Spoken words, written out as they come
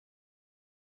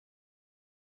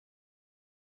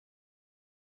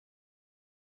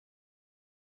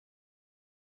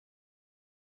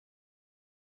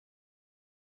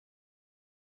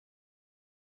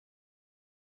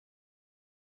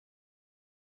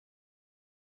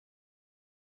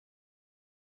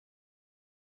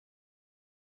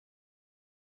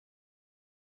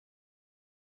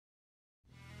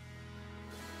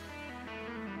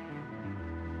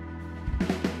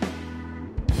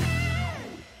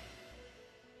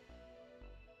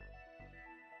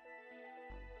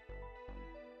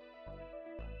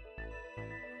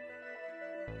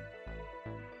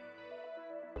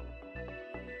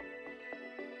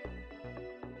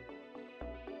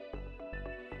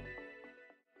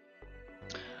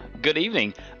Good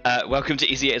evening. Welcome to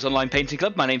Easy 8's Online Painting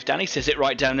Club. My name's Danny, says it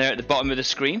right down there at the bottom of the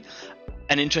screen.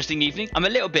 An interesting evening. I'm a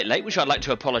little bit late, which I'd like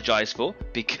to apologise for,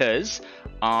 because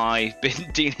I've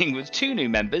been dealing with 2 new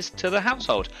members to the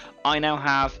household. I now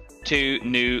have 2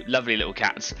 new lovely little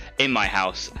cats in my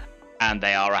house, and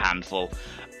they are a handful.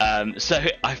 So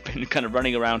I've been kind of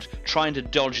running around trying to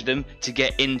dodge them to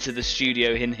get into the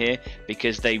studio in here,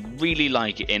 because they really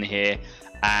like it in here,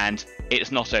 and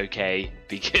it's not okay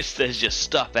because there's just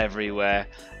stuff everywhere,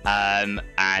 and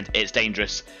it's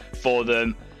dangerous for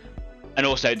them, and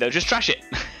also they'll just trash it.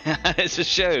 It's a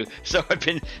show, so I've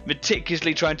been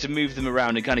meticulously trying to move them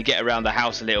around and kind of get around the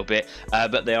house a little bit,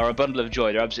 but they are a bundle of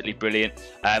joy. They're absolutely brilliant.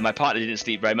 My partner didn't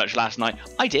sleep very much last night.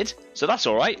 I did, so that's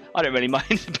all right. I don't really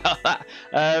mind about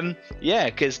that. Yeah,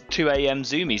 because 2 a.m.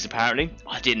 zoomies apparently.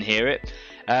 I didn't hear it.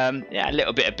 Yeah, a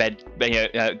little bit of bed,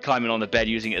 climbing on the bed,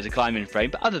 using it as a climbing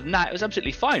frame, but other than that, it was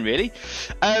absolutely fine, really.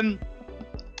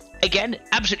 Again,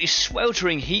 absolutely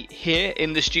sweltering heat here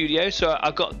in the studio, so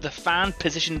I've got the fan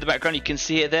positioned in the background. You can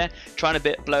see it there, trying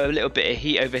to blow a little bit of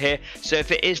heat over here. So if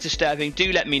it is disturbing,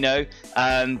 do let me know,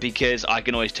 because I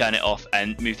can always turn it off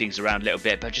and move things around a little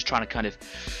bit, but just trying to kind of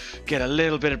get a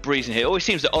little bit of breeze in here. It always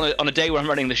seems that on a day where I'm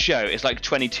running the show, it's like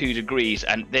 22 degrees,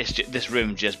 and this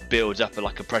room just builds up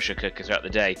like a pressure cooker throughout the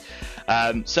day.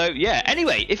 So yeah,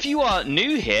 anyway, if you are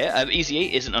new here, Easy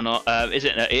 8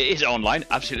 it is online,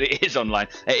 absolutely it is online.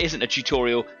 It isn't a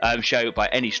tutorial show by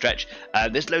any stretch.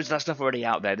 There's loads of that stuff already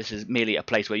out there. This is merely a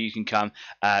place where you can come,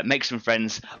 make some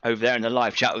friends over there in the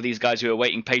live chat with these guys who are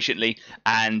waiting patiently,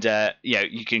 and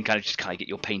you can kind of get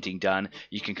your painting done.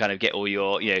 You can kind of get all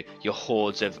your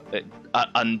hordes of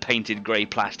unpainted grey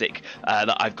plastic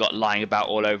that I've got lying about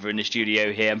all over in the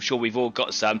studio here. I'm sure we've all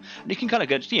got some, and you can kind of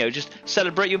go, just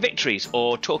celebrate your victories,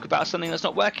 or talk about something that's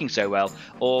not working so well,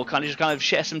 or kind of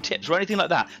share some tips or anything like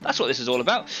that. That's what this is all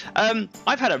about.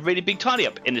 I've had a really big tidy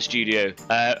up in the studio,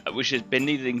 which has been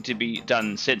needing to be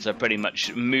done since I pretty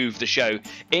much moved the show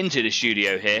into the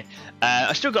studio here.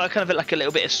 I still got kind of like a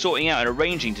little bit of sorting out and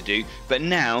arranging to do, but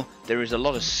now there is a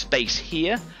lot of space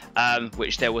here,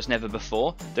 which there was never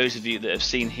before. Those of you that have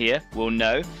seen here will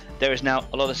know there is now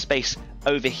a lot of space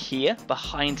over here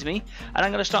behind me, and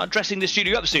I'm going to start dressing the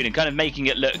studio up soon and kind of making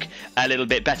it look a little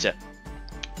bit better,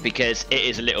 because it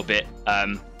is a little bit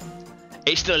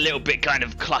it's still a little bit kind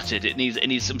of cluttered. It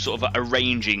needs some sort of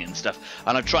arranging and stuff.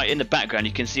 And I've tried in the background,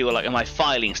 you can see all like my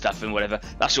filing stuff and whatever.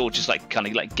 That's all just like kind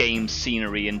of like game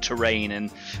scenery and terrain and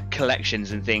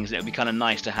collections and things. And it would be kind of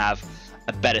nice to have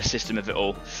a better system of it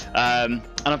all. And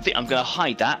I think I'm going to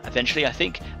hide that eventually, I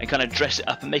think, and kind of dress it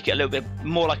up and make it a little bit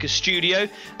more like a studio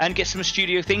and get some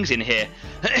studio things in here.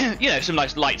 Some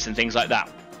nice lights and things like that.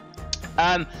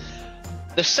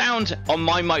 The sound on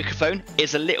my microphone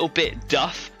is a little bit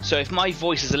duff, so if my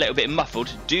voice is a little bit muffled,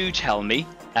 do tell me.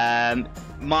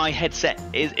 My headset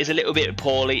is a little bit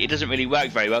poorly. It doesn't really work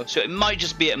very well, so it might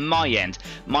just be at my end.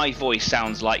 My voice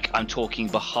sounds like I'm talking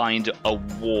behind a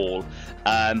wall,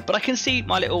 but I can see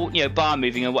my little bar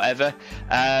moving or whatever.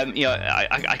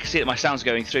 I can see that my sound's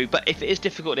going through, but if it is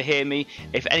difficult to hear me,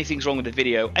 if anything's wrong with the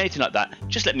video, anything like that,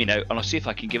 just let me know, and I'll see if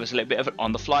I can give us a little bit of an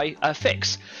on-the-fly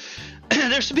fix.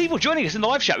 There's some people joining us in the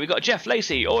live chat. We've got Jeff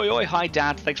Lacey. Oi, oi. Hi,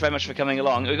 Dad. Thanks very much for coming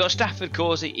along. We've got Stafford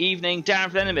Causey. Evening. Darren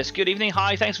Venomous. Good evening.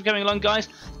 Hi. Thanks for coming along, guys.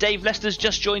 Dave Lester's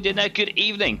just joined in there. Good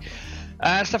evening.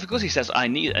 Stafford Causey says, I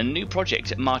need a new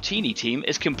project. Martini team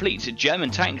is complete.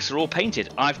 German tanks are all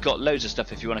painted. I've got loads of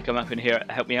stuff if you want to come up in here.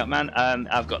 Help me out, man.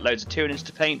 I've got loads of Tyranids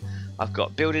to paint. I've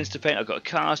got buildings to paint. I've got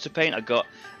cars to paint. I've got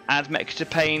Admech to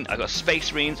paint. I've got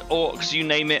Space Marines, Orcs, you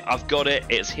name it. I've got it.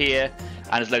 It's here.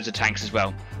 And there's loads of tanks as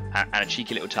well. And a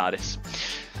cheeky little TARDIS.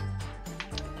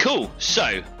 Cool,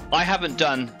 so I haven't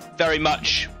done very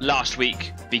much last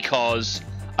week because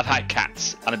I've had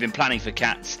cats and I've been planning for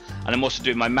cats, and I'm also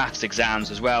doing my maths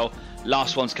exams as well.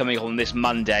 Last one's coming on this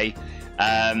Monday,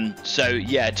 so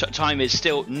yeah, time is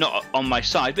still not on my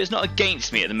side, but it's not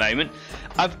against me at the moment.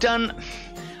 I've done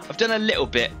a little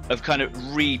bit of kind of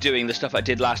redoing the stuff I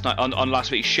did last night on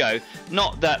last week's show.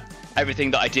 Not that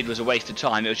everything that I did was a waste of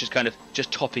time. It was just kind of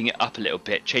topping it up a little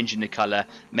bit, changing the colour,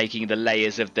 making the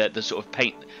layers of the sort of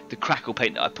paint, the crackle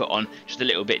paint that I put on, just a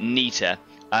little bit neater.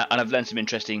 And I've learned some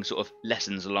interesting sort of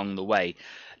lessons along the way.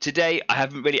 Today, I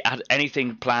haven't really had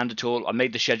anything planned at all. I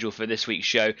made the schedule for this week's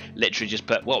show, literally just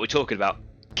put what we're talking about,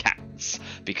 cats,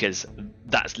 because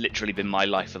that's literally been my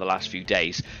life for the last few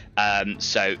days.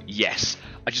 So yes,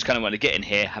 I just kind of want to get in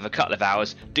here, have a couple of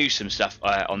hours, do some stuff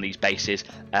on these bases,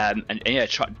 and yeah,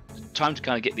 time to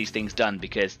kind of get these things done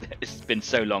because it's been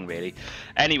so long, really.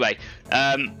 Anyway,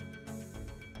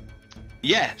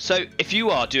 yeah, so if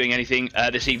you are doing anything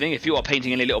this evening, if you are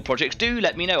painting any little projects, do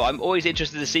let me know. I'm always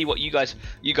interested to see what you guys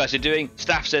are doing.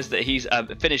 Staff says that he's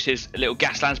finished his little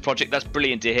Gaslands project. That's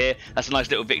brilliant to hear. That's a nice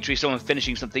little victory. Someone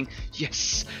finishing something.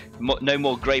 Yes. No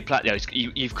more grey plastic.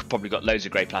 You've probably got loads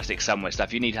of grey plastic somewhere,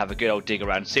 Staff. You need to have a good old dig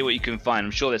around, see what you can find.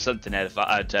 I'm sure there's something there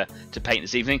to paint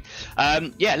this evening.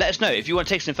 Yeah, let us know if you want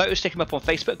to take some photos. Stick them up on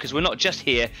Facebook, because we're not just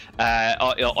here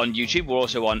on YouTube. We're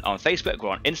also on Facebook. We're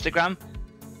on Instagram.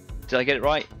 Did I get it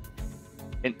right?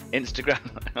 Instagram?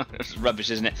 It's rubbish,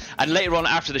 isn't it? And later on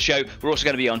after the show, we're also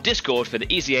going to be on Discord for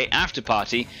the Easy 8 after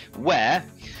party, where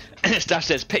Staff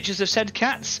says pictures of said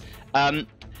cats. I'm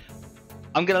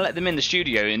going to let them in the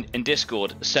studio in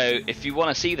Discord, so if you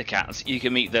want to see the cats, you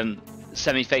can meet them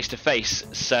semi face to face.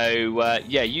 So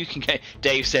yeah, you can get.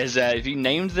 Dave says, have you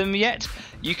named them yet?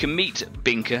 You can meet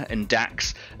Binker and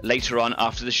Dax later on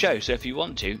after the show. So if you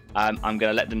want to, I'm going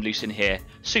to let them loose in here,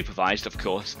 supervised, of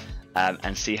course.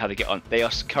 And see how they get on. They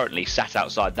are currently sat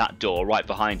outside that door right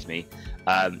behind me,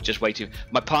 just waiting.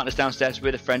 My partner's downstairs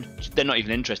with a friend. They're not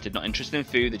even interested, not interested in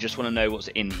food. They just want to know what's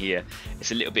in here.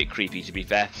 It's a little bit creepy, to be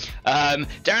fair.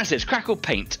 Darren says, crackle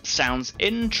paint sounds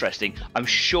interesting. I'm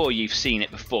sure you've seen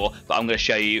it before, but I'm going to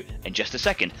show you in just a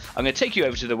second. I'm going to take you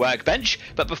over to the workbench,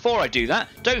 but before I do that,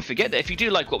 don't forget that if you do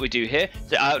like what we do here,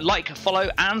 like, follow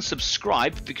and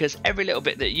subscribe, because every little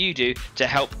bit that you do to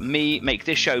help me make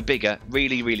this show bigger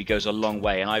really, really goes a long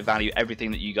way, and I value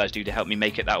everything that you guys do to help me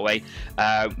make it that way.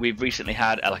 We've recently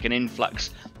had like an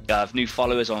influx of new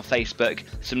followers on Facebook,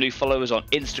 some new followers on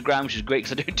Instagram, which is great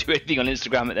because I don't do anything on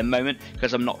Instagram at the moment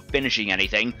because I'm not finishing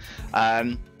anything.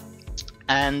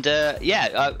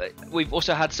 We've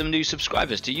also had some new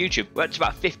subscribers to YouTube. We're at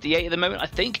about 58 at the moment, I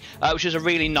think, which is a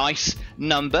really nice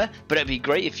number. But it'd be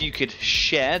great if you could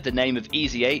share the name of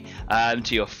Easy 8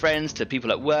 to your friends, to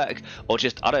people at work, or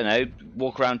just, I don't know,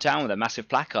 walk around town with a massive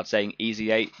placard saying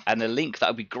Easy 8 and a link. That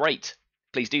would be great.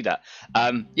 Please do that.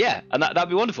 Yeah, and that'd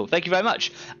be wonderful. Thank you very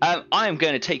much. I am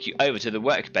going to take you over to the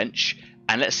workbench,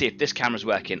 and let's see if this camera's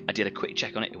working. I did a quick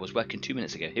check on it. It was working 2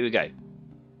 minutes ago. Here we go.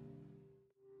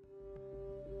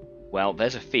 Well,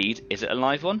 there's a feed. Is it a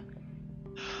live one?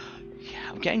 Yeah,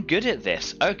 I'm getting good at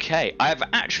this. Okay, I've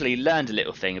actually learned a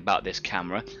little thing about this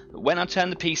camera. When I turn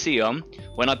the PC on,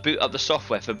 when I boot up the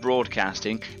software for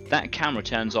broadcasting, that camera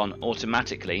turns on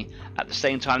automatically at the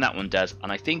same time that one does.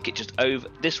 And I think it just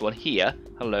this one here,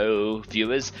 hello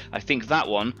viewers, I think that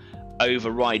one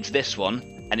overrides this one,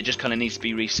 and it just kind of needs to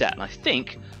be reset. And I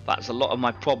think that's a lot of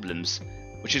my problems,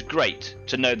 which is great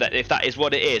to know that if that is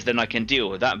what it is, then I can deal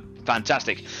with that.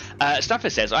 Fantastic.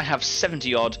 Stafford says, I have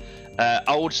 70 odd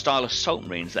old style assault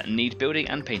marines that need building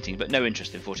and painting, but no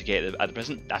interest in 40k at the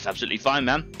present. That's absolutely fine,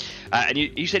 man. And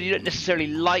you said you don't necessarily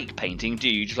like painting, do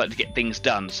you? You just like to get things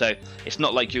done. So it's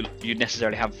not like you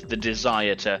necessarily have the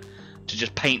desire to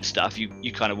just paint stuff.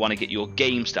 You kind of want to get your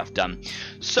game stuff done.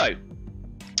 So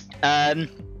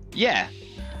yeah,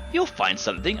 you'll find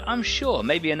something, I'm sure.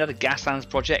 Maybe another Gaslands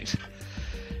project.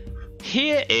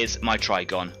 Here is my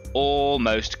Trigon,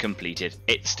 almost completed.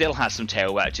 It still has some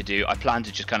tail work to do. I plan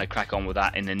to just kind of crack on with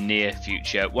that in the near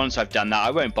future. Once I've done that,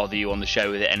 I won't bother you on the show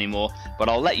with it anymore, but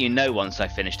I'll let you know once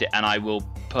I've finished it, and I will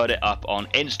put it up on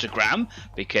Instagram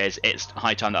because it's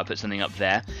high time that I put something up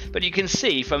there. But you can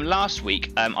see from last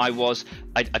week,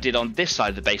 I did on this side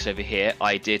of the base over here,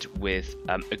 I did with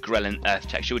a Grelin Earth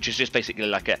texture, which is just basically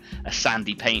like a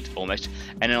sandy paint almost.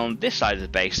 And then on this side of the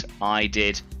base, I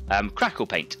did crackle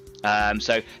paint.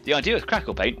 So the idea with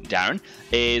crackle paint, Darren,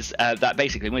 is that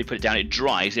basically when you put it down, it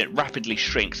dries, it rapidly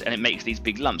shrinks, and it makes these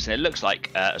big lumps, and it looks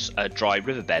like a dry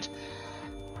riverbed.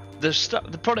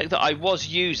 The product that I was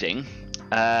using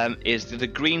is the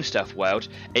green stuff world.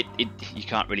 You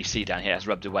can't really see down here, it's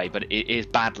rubbed away, but it is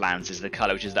Badlands is the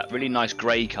colour, which is that really nice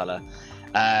grey colour.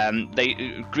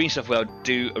 Green stuff world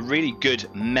do a really good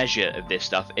measure of this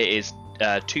stuff. It is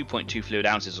 2.2 fluid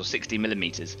ounces, or 60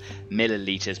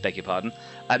 milliliters, beg your pardon.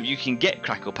 You can get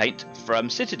crackle paint from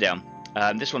Citadel.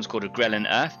 This one's called a Grelin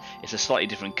Earth. It's a slightly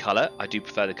different colour. I do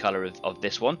prefer the colour of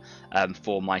this one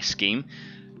for my scheme.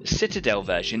 Citadel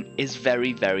version is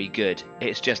very, very good.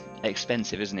 It's just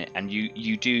expensive, isn't it? And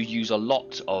you do use a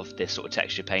lot of this sort of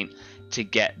texture paint to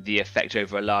get the effect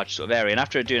over a large sort of area. And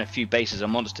after doing a few bases on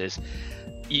monsters,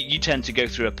 you tend to go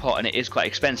through a pot, and it is quite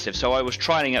expensive. So I was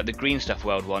trying out the green stuff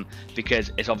world one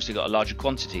because it's obviously got a larger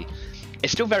quantity.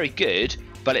 It's still very good,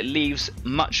 but it leaves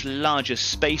much larger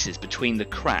spaces between the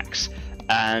cracks.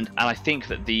 And I think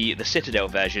that the Citadel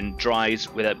version dries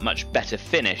with a much better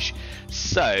finish.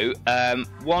 So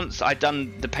once I'd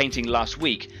done the painting last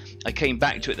week, I came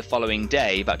back to it the following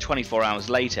day, about 24 hours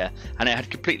later, and it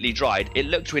had completely dried. It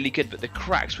looked really good, but the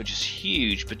cracks were just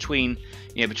huge between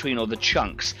all the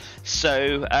chunks.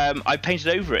 So I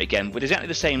painted over it again with exactly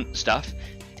the same stuff,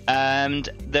 and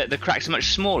the cracks are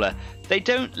much smaller. They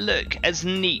don't look as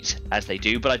neat as they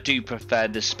do, but I do prefer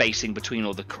the spacing between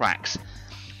all the cracks.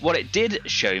 What it did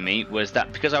show me was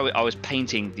that because I was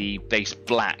painting the base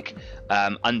black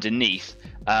underneath,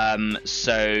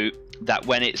 so that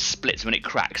when it splits, when it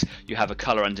cracks, you have a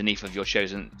color underneath of your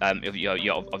chosen of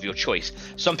your choice.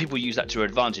 Some people use that to their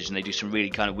advantage, and they do some really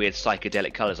kind of weird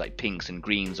psychedelic colors like pinks and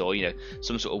greens, or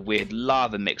some sort of weird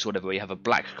lava mix or whatever, where you have a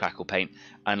black crackle paint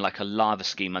and like a lava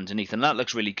scheme underneath, and that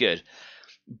looks really good.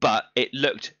 But it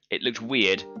looked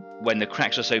weird when the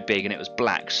cracks were so big and it was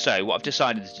black. So what I've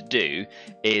decided to do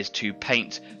is to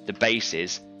paint the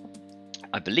bases.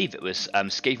 I believe it was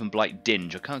Skaven Blight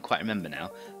Dinge. I can't quite remember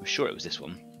now. I'm sure it was this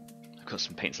one. I've got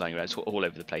some paints lying around. It's all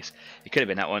over the place. It could have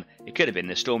been that one. It could have been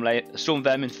the Storm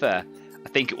Vermin Fur. I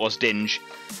think it was Dinge.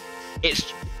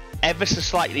 It's ever so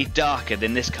slightly darker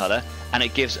than this colour, and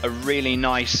it gives a really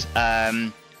nice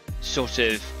sort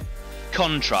of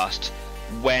contrast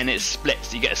when it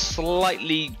splits. You get a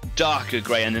slightly darker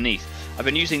grey underneath. I've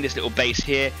been using this little base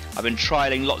here. I've been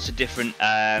trialing lots of different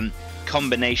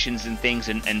combinations and things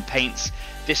and paints.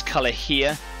 This colour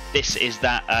here, this is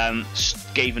that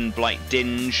Skaven Blight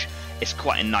Dinge. It's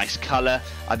quite a nice colour.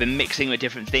 I've been mixing with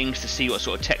different things to see what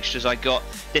sort of textures I got.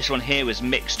 This one here was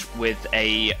mixed with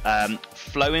a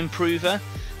flow improver.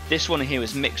 This one here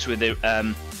was mixed with a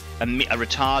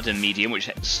retardant medium, which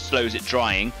slows it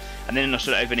drying. And then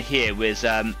sort of over here was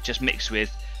just mixed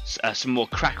with some more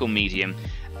crackle medium.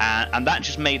 And that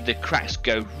just made the cracks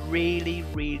go really,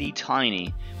 really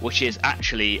tiny, which is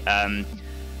actually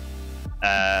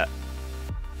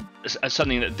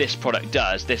something that this product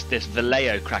does. This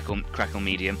Vallejo crackle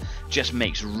medium just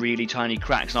makes really tiny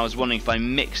cracks, and I was wondering if I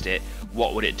mixed it,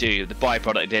 what would it do? The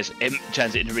byproduct is it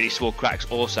turns it into really small cracks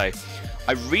also.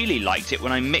 I really liked it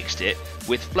when I mixed it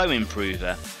with flow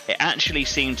improver. It actually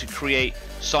seemed to create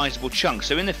sizable chunks.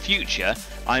 So in the future,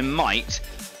 I might,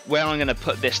 where I'm going to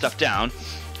put this stuff down,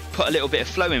 put a little bit of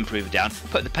flow improver down,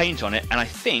 put the paint on it, and I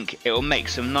think it will make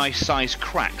some nice sized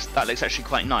cracks. That looks actually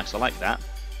quite nice. I like that.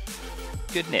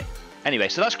 Good knit. Anyway,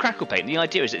 so that's crackle paint. The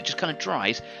idea is it just kind of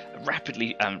dries,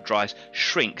 rapidly dries,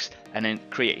 shrinks, and then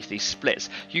creates these splits.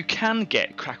 You can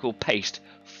get crackle paste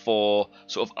for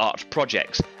sort of art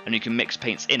projects, and you can mix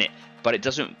paints in it, but it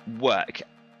doesn't work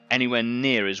anywhere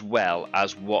near as well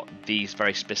as what these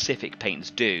very specific paints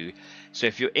do. So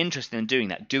if you're interested in doing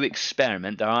that, do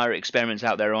experiment. There are experiments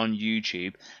out there on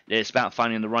YouTube. It's about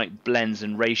finding the right blends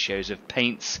and ratios of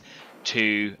paints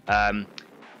to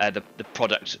the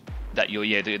product that you're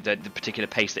the particular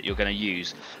paste that you're going to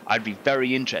use. I'd be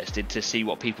very interested to see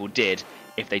what people did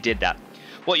if they did that.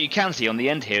 What you can see on the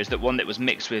end here is that one that was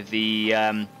mixed with the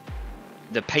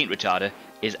paint retarder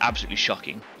is absolutely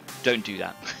shocking. Don't do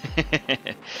that.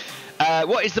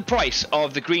 What is the price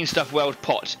of the Green Stuff World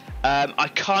pot? I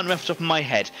can't remember off the top of my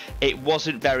head. It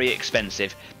wasn't very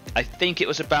expensive. I think it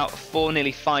was about £4,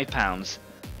 nearly £5,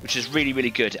 which is really,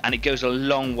 really good, and it goes a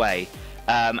long way.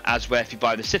 As where if you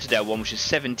buy the Citadel one, which is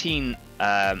 17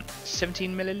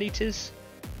 millilitres,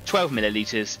 12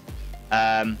 millilitres,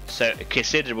 so a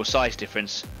considerable size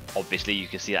difference. Obviously, you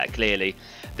can see that clearly.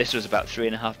 This was about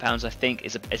 £3.50, I think.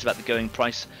 It's about the going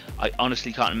price. I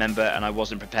honestly can't remember, and I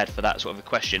wasn't prepared for that sort of a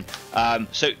question.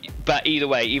 But either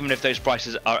way, even if those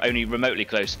prices are only remotely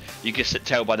close, you can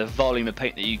tell by the volume of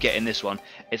paint that you get in this one,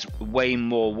 it's way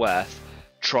more worth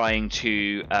trying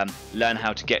to learn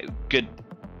how to get good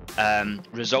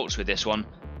results with this one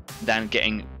than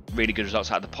getting really good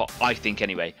results out of the pot, I think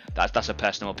anyway. That's a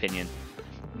personal opinion.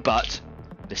 But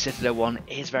the Citadel one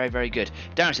is very, very good.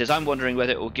 Darren says, I'm wondering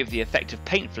whether it will give the effect of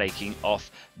paint flaking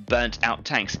off burnt out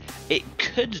tanks. It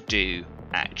could do,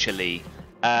 actually.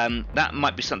 That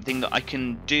might be something that I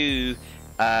can do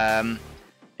in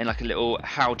like a little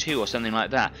how-to or something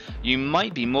like that. You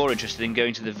might be more interested in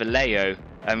going to the Vallejo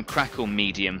crackle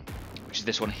medium, which is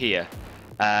this one here.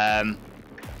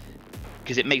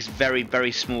 Because it makes very,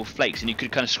 very small flakes, and you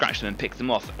could kind of scratch them and pick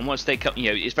them off. And once they come,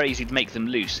 it's very easy to make them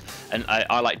loose. And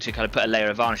I like to kind of put a layer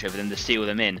of varnish over them to seal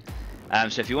them in.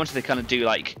 So if you wanted to kind of do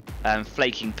like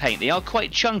flaking paint, they are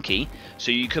quite chunky,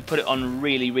 so you could put it on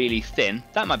really, really thin.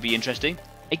 That might be interesting.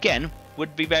 Again,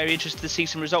 would be very interested to see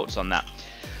some results on that.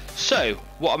 So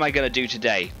what am I going to do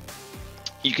today?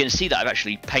 You can see that I've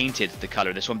actually painted the colour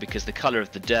of this one, because the colour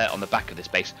of the dirt on the back of this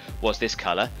base was this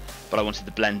colour, but I wanted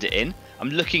to blend it in. I'm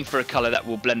looking for a colour that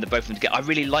will blend the both of them together. I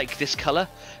really like this colour,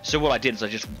 so what I did is I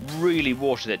just really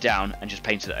watered it down and just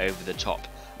painted it over the top.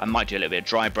 I might do a little bit of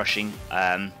dry brushing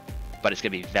but it's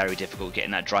going to be very difficult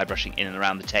getting that dry brushing in and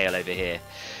around the tail over here.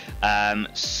 Yeah,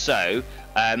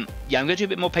 I'm going to do a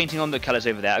bit more painting on the colours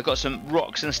over there. I've got some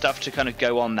rocks and stuff to kind of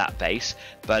go on that base,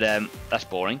 but that's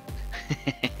boring.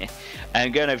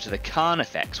 And going over to the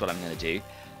Carnifex, what I'm going to do,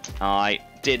 I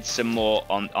did some more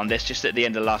on this just at the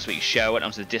end of last week's show. I went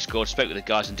onto the Discord, spoke with the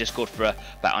guys on Discord for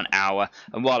about an hour,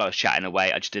 and while I was chatting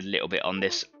away, I just did a little bit on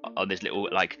this little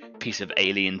like piece of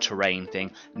alien terrain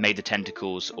thing. Made the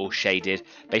tentacles all shaded,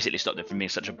 basically stopped it from being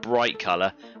such a bright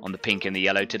colour on the pink and the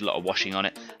yellow. Did a lot of washing on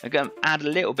it. I'm going to add a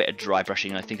little bit of dry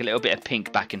brushing, and I think a little bit of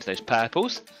pink back into those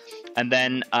purples, and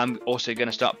then I'm also going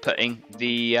to start putting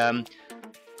the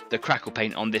crackle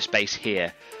paint on this base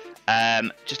here.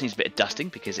 Just needs a bit of dusting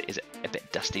because it is a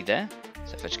bit dusty there.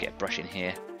 So if I just get a brush in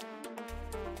here,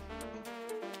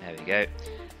 there we go.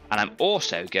 And I'm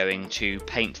also going to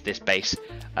paint this base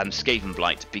Skaven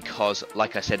Blight because,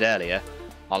 like I said earlier,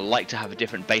 I like to have a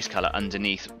different base colour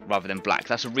underneath rather than black.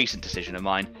 That's a recent decision of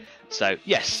mine. So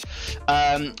yes,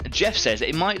 Jeff says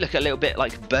it might look a little bit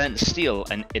like burnt steel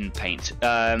in paint.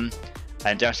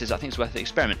 And Darren says, I think it's worth the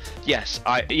experiment. Yes,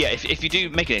 yeah. If you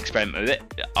do make an experiment with it,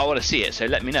 I want to see it. So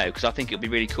let me know because I think it'll be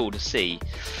really cool to see.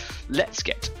 Let's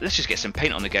just get some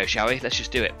paint on the go, shall we? Let's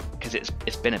just do it because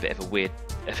it's been a bit of a weird,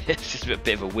 it's just a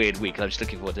bit of a weird week. I'm just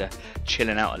looking forward to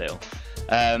chilling out a little.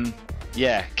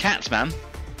 Yeah, cats, man.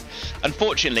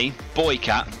 Unfortunately, boy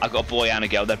cat. I've got a boy and a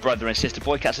girl. They're brother and sister.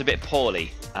 Boy cat's a bit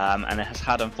poorly, and it has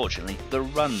had unfortunately the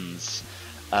runs.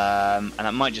 And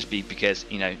that might just be because,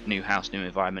 you know, new house, new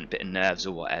environment, a bit of nerves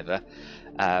or whatever.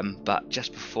 But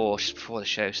just before the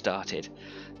show started,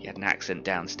 he had an accident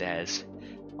downstairs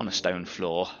on a stone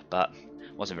floor, but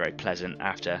wasn't very pleasant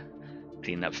after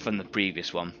cleaning up from the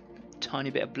previous one. Tiny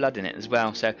bit of blood in it as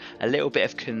well, so a little bit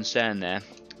of concern there.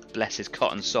 Bless his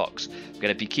cotton socks. I'm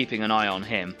going to be keeping an eye on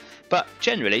him. But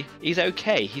generally, he's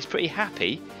okay. He's pretty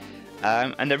happy,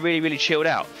 and they're really, really chilled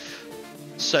out.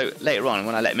 So later on,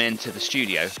 when I let them into the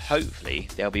studio, hopefully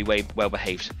they'll be well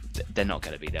behaved. They're not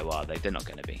going to be, though, are they? They're not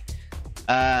going to be.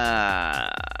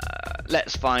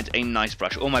 Let's find a nice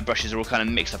brush. All my brushes are all kind of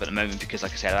mixed up at the moment because,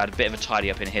 like I said, I had a bit of a tidy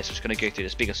up in here. So I'm just going to go through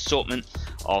this big assortment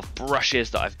of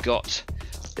brushes that I've got.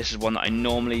 This is one that I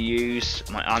normally use,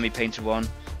 my Army Painter one,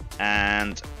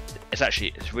 and it's a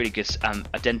really good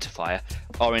identifier.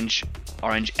 Orange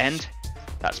end.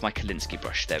 That's my Kalinsky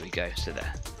brush. There we go. So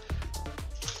there.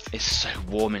 It's so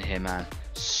warm in here, man.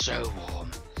 So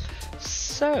warm.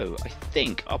 So I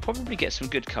think I'll probably get some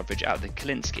good coverage out of the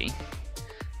Kalinsky.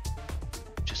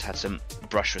 Just had some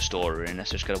brush restorer in there,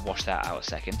 so just going to wash that out a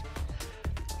second.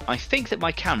 I think that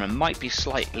my camera might be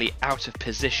slightly out of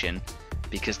position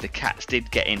because the cats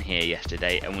did get in here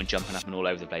yesterday and were jumping up and all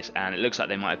over the place, and it looks like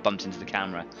they might have bumped into the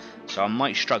camera. So I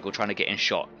might struggle trying to get in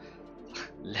shot.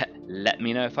 Let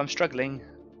me know if I'm struggling.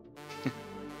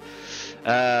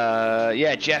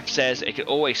 Yeah, Jeff says it could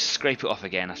always scrape it off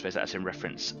again. I suppose that's in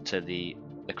reference to the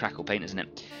crackle paint, isn't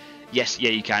it? Yes,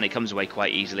 yeah, you can. It comes away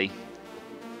quite easily.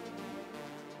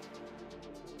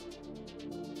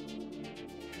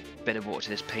 Bit of water to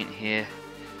this paint here,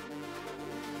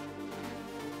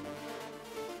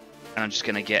 and I'm just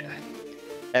going to get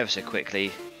ever so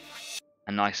quickly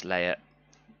a nice layer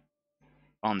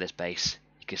on this base.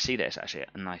 You can see that it's actually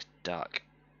a nice dark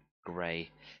grey.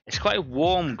 It's quite a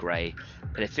warm grey,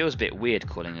 but it feels a bit weird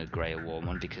calling a grey a warm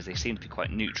one because they seem to be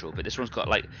quite neutral. But this one's got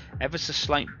like ever so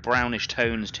slight brownish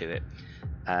tones to it,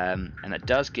 and that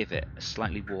does give it a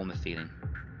slightly warmer feeling.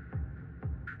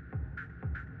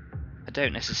 I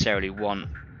don't necessarily want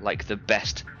like the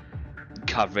best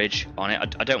coverage on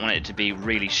it. I don't want it to be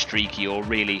really streaky or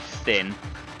really thin,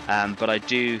 but I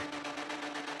don't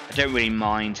really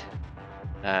mind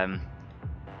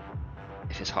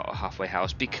if it's hot or halfway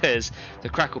house because the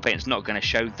crackle paint's not going to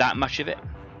show that much of it.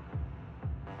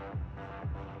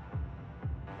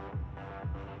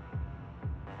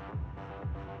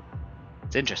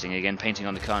 It's interesting again painting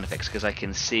on the Carnifex because I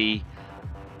can see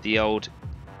the old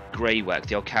grey work,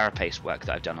 the old carapace work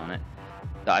that I've done on it,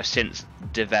 that I've since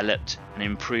developed and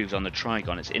improved on the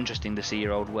Trigon. It's interesting to see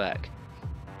your old work.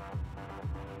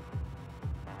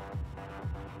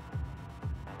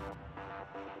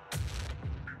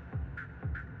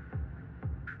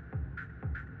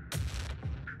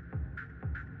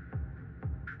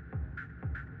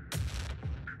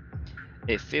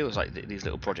 It feels like these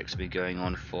little projects have been going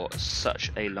on for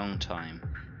such a long time,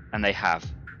 and they have.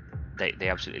 They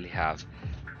absolutely have.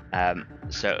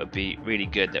 So it would be really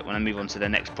good that when I move on to the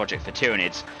next project for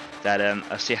Tyranids, that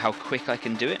I'll see how quick I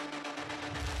can do it.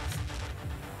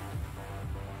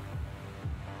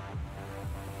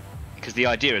 Because the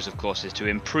idea is, of course, is to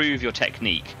improve your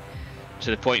technique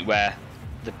to the point where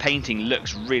the painting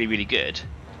looks really, really good,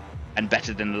 and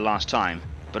better than the last time,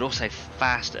 but also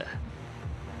faster.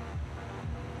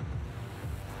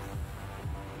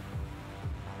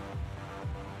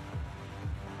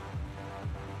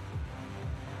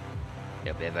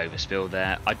 A bit of overspill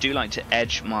there. I do like to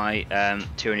edge my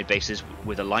Tyranid bases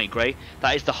with a light grey.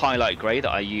 That is the highlight grey that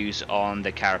I use on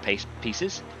the carapace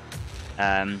pieces.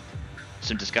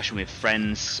 Some discussion with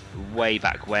friends way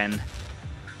back when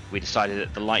we decided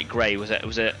that the light grey was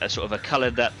a sort of a colour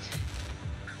that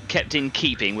kept in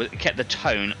keeping, kept the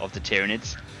tone of the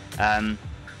Tyranids,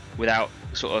 without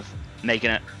sort of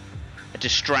making a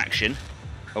distraction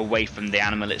away from the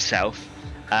animal itself.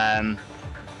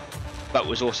 But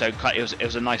was also it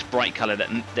was a nice bright colour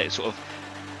that sort of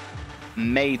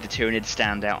made the Tyranid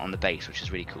stand out on the base, which is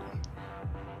really cool.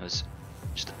 It was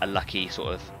just a lucky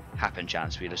sort of happen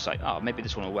chance. We were just like, oh, maybe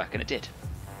this one will work, and it did.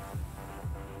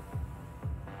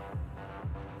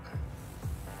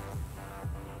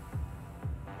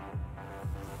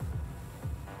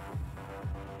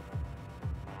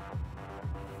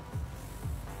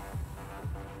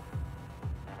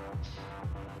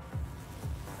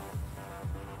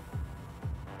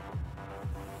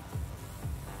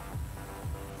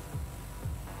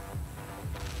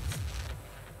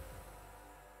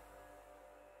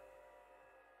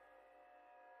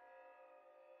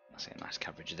 That's nice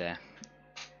coverage there.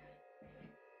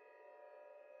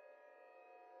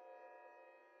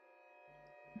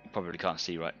 Probably can't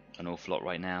see an awful lot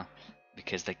right now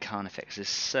because the Carnifex is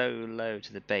so low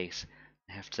to the base.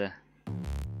 I have to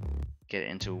get it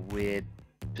into weird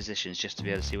positions just to be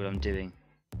able to see what I'm doing.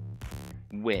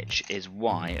 Which is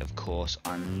why, of course,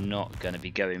 I'm not going to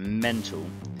be going mental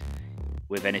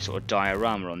with any sort of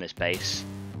diorama on this base.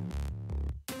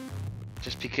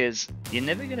 Just because you're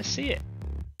never going to see it.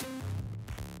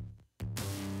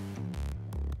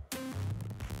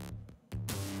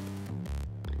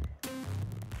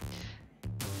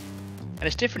 And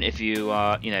it's different if you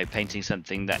are, painting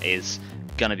something that is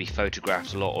going to be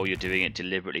photographed a lot, or you're doing it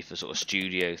deliberately for sort of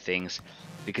studio things,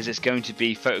 because it's going to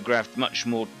be photographed much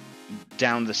more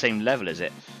down the same level as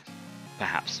it.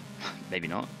 Perhaps, maybe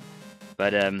not.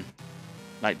 But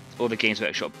like all the Games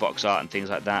Workshop box art and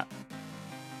things like that,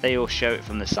 they all show it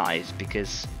from the sides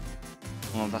because,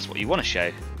 well, that's what you want to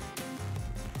show.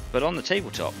 But on the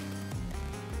tabletop,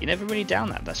 you're never really down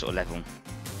that sort of level.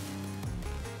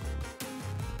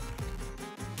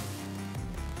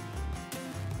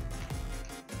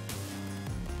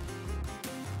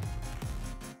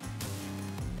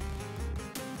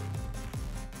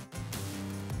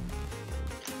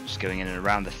 Going in and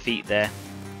around the feet there.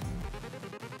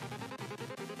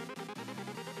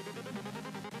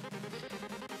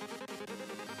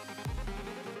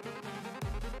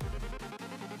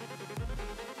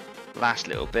 Last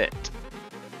little bit.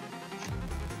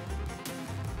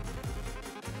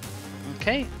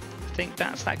 Okay, I think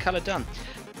that's that colour done.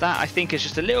 That I think is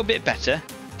just a little bit better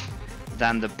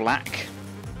than the black.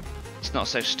 It's not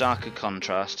so stark a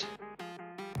contrast.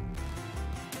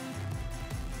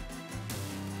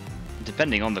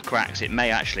 Depending on the cracks, it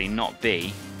may actually not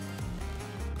be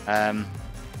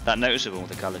that noticeable,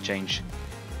 the colour change.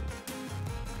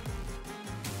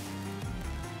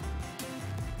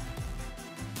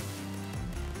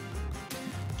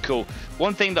 Cool.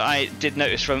 One thing that I did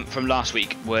notice from last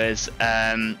week was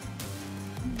the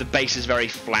base is very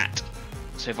flat.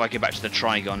 So if I go back to the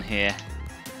Trigon here,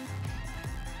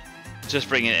 just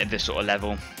bringing it at this sort of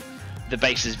level, the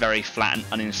base is very flat and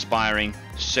uninspiring.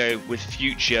 So with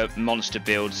future monster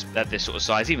builds at this sort of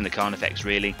size, even the Carnifex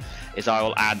really, is I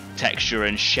will add texture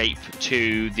and shape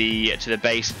to the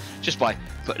base just by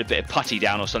putting a bit of putty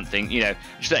down or something,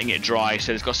 just letting it dry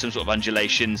so it's got some sort of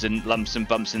undulations and lumps and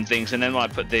bumps and things. And then when I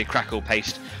put the crackle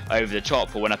paste over the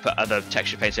top, or when I put other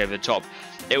texture paste over the top,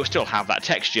 it will still have that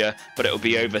texture, but it will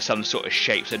be over some sort of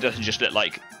shape, so it doesn't just look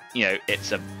like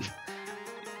it's a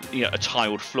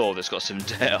tiled floor that's got some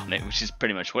dirt on it, which is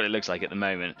pretty much what it looks like at the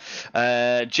moment.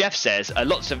 Jeff says,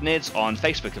 lots of NIDs on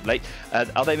Facebook of late.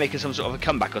 Are they making some sort of a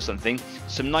comeback or something?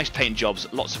 Some nice paint jobs,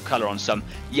 lots of colour on some.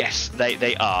 Yes,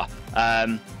 they are.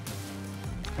 I'm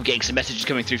getting some messages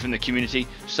coming through from the community,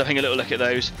 just having a little look at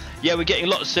those. Yeah, we're getting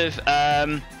lots of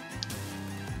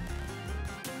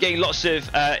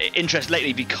interest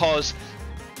lately because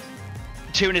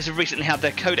Tyranids have recently had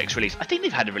their Codex release. I think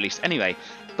they've had a release anyway,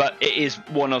 but it is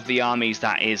one of the armies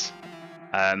that is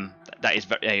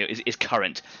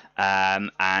current,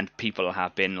 and people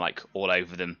have been like all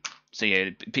over them So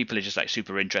people are just like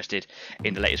super interested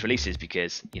in the latest releases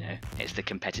because it's the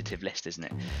competitive list, isn't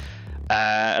it?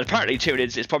 Apparently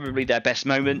Tyranids is probably their best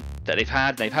moment that they've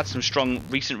had. They've had some strong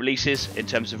recent releases in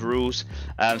terms of rules,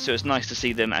 so it's nice to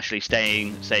see them actually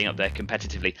staying up there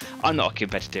competitively. I'm not a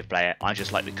competitive player. I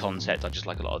just like the concept. I just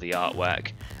like a lot of the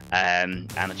artwork,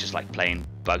 and I just like playing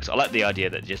bugs. I like the idea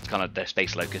that just kind of they're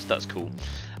space locusts. That's cool.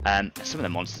 Some of the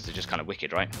monsters are just kind of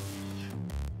wicked, right?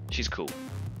 She's cool.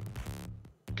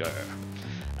 Go.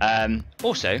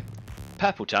 Also,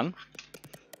 purple tongue,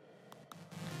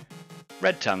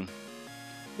 red tongue.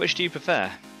 Which do you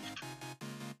prefer?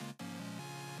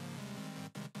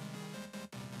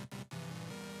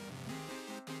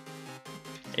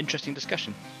 Interesting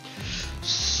discussion.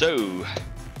 So,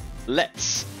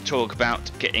 let's talk about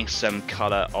getting some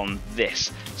colour on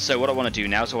this. So what I want to do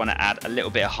now is I want to add a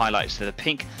little bit of highlights to the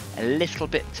pink, a little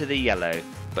bit to the yellow,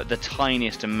 but the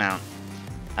tiniest amount.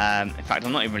 In fact,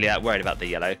 I'm not even really that worried about the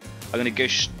yellow. I'm going to go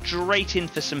straight in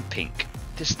for some pink.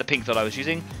 This is the pink that I was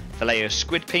using, Vallejo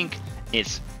Squid Pink.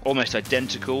 It's almost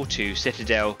identical to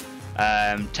Citadel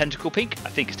Tentacle Pink. I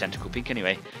think it's Tentacle Pink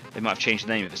anyway. They might have changed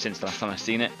the name of it since the last time I've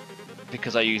seen it.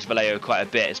 Because I use Vallejo quite a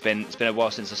bit, it's been a while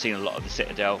since I've seen a lot of the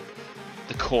Citadel,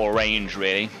 the core range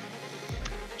really.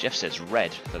 Jeff says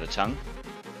red for the tongue.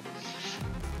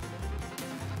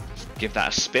 Give that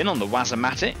a spin on the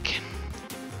Wazomatic.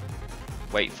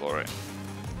 Wait for it.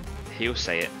 He'll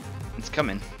say it. It's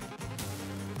coming.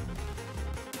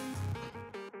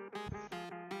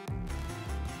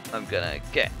 I'm gonna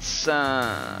get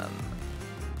some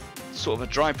sort of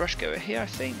a dry brush go here, I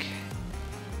think.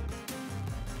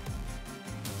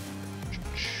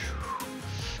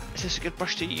 Is this a good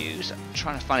brush to use? I'm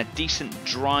trying to find a decent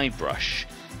dry brush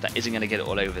that isn't going to get it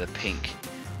all over the pink.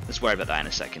 Let's worry about that in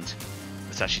a second.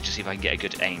 Let's actually just see if I can get a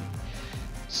good aim.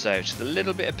 So just a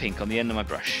little bit of pink on the end of my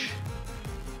brush.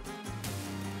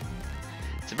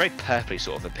 It's a very purpley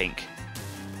sort of a pink.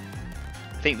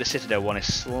 I think the Citadel one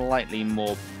is slightly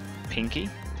more pinky,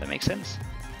 if that makes sense.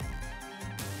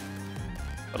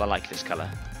 But I like this colour.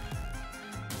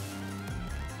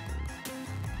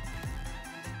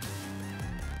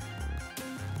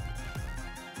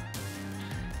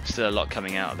 Still a lot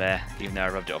coming out there, even though I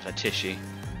rubbed it off the tissue.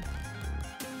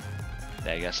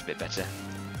 There you go, that's a bit better.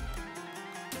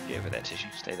 Get over there, tissue,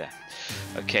 stay there.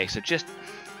 Okay, so just,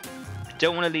 I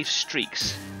don't want to leave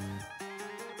streaks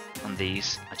on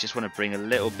these. I just want to bring a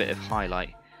little bit of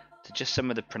highlight to just some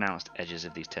of the pronounced edges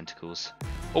of these tentacles,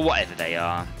 or whatever they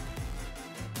are.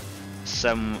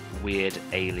 Some weird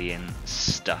alien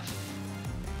stuff.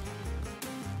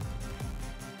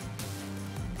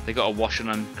 They got a wash on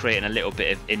them, creating a little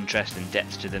bit of interest and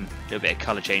depth to them, a little bit of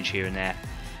colour change here and there,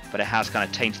 but it has kind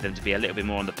of tainted them to be a little bit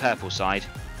more on the purple side.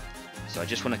 So I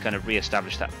just want to kind of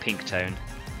re-establish that pink tone,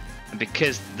 and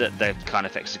because the kind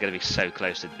of effects are going to be so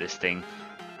close to this thing,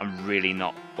 I'm really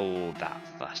not all that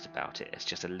fussed about it. It's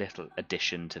just a little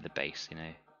addition to the base, you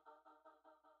know.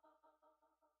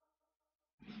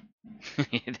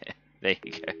 There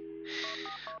you go.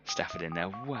 Stuff it in there.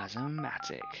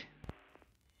 Wazomatic.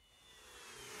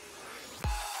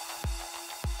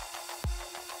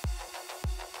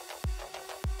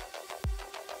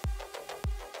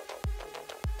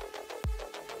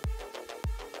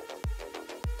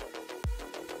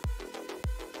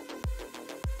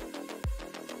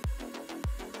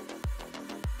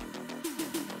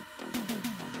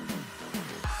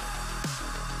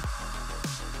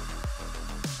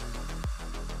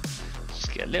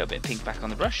 Get a little bit of pink back on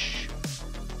the brush.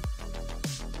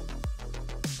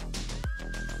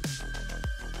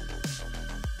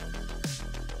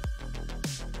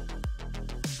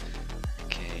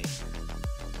 Okay.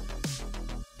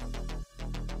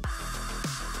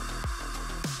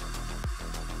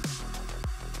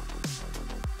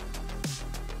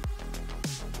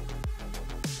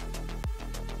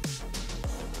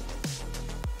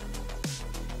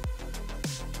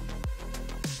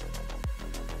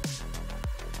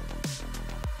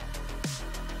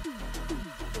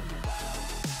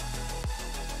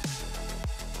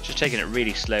 Just taking it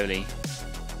really slowly.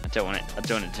 I don't want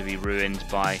it to be ruined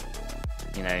by,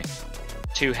 you know,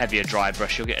 too heavy a dry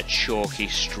brush. You'll get a chalky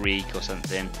streak or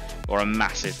something, or a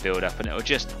massive build up, and it'll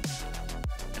just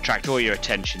attract all your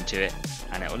attention to it,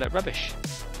 and it'll look rubbish.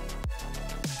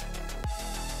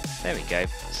 There we go,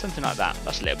 something like that.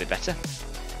 That's a little bit better.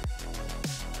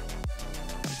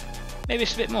 Maybe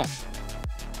it's a bit more.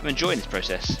 I'm enjoying this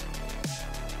process.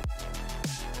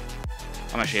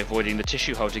 I'm actually avoiding the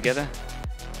tissue altogether.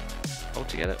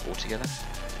 Altogether.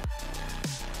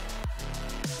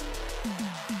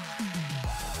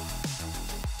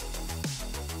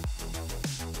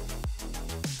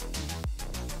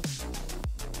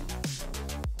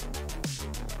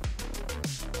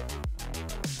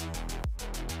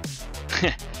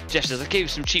 Jeff says, I gave you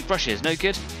some cheap brushes, no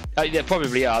good? They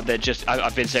probably are, they're just,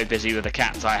 I've been so busy with the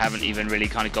cats, I haven't even really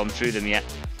kind of gone through them yet.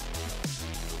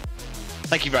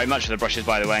 Thank you very much for the brushes,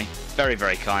 by the way. Very,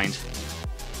 very kind.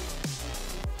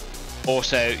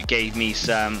 Also gave me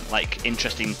some like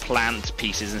interesting plant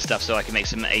pieces and stuff so I can make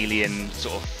some alien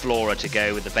sort of flora to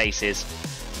go with the bases.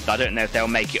 I don't know if they'll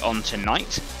make it on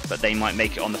tonight, but they might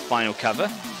make it on the final cover.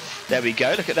 There we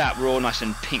go, look at that, we're all nice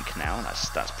and pink now.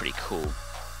 That's pretty cool.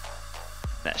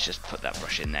 Let's just put that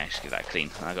brush in there, just give that a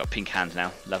clean. I've got a pink hand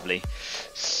now, lovely.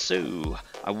 So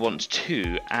I want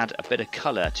to add a bit of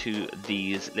colour to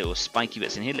these little spiky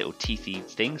bits in here, little teethy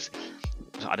things.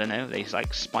 I don't know, they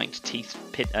like spiked teeth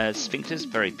sphincters,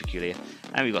 very peculiar.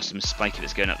 And we've got some spiky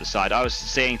bits going up the side. I was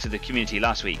saying to the community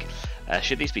last week,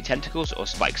 should these be tentacles or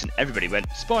spikes? And everybody went,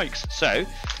 spikes! So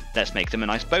let's make them a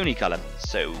nice bony colour.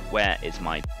 So where is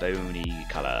my bony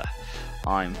colour?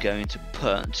 I'm going to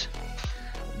put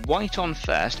white on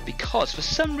first because for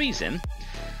some reason,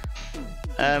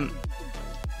 oh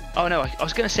no, I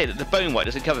was going to say that the bone white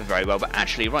doesn't cover very well, but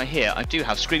actually right here I do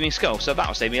have Screaming Skull, so that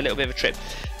will save me a little bit of a trip.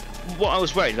 What I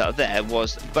was worried about there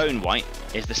was bone white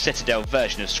is the Citadel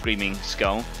version of Screaming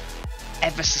Skull,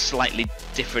 ever so slightly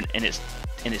different in its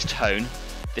tone.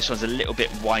 This one's a little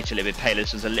bit white, a little bit paler.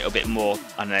 This one's a little bit more,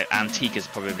 I don't know, antique is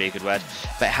probably a good word,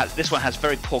 but this one has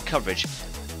very poor coverage,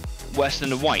 worse than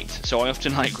the white. So I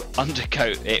often like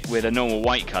undercoat it with a normal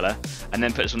white colour and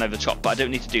then put this one over the top, but I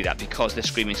don't need to do that because this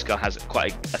Screaming Skull has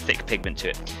quite a thick pigment to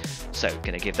it. So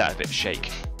gonna give that a bit of a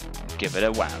shake, give it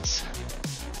a waz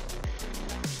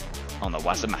on the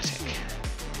Wazomatic.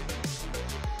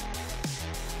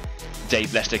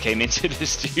 Dave Lester came into the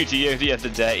studio the other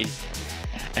day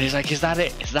and he's like, is that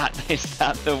it? Is that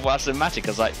the Wazomatic?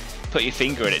 I was like, put your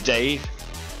finger in it, Dave.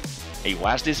 He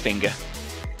wazzed his finger.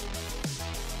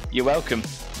 You're welcome.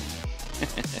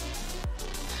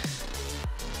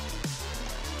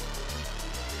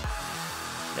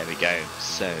 There we go.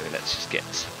 So let's just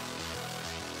get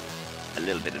a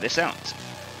little bit of this out.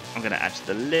 I'm going to add just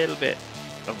a little bit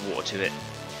of water to it,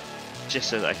 just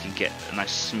so that I can get a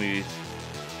nice smooth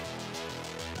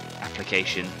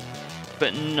application,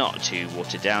 but not too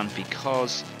watered down,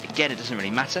 because again it doesn't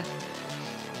really matter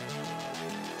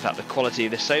about the quality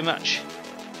of this so much,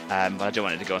 but I don't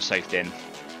want it to go so thin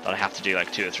that I have to do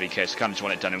like 2 or 3 coats. I kind of just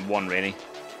want it done in one, really,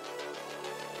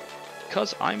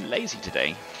 because I'm lazy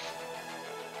today.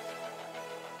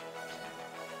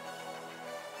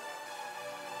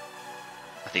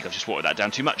 I think I've just watered that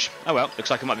down too much. Oh well, looks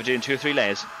like I might be doing 2 or 3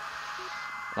 layers.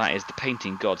 That is the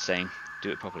painting god saying, do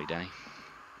it properly, Danny.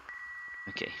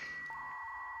 Okay.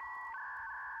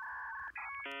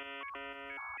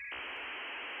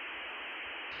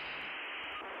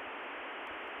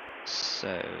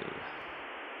 So,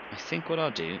 I think what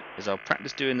I'll do is I'll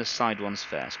practice doing the side ones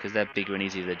first, because they're bigger and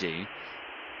easier to do.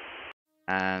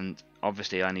 And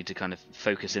obviously I need to kind of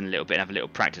focus in a little bit and have a little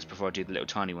practice before I do the little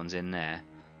tiny ones in there.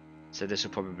 So this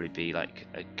will probably be like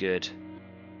a good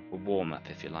warm-up,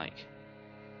 if you like.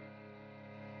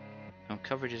 Oh,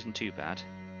 coverage isn't too bad.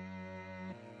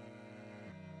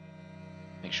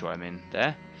 Make sure I'm in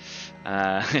there.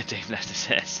 Dave Lester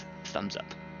says, thumbs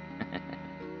up.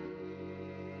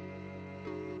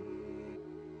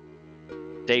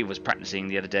 Dave was practicing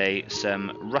the other day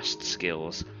some rust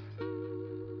skills.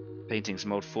 Painting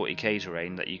some old 40k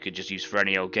terrain that you could just use for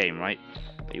any old game, right?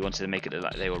 But you wanted to make it look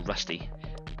like they were rusty.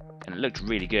 And it looked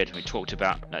really good. We talked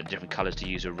about different colours to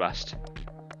use with rust.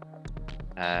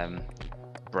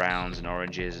 Browns and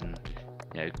oranges and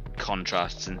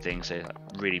contrasts and things. So like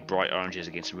really bright oranges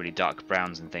against really dark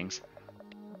browns and things.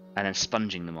 And then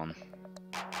sponging them on.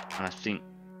 And I think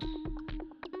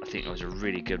it was a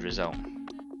really good result.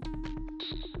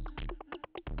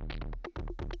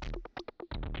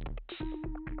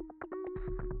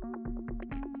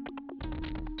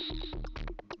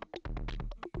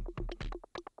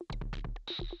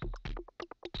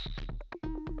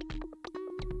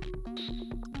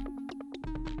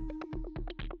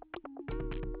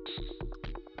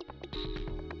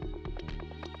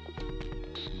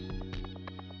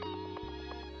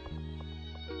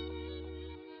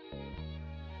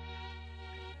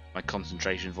 My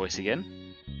concentration voice again.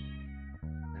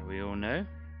 Now we all know.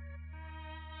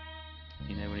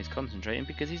 You know when he's concentrating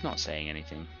because he's not saying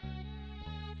anything.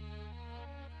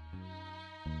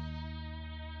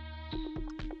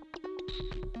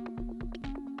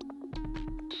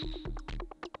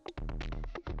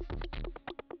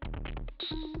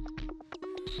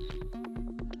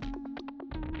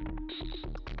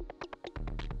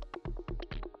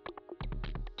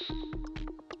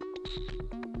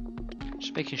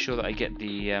 Making sure that I get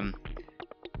the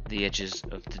the edges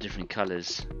of the different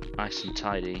colours nice and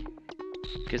tidy,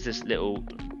 because this little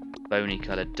bony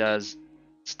colour does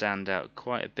stand out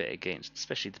quite a bit against,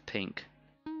 especially the pink.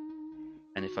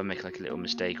 And if I make like a little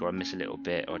mistake, or I miss a little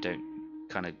bit, or I don't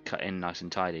kind of cut in nice and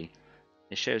tidy,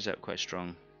 it shows up quite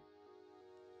strong.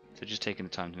 So just taking the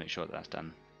time to make sure that that's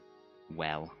done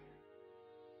well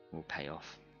will pay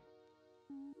off.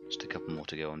 Just a couple more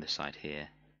to go on this side here.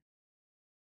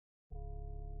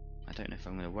 I don't know if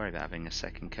I'm going to worry about having a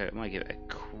second coat. I might give it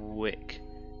a quick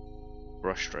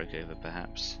brush stroke over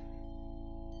perhaps.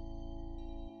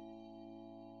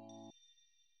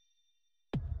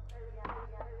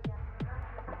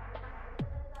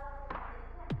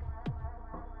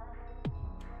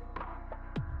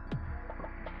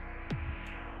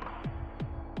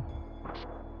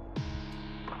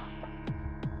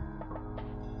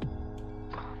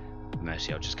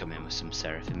 Mostly I'll just come in with some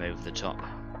seraphim over the top.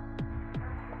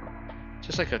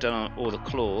 Just like I've done on all the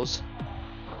claws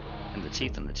and the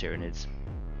teeth on the Tyranids.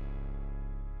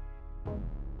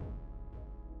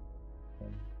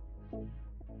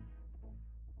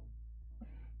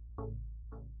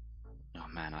 Oh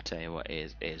man, I tell you what,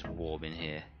 it is warm in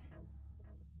here.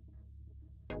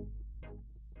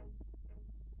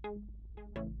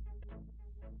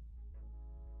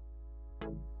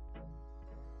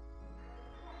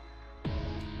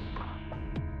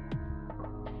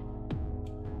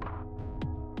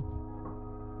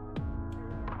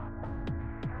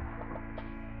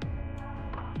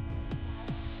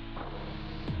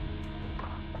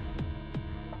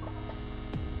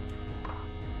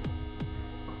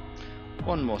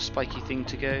 One more spiky thing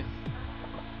to go.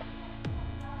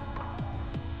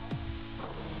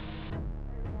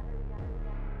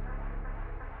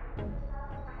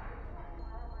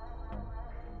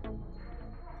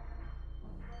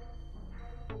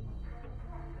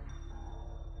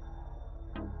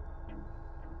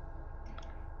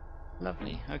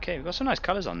 Lovely. Okay, we've got some nice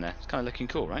colours on there. It's kind of looking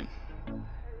cool, right?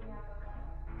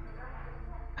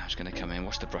 I'm just going to come in,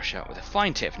 wash the brush out with a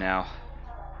fine tip now.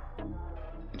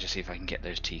 And just see if I can get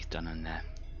those teeth done in there.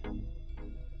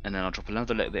 And then I'll drop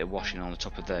another little bit of washing on the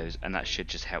top of those, and that should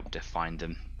just help define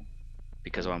them.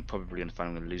 Because I'm probably going to find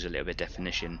I'm going to lose a little bit of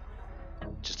definition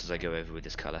just as I go over with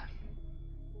this colour.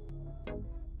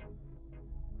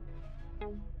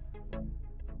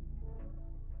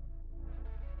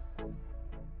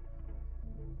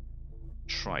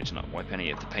 Try to not wipe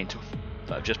any of the paint off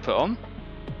that I've just put on.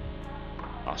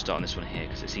 I'll start on this one here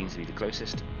because it seems to be the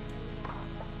closest.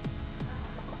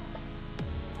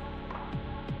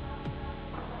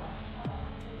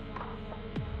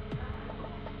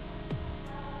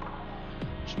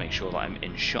 Just make sure that I'm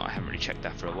in shot. I haven't really checked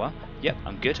that for a while. Yep,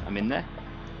 I'm good. I'm in there.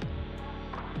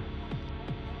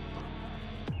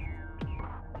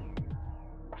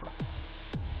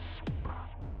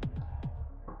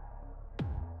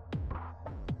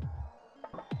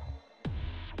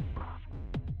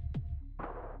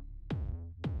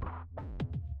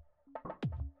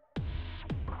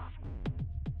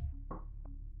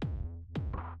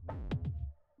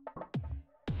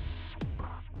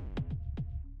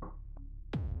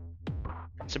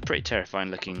 It's a pretty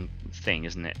terrifying looking thing,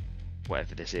 isn't it?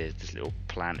 Whatever this is, this little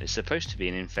plant. It's supposed to be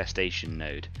an infestation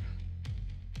node.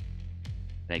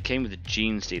 And it came with the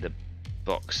Gene Stealer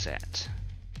box set.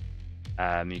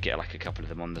 You get like a couple of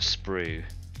them on the sprue.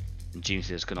 And Gene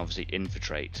Stealers can obviously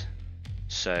infiltrate.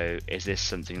 So is this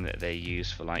something that they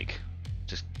use for like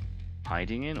just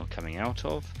hiding in or coming out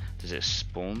of? Does it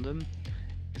spawn them?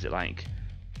 Is it like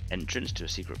entrance to a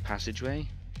secret passageway?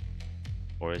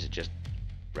 Or is it just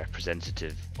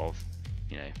representative of,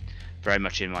 you know, very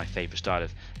much in my favourite style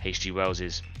of H.G.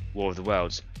 Wells's War of the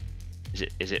Worlds?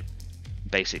 Is it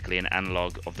basically an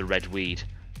analogue of the red weed,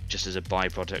 just as a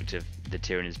byproduct of the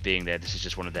Tyranids being there? This is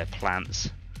just one of their plants.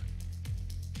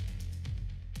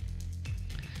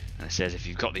 And it says if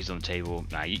you've got these on the table,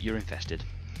 nah, you're infested.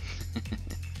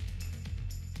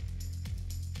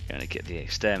 Gonna get the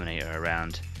exterminator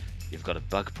around. You've got a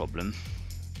bug problem.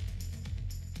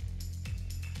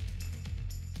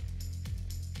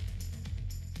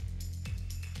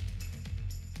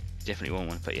 Definitely won't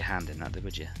want to put your hand in that, though,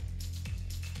 would you?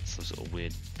 Some sort of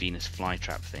weird Venus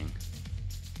flytrap thing.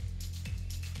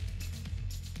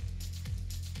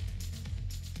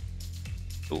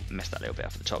 Oh, messed that little bit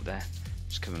off at the top there.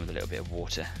 Just come in with a little bit of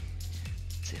water.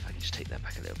 See if I can just take that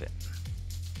back a little bit.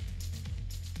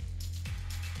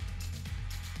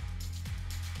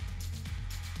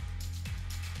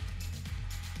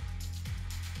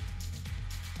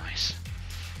 Nice.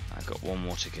 I've got one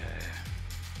more to go.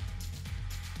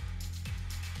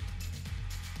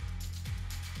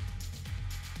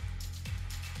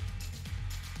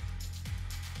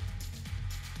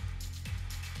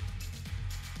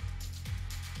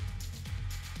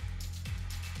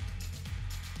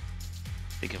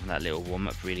 think of that little warm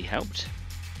up really helped.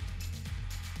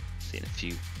 Seeing a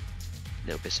few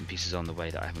little bits and pieces on the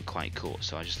way that I haven't quite caught,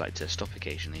 so I just like to stop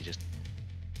occasionally, just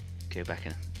go back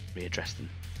and readdress them.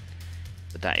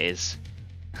 But that is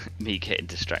me getting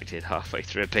distracted halfway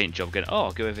through a paint job, going, oh,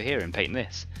 I'll go over here and paint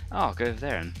this. Oh, I'll go over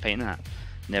there and paint that.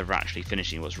 Never actually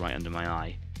finishing what's right under my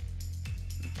eye.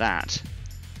 That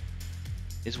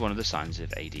is one of the signs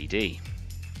of ADD.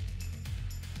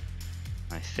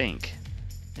 I think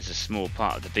it's a small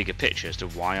part of the bigger picture as to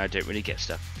why I don't really get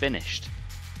stuff finished.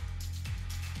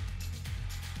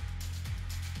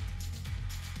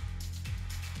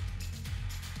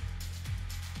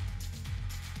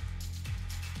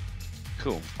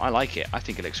 Cool, I like it. I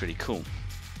think it looks really cool.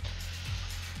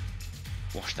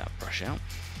 Wash that brush out.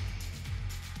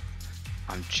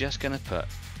 I'm just going to put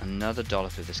another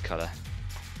dollop of this colour,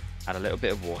 add a little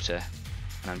bit of water,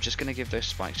 and I'm just going to give those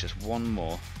spikes just one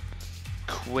more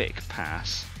quick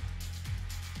pass.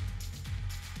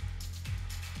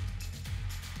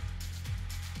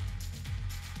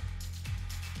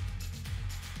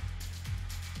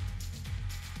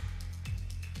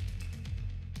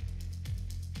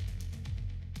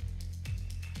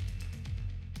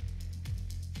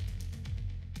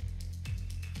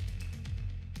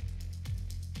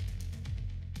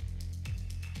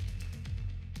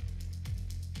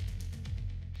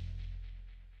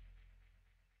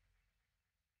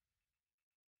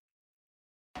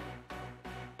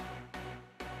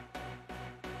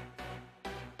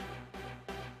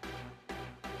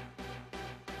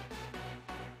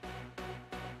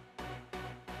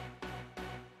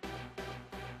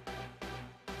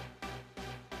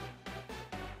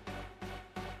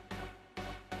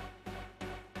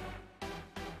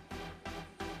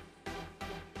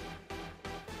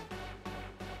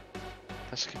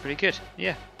 That's looking pretty good.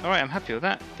 Yeah, alright, I'm happy with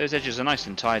that. Those edges are nice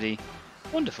and tidy.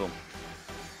 Wonderful.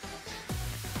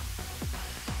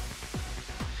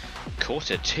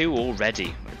 Quarter 2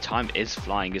 already. Time is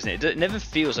flying, isn't it? It never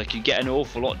feels like you get an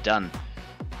awful lot done.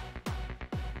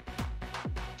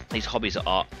 These hobbies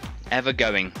are ever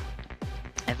going.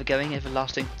 Ever going,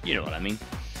 everlasting. You know what I mean.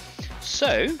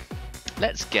 So,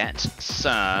 let's get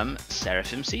some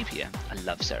Seraphim Sepia. I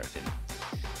love Seraphim.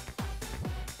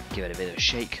 Give it a bit of a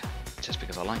shake, just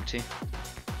because I like to.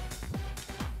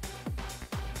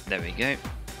 There we go.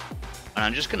 And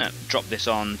I'm just going to drop this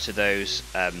on to those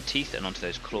teeth and onto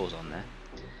those claws on there.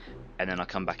 And then I'll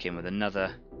come back in with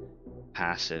another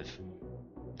pass of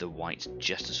the white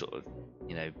just to sort of,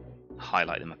 you know,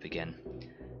 highlight them up again.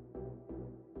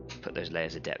 Put those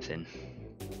layers of depth in.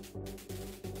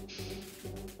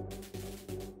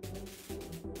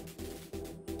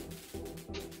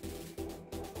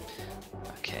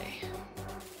 Okay.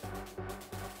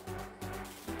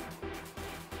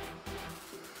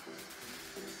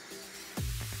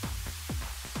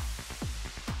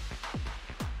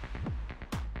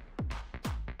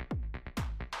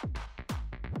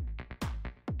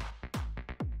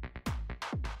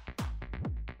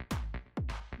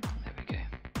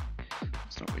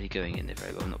 Not really going in there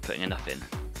very well. I'm not putting enough in.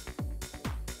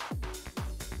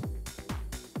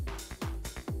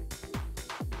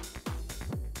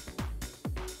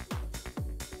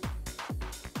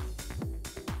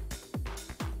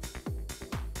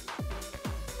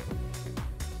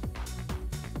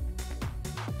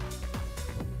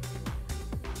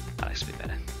 That looks a bit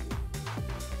better.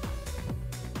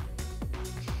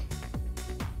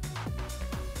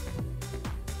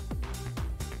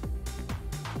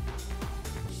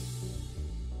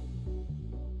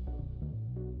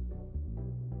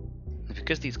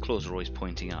 Because these claws are always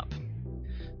pointing up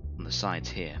on the sides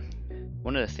here,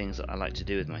 one of the things that I like to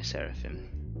do with my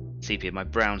Seraphim Sepia, my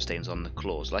brown stains on the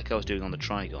claws, like I was doing on the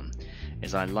Trigon,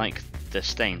 is I like the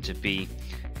stain to be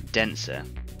denser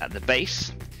at the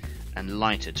base and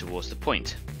lighter towards the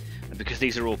point. And because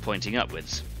these are all pointing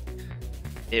upwards,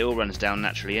 it all runs down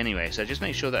naturally anyway, so just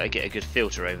make sure that I get a good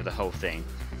filter over the whole thing,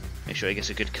 make sure it gets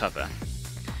a good cover,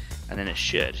 and then it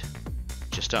should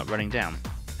just start running down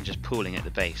and just pooling at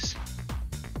the base.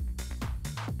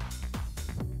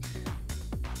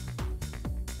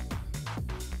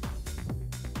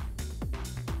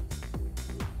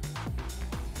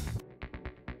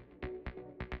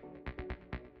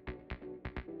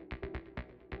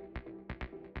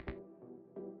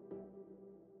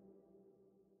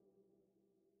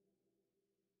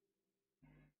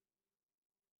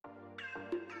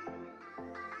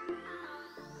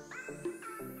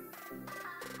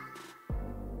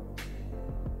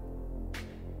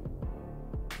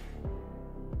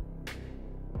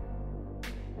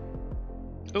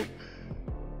 Oh,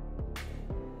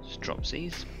 just drop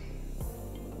these.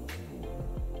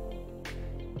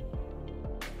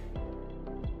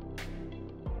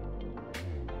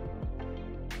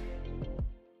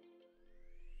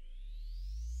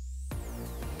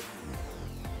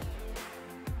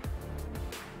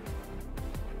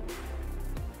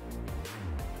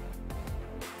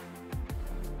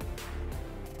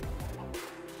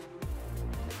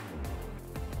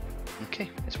 Okay,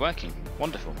 it's working.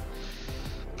 Wonderful.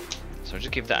 So I'll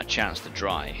just give that a chance to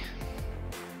dry.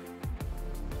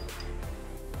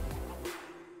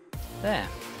 There.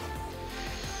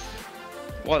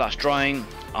 While that's drying,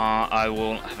 I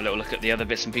will have a little look at the other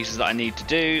bits and pieces that I need to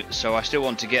do. So I still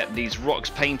want to get these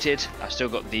rocks painted. I've still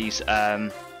got these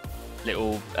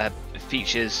little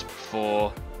features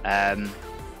for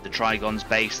the Trigon's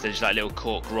base. They're just like little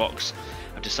cork rocks.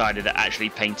 I've decided that actually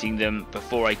painting them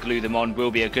before I glue them on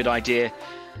will be a good idea,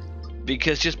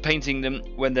 because just painting them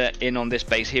when they're in on this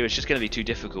base here is just going to be too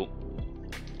difficult.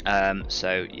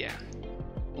 So yeah.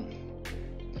 Ooh.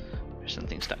 There's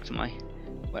something stuck to my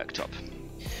worktop.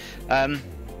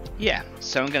 Yeah,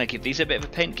 so I'm going to give these a bit of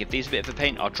a paint, give these a bit of a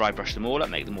paint. I'll dry brush them all up,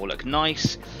 make them all look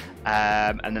nice,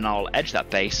 and then I'll edge that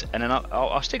base, and then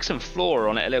I'll stick some flora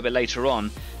on it a little bit later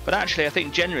on. But actually, I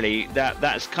think generally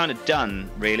that's kind of done,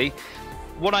 really.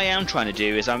 What I am trying to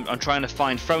do is I'm trying to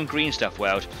find from Green Stuff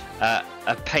World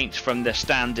a paint from the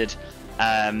standard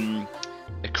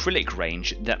acrylic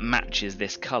range that matches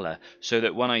this colour, so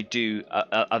that when I do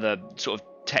other sort of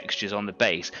textures on the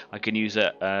base, I can use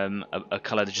a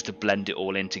colour just to blend it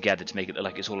all in together to make it look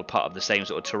like it's all a part of the same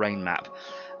sort of terrain map,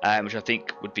 which I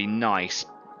think would be nice,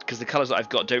 because the colours that I've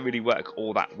got don't really work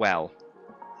all that well.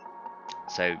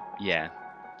 So yeah.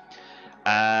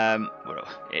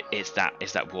 It's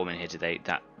that warm in here today.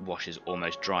 That wash is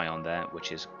almost dry on there,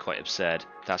 which is quite absurd.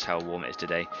 That's how warm it is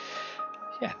today.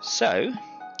 Yeah, so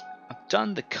I've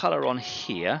done the colour on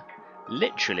here.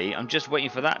 Literally, I'm just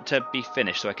waiting for that to be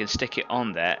finished so I can stick it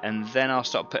on there, and then I'll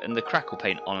start putting the crackle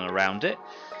paint on and around it.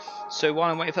 So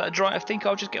while I'm waiting for that to dry, I think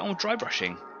I'll just get on with dry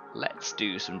brushing. Let's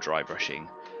do some dry brushing.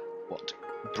 What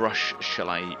brush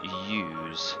shall I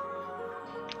use?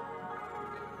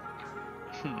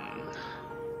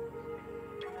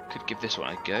 Could give this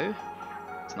one a go.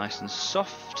 It's nice and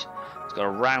soft. It's got a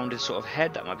rounded sort of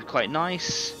head. That might be quite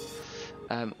nice.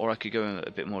 Or I could go in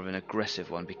a bit more of an aggressive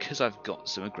one, because I've got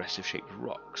some aggressive shaped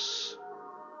rocks.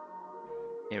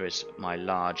 Here is my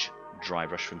large dry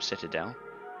brush from Citadel.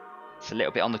 It's a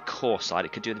little bit on the coarse side.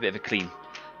 It could do with a bit of a clean.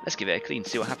 Let's give it a clean,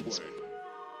 see what happens.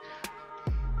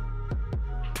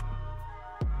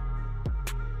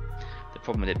 The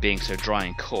problem with it being so dry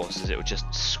and coarse is it would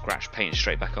just scratch paint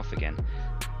straight back off again.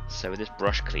 So with this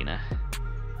brush cleaner,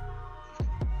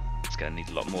 it's going to need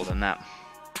a lot more than that.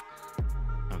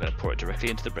 I'm going to pour it directly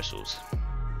into the bristles.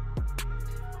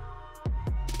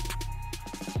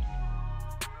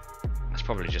 That's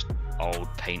probably just old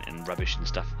paint and rubbish and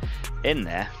stuff in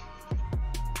there.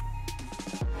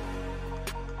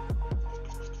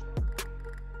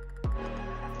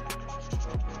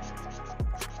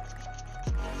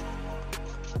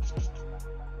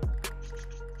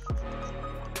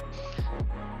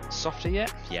 Softer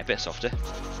yet? Yeah, a bit softer.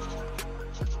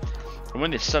 And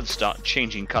when the suds start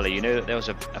changing colour, you know that there was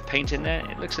a paint in there.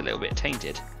 It looks a little bit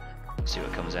tainted. Let's see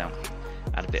what comes out.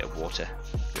 Add a bit of water.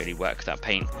 Really work that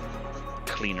paint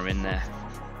cleaner in there.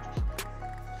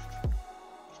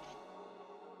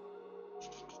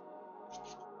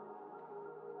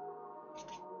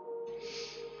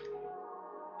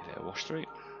 Give it a wash through.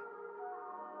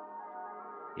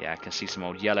 Yeah, I can see some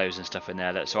old yellows and stuff in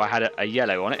there. So I had a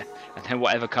yellow on it, and then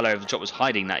whatever colour over the top was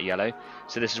hiding that yellow.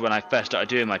 So this is when I first started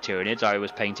doing my Tyranids. I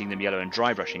was painting them yellow and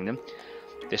dry brushing them.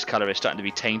 This colour is starting to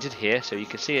be tainted here, so you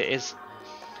can see it's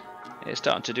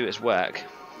starting to do its work.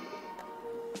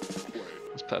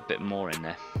 Let's put a bit more in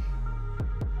there.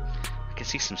 I can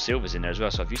see some silvers in there as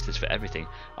well, so I've used this for everything.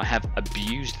 I have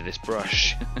abused this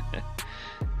brush.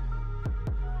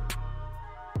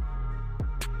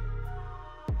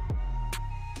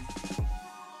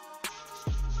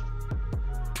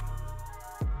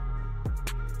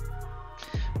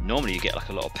 Normally you get like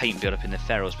a lot of paint build up in the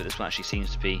ferrules, but this one actually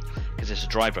seems to be, because it's a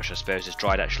dry brush I suppose, it's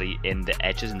dried actually in the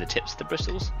edges and the tips of the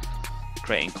bristles,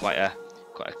 creating quite a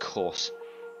coarse,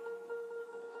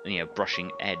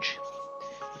 brushing edge,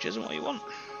 which isn't what you want.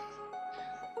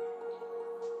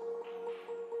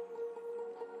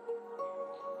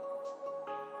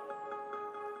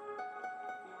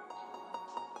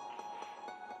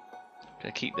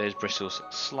 Going to keep those bristles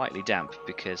slightly damp,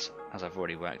 because as I've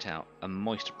already worked out, a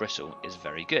moist bristle is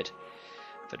very good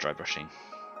for dry brushing.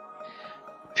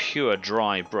 Pure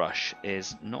dry brush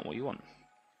is not what you want.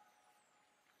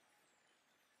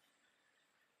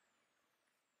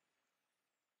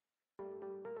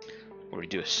 Already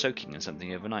do a soaking in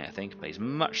something overnight, I think, but he's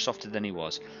much softer than he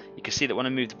was. You can see that when I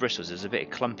move the bristles, there's a bit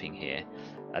of clumping here.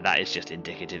 That is just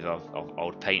indicative of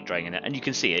old paint drying in there, and you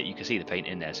can see it. You can see the paint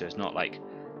in there, so it's not like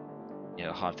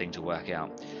a hard thing to work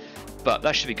out. But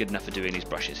that should be good enough for doing these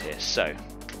brushes here. So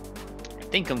I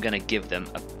think I'm going to give them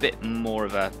a bit more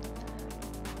of a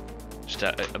Just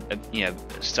a you know,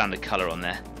 standard colour on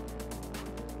there.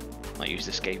 Might use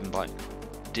the Skaven Blight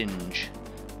Dinge.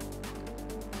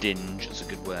 Dinge, that's a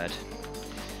good word.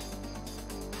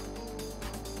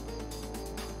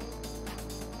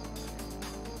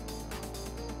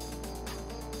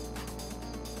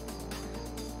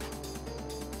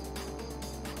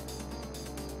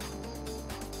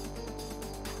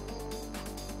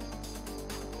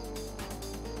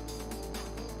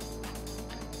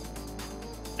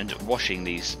 And washing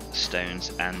these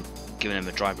stones and giving them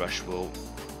a dry brush will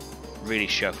really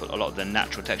show up a lot of the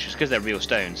natural textures, because they're real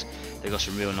stones. They've got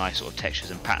some real nice sort of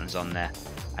textures and patterns on there,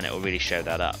 and it will really show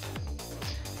that up.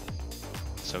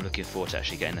 So I'm looking forward to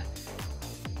actually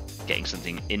getting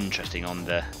something interesting on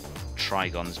the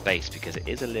Trigon's base, because it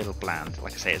is a little bland.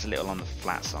 Like I say, it's a little on the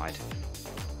flat side.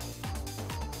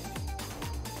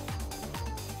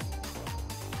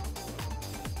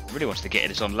 Really wanted to get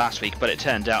this on last week, but it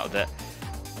turned out that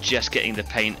just getting the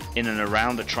paint in and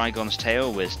around the Trigon's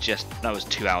tail was that was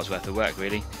 2 hours worth of work,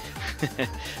 really.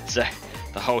 So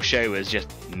the whole show was just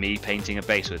me painting a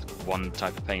base with one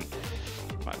type of paint.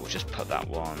 Right, we'll just put that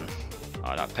one. Oh,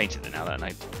 I've painted it now, and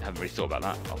I haven't really thought about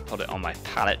that. I'll put it on my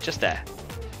palette just there.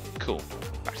 Cool.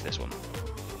 Back to this one.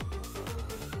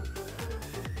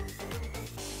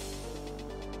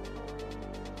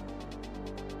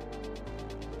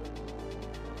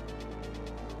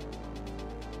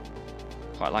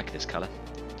 Quite like this colour.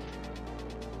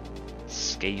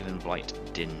 Skaven Blight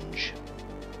Dinge.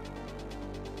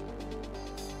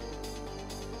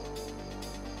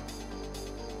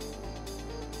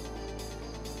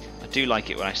 I do like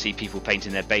it when I see people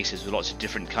painting their bases with lots of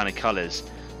different kind of colours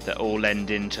that all lend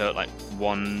into like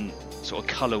one sort of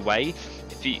colourway,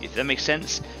 if that makes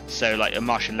sense. So like a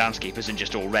Martian landscape isn't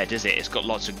just all red, is it? It's got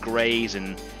lots of greys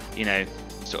and, you know,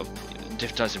 sort of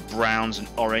different types of browns and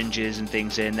oranges and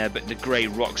things in there, but the grey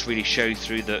rocks really show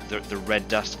through the red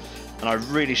dust, and I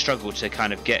really struggle to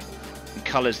kind of get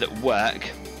colours that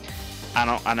work, and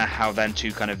I know how then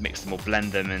to kind of mix them or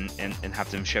blend them and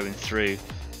have them showing through.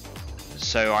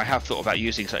 So I have thought about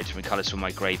using slightly different colours for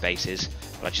my grey bases,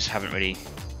 but I just haven't really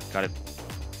kind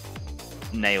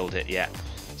of nailed it yet.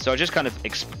 So I just kind of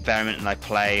experiment and I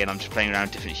play, and I'm just playing around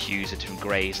with different hues of different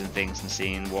greys and things and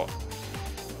seeing what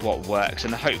works,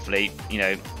 and hopefully, you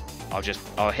know,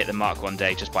 I'll hit the mark one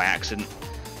day just by accident.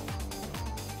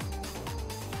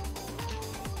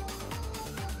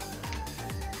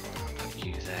 Put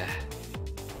you there.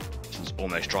 This one's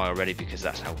almost dry already because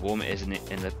that's how warm it is in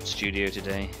the studio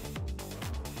today.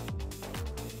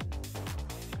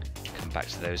 Come back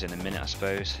to those in a minute, I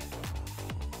suppose.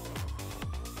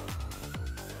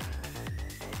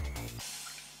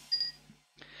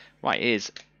 Right, it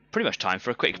is pretty much time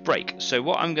for a quick break. So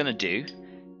what I'm going to do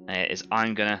is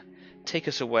I'm going to take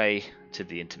us away to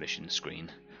the intermission screen,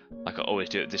 like I always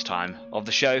do at this time of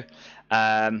the show.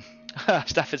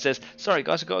 Stafford says, sorry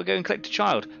guys, I've got to go and collect a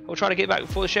child. I'll try to get back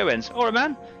before the show ends. Alright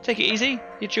man, take it easy.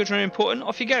 Your children are important.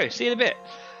 Off you go. See you in a bit.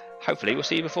 Hopefully we'll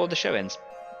see you before the show ends.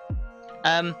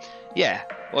 Yeah,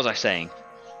 what was I saying?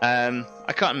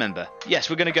 I can't remember. Yes,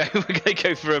 we're gonna go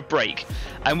for a break,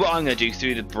 and what I'm gonna do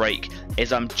through the break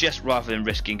is I'm just, rather than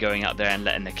risking going out there and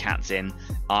letting the cats in,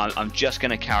 I'm just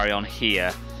gonna carry on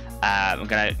here. I'm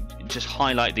gonna just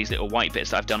highlight these little white bits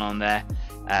that I've done on there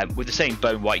with the same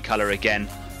bone white color again,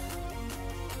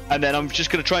 and then I'm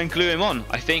just gonna try and glue him on.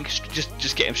 I think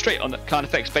just get him straight on the Clan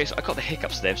Effects base. I got the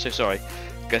hiccups there, I'm so sorry.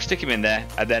 Gonna stick him in there,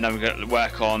 and then I'm gonna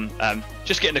work on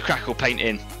just getting the crackle paint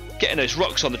in, getting those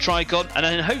rocks on the Trigon, and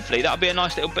then hopefully that'll be a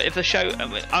nice little bit of the show.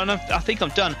 I think I'm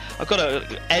done. I've got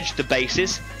to edge the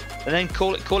bases and then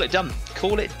call it done.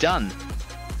 Call it done.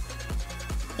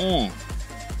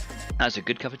 That's a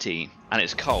good cup of tea, and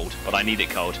it's cold, but I need it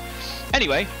cold.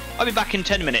 Anyway, I'll be back in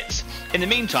 10 minutes. In the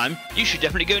meantime, you should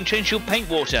definitely go and change your paint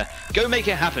water. Go make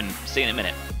it happen. See you in a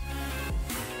minute.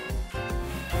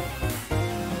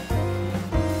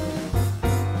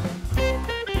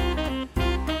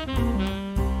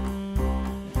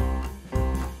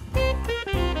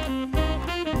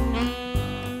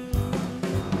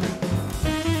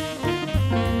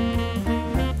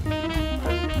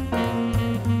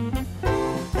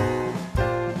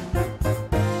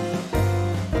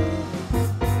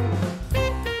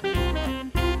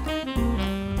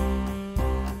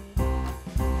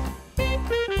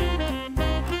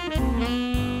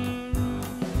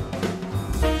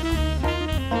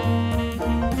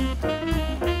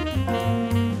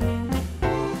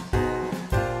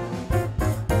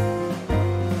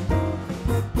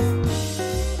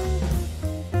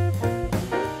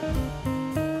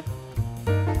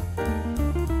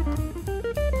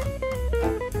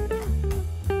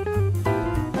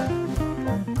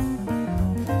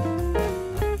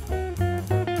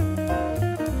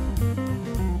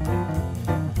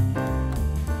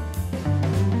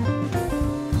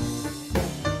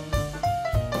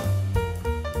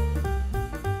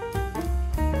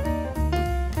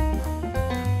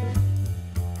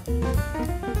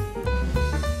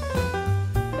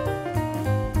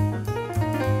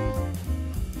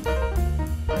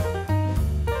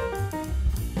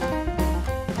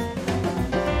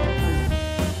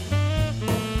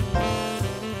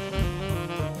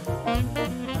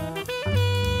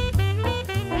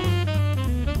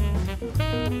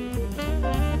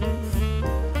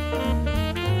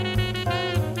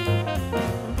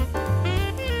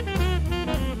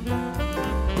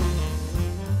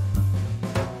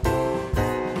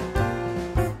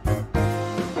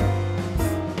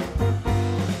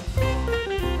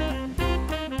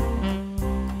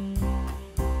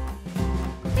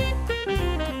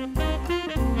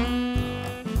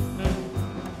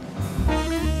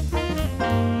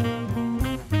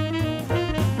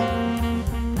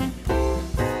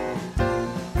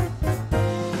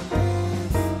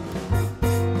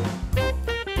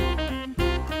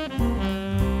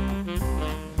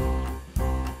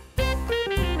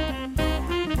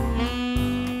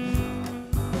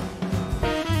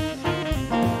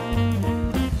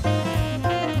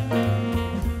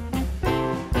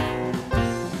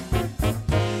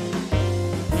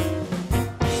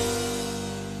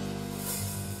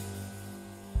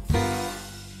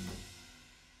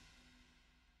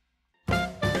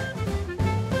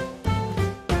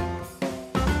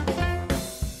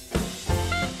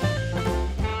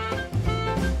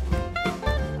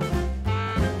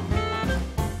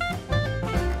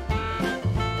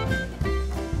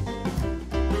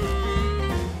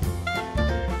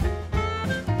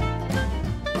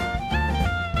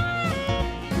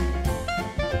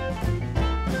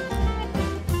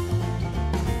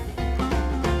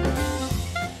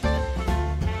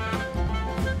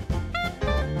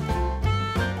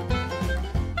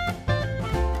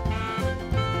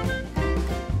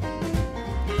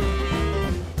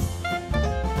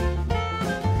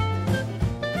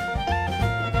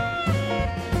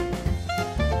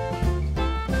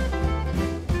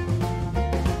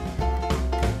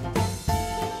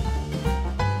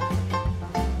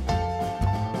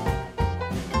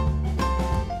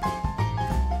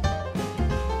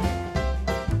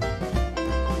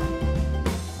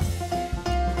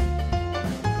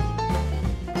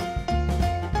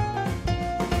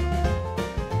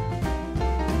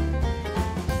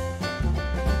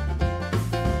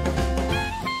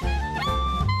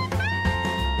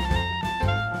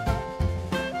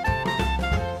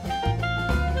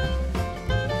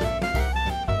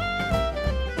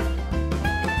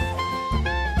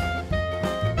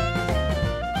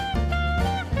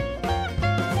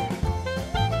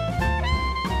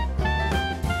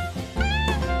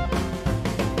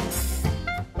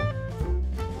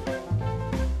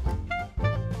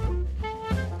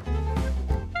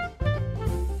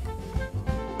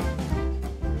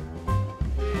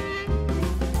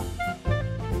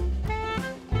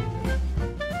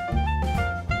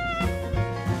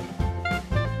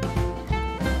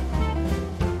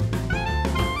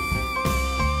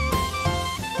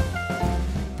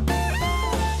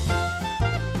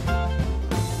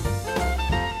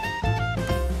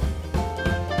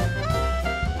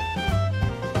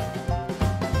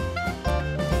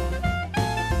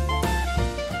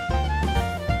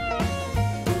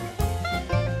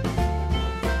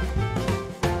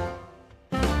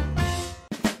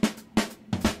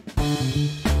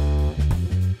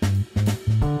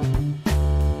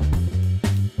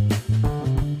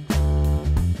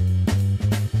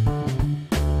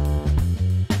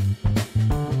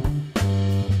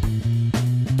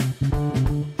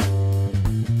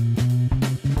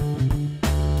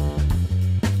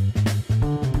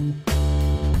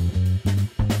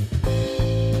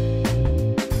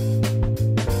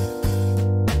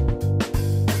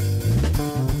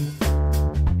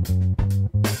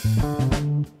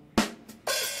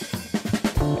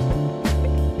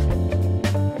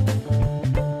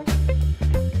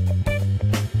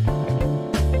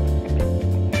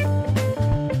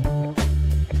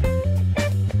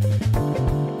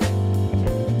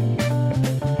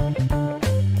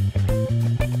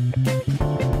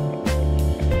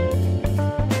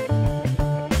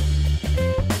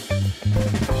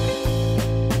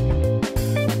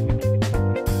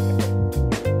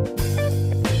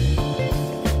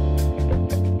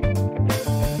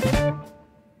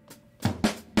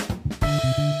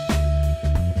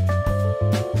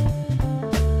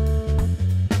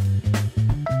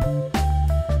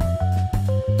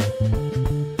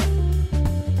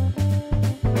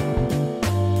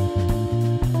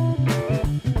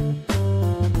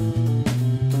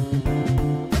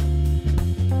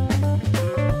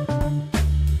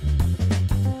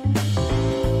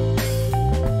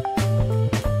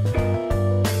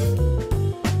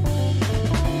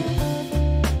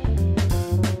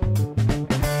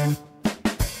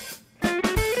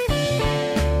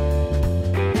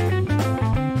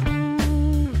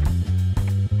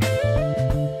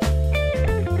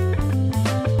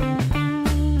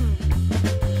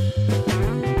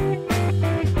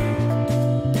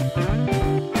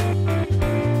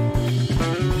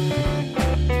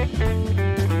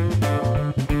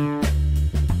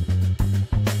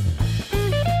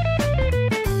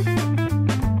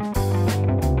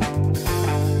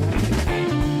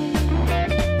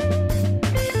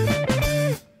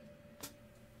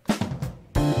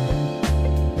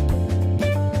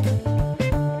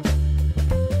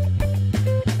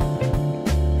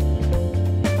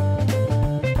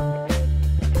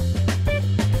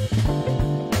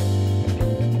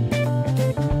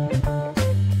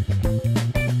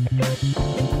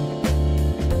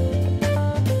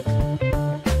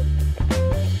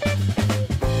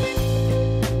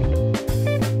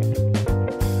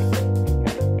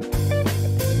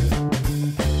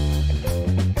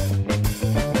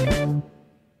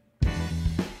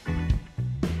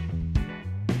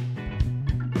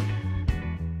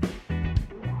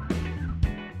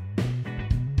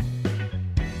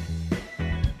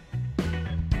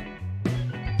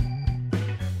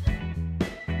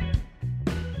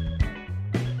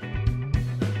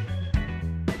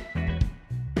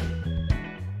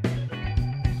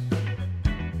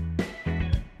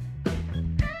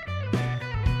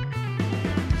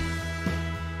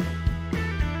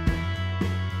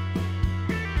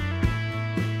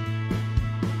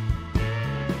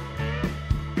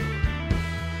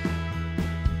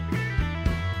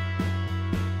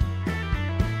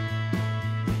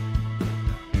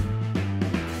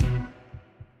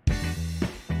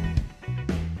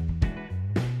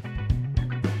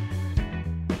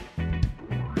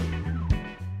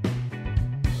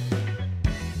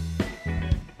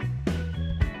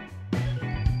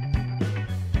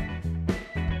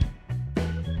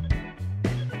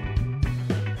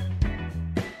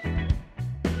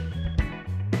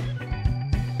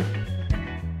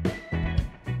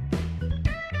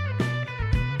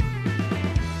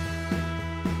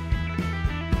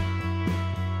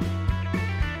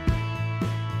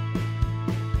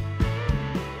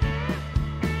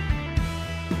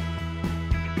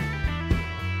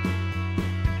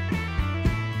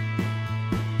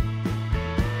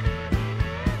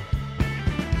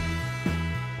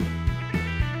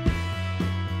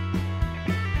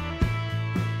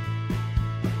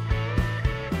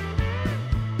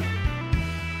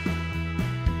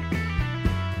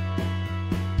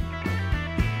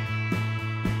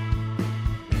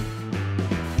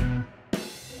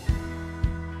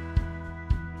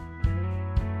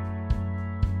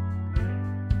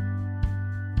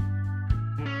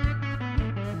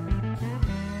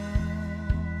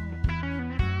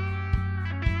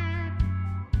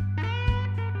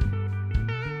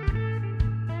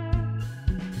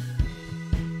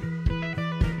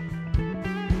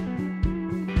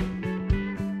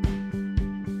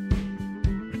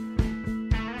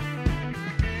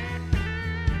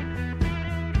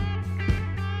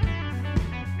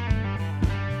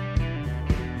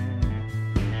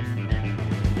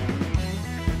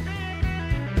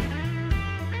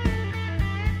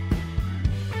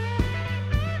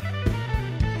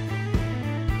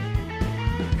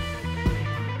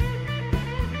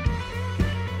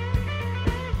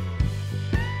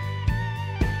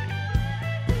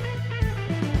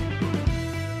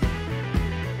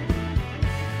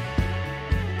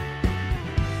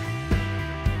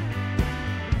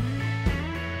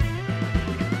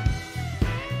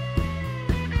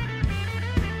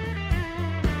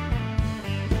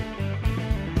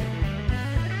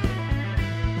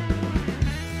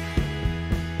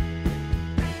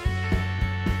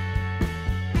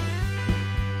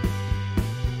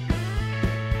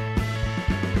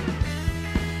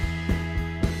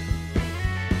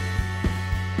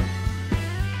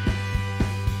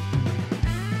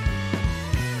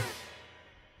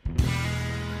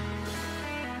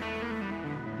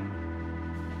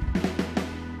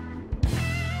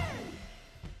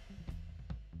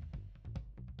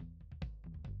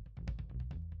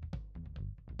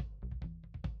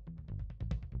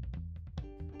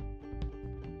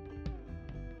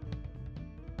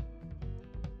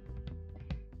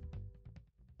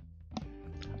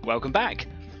 welcome back.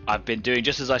 I've been doing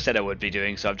just as I said I would be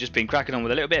doing, so I've just been cracking on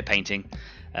with a little bit of painting.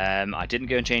 I didn't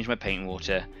go and change my paint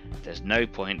water. There's no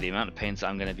point. The amount of paints that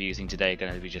I'm going to be using today are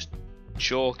going to be just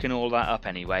chalking all that up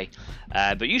anyway.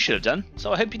 But you should have done,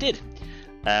 so I hope you did.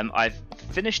 I've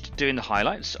finished doing the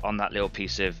highlights on that little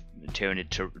piece of Tyranid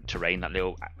terrain, that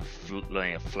little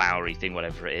flowery thing,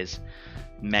 whatever it is.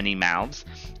 Many mouths,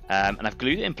 and I've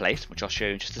glued it in place, which I'll show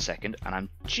you in just a second. And I'm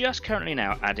just currently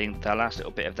now adding the last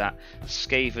little bit of that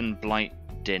Skaven Blight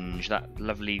dinge, that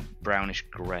lovely brownish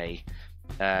grey,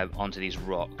 onto these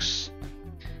rocks,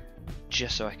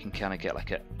 just so I can kind of get like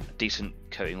a decent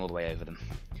coating all the way over them.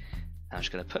 And I'm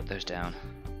just going to put those down,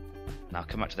 and I'll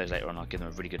come back to those later on. I'll give them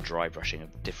a really good dry brushing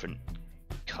of different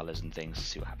colours and things to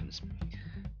see what happens.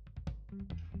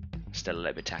 Still a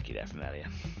little bit tacky there from earlier.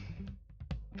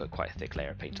 Put quite a thick layer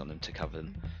of paint on them to cover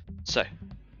them. So,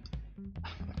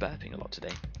 I'm burping a lot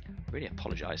today. Really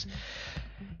apologise.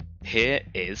 Here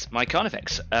is my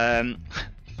Carnifex.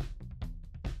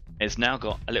 It's now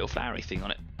got a little flowery thing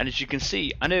on it, and as you can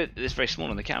see, I know it's very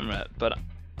small on the camera, but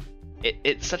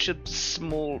it's such a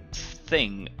small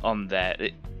thing on there.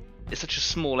 It's such a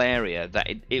small area that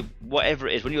whatever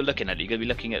it is, when you're looking at it, you're going to be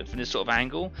looking at it from this sort of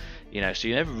angle, you know, so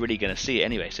you're never really going to see it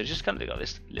anyway. So it's just kind of got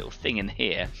this little thing in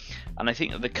here, and I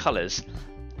think that the colours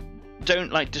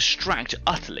don't like distract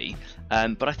utterly,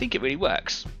 but I think it really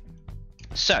works.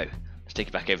 So let's take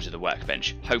it back over to the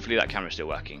workbench. Hopefully that camera's still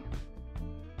working.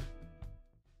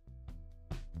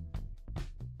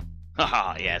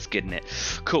 Haha, yeah, it's good, isn't it?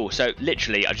 Cool, so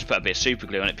literally I just put a bit of super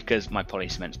glue on it because my poly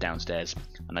cement's downstairs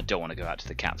and I don't want to go out to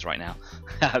the cats right now.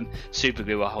 Super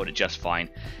glue will hold it just fine.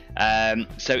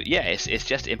 So yeah, it's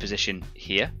just in position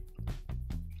here.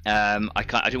 I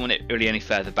didn't want it really any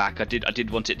further back. I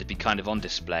did want it to be kind of on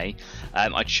display.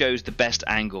 I chose the best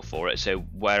angle for it, so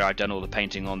where I'd done all the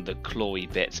painting on the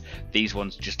clawy bits, these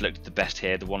ones just looked the best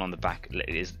here. The one on the back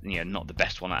is, you know, not the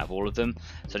best one out of all of them,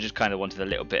 so I just kind of wanted a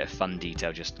little bit of fun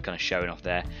detail just kind of showing off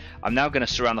there. I'm now going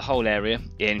to surround the whole area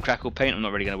in crackle paint. I'm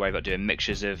not really going to worry about doing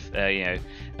mixtures of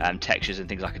textures and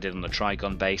things like I did on the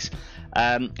Trigon base.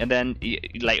 And then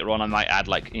later on I might add,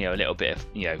 like, you know, a little bit of,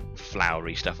 you know,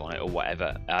 flowery stuff on it or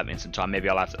whatever in some time. Maybe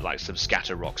I'll add like some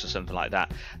scatter rocks or something like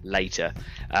that later,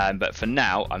 but for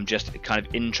now I'm just kind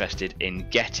of interested in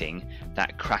getting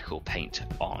that crackle paint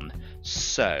on.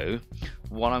 So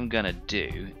what I'm gonna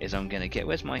do is I'm gonna get,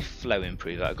 where's my flow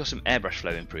improver? I've got some airbrush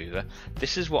flow improver.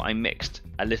 This is what I mixed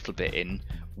a little bit in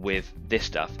with this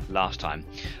stuff last time.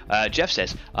 Jeff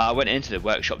says, I went into the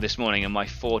workshop this morning and my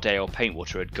 4-day-old paint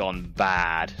water had gone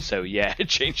bad. So yeah,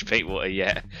 change paint water.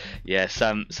 Yeah,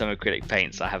 some acrylic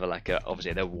paints I have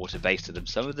obviously they're water based to them.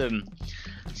 Some of them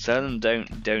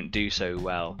don't do so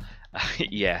well.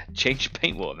 Yeah, change your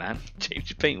paint water, man.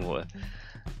 Change your paint water.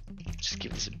 Just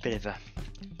give this a bit of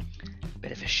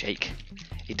a shake.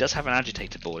 It does have an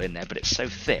agitator board in there, but it's so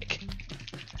thick.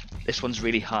 This one's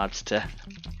really hard to.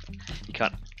 You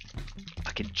can't.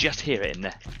 I can just hear it in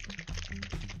there.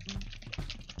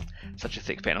 Such a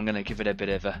thick paint. I'm going to give it a bit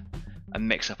of a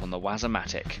mix up on the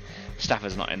Wazomatic.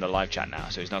 Stafford's not in the live chat now,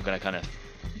 so he's not going to kind of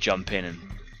jump in and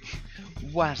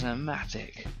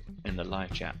Wazomatic in the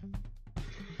live chat.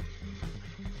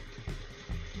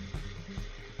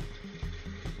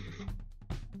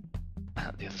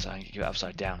 And the other side, you can give it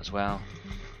upside down as well.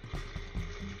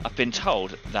 I've been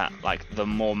told that, like, the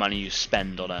more money you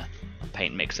spend on a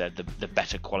paint mixer, the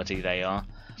better quality they are,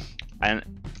 and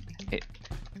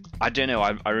I don't know,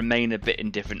 I remain a bit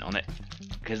indifferent on it,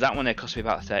 because that one there cost me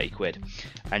about 30 quid,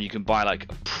 and you can buy like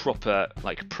a proper,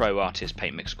 like, pro artist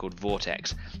paint mixer called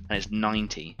Vortex, and it's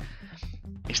 90.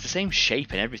 It's the same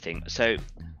shape and everything, so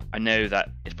I know that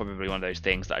it's probably one of those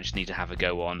things that I just need to have a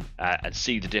go on and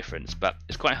see the difference, but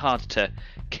it's quite hard to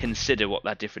consider what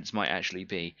that difference might actually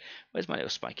be. Where's my little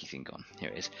spiky thing gone? Here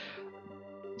it is.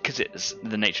 Because it's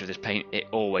the nature of this paint, it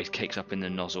always cakes up in the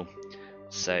nozzle,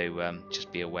 so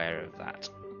just be aware of that.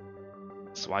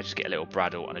 So I just get a little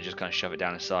bradawl and I just kind of shove it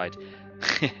down the side.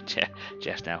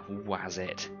 Just now, waz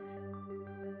it.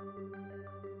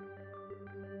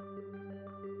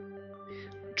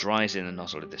 Dries in the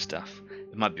nozzle of this stuff.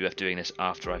 It might be worth doing this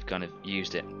after I've kind of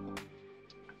used it,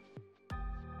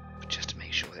 just to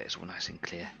make sure that it's all nice and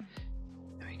clear.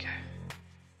 There we go.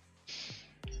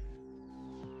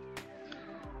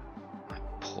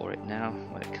 Pour it now.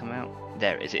 Will it come out?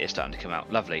 There it is. It is starting to come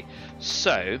out. Lovely.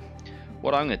 So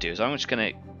what I'm going to do is I'm just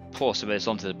going to pour some of this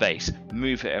onto the base,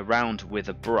 move it around with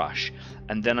a brush,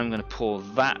 and then I'm going to pour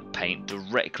that paint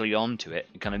directly onto it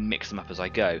and kind of mix them up as I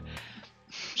go.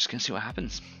 Just going to see what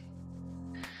happens.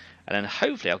 And then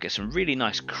hopefully I'll get some really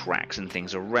nice cracks and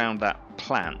things around that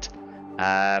plant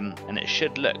and it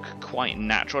should look quite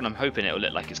natural, and I'm hoping it'll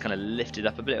look like it's kind of lifted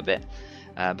up a little bit,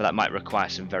 but that might require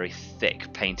some very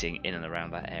thick painting in and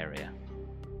around that area.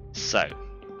 So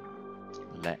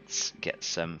let's get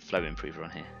some flow improver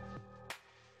on here.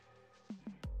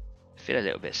 I feel a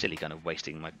little bit silly kind of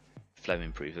wasting my flow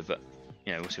improver, but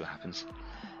you know, we'll see what happens.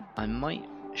 I might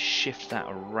shift that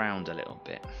around a little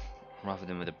bit rather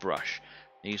than with a brush.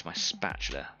 I use my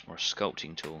spatula or a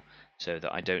sculpting tool so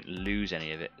that I don't lose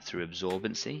any of it through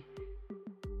absorbency.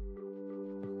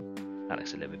 That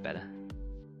looks a little bit better.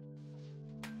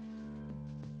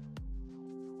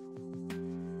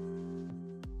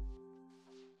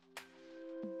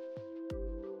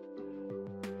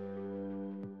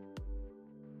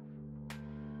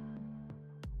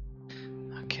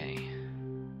 Okay,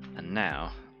 and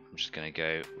now I'm just going to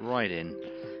go right in.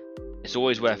 It's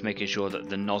always worth making sure that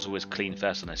the nozzle is clean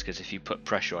first on this, because if you put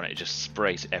pressure on it, it just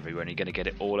sprays everywhere and you're going to get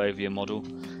it all over your model.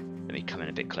 Let me come in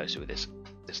a bit closer with this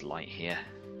light here,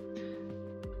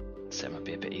 so it might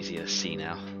be a bit easier to see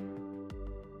now.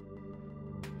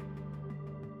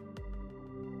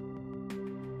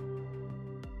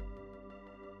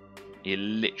 You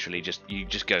literally just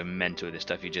go mental with this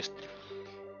stuff. You just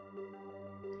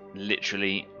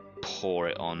literally pour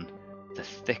it on. The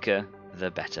thicker,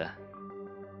 the better.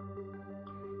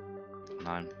 And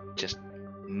I'm just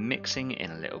mixing in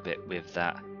a little bit with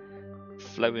that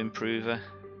flow improver.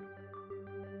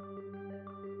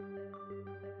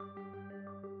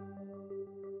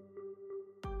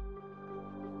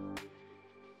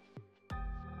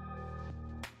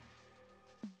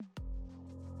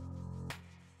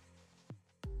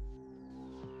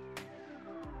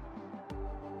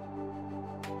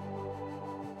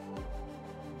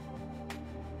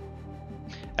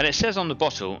 And it says on the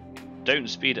bottle, don't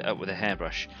speed it up with a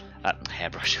hairbrush.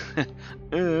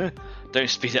 Don't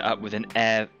speed it up with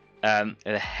a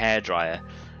hairdryer,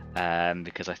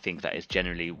 because I think that is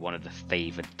generally one of the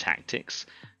favoured tactics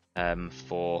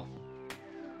for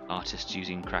artists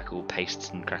using crackle pastes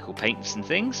and crackle paints and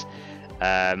things.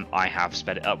 I have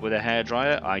sped it up with a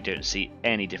hairdryer. I don't see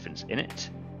any difference in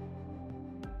it.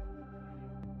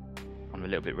 I'm a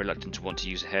little bit reluctant to want to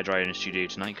use a hairdryer in a studio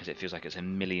tonight because it feels like it's a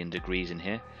million degrees in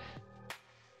here.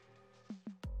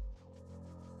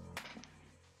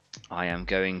 I am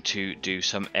going to do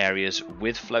some areas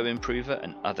with flow improver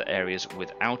and other areas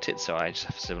without it, so I just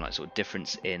have some like sort of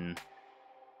difference in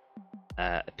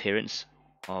appearance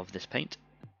of this paint.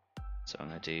 So I'm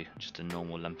going to do just a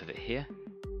normal lump of it here,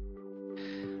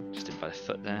 just in by the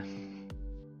foot there. I'm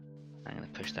going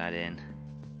to push that in,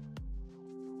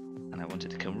 and I want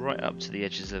it to come right up to the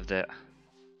edges of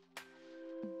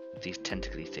these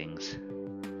tentacly things,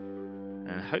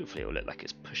 and hopefully it will look like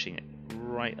it's pushing it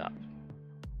right up.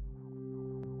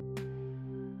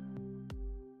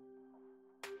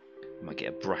 I might get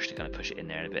a brush to kind of push it in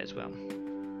there in a bit as well.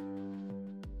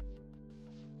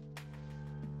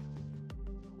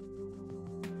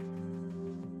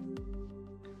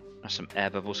 There's some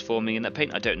air bubbles forming in that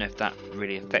paint. I don't know if that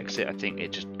really affects it. I think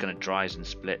it just kind of dries and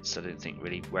splits. I don't think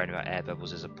really worrying about air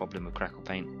bubbles is a problem with crackle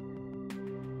paint.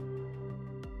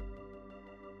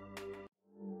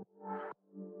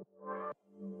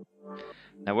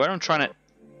 Now where I'm trying to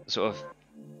sort of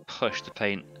push the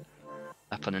paint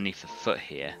up underneath the foot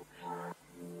here,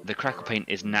 the crackle paint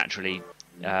is naturally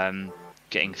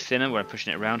getting thinner when I'm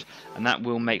pushing it around, and that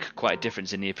will make quite a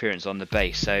difference in the appearance on the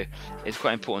base. So it's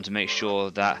quite important to make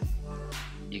sure that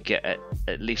you get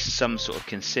at least some sort of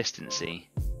consistency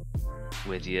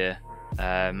with your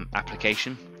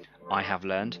application. I have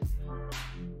learned.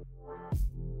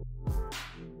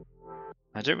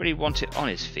 I don't really want it on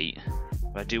his feet,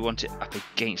 but I do want it up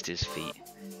against his feet,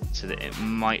 so that it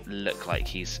might look like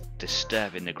he's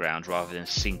disturbing the ground rather than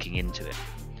sinking into it.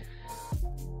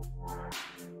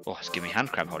 Oh, it's giving me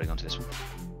hand cramp holding onto this one.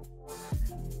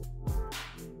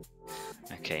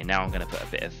 Okay, now I'm going to put a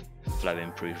bit of flow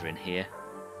improver in here.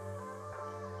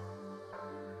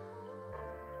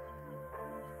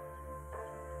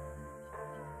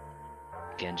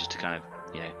 Again, just to kind of,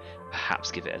 you know,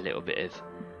 perhaps give it a little bit of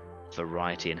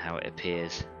variety in how it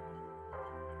appears.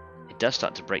 It does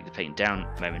start to break the paint down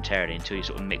momentarily until you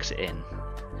sort of mix it in.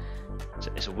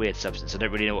 So it's a weird substance. I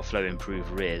don't really know what flow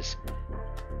improver is.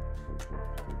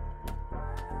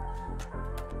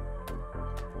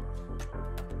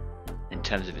 In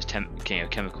terms of its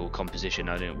chemical composition,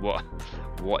 I don't know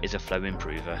what is a flow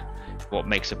improver. What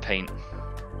makes a paint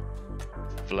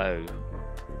flow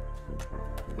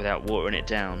without watering it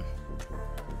down?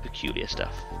 Peculiar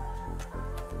stuff.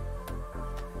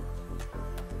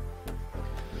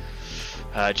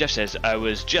 Jeff says, I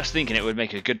was just thinking it would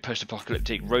make a good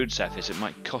post-apocalyptic road surface. It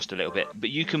might cost a little bit, but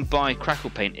you can buy crackle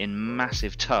paint in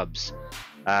massive tubs,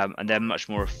 and they're much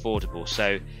more affordable.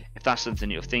 So if that's something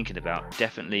you're thinking about,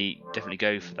 definitely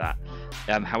go for that.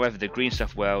 However, the Green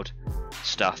Stuff World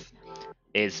stuff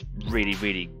is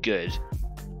really good.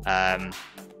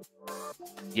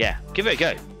 Yeah, give it a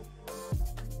go.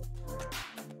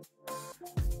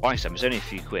 Buy some, it's only a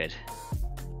few quid.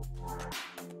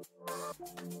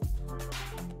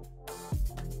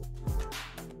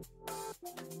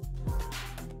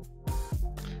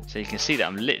 So you can see that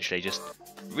I'm literally just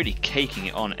really caking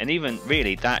it on, and even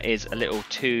really that is a little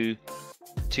too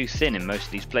thin in most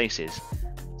of these places.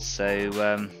 So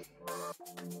I'm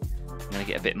going to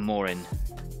get a bit more in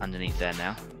underneath there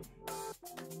now.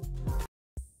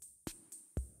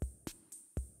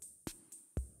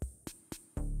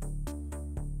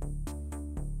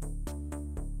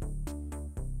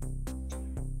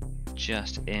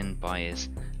 Just in by his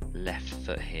left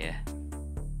foot here.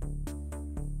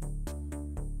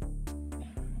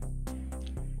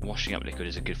 Washing up liquid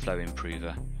is a good flow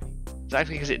improver. Is that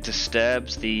because it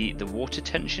disturbs the water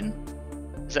tension?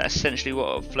 Is that essentially what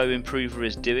a flow improver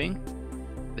is doing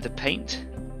with the paint?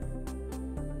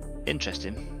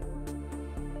 Interesting.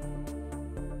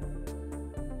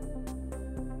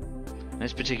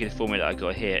 This particular formula I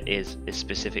got here is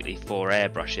specifically for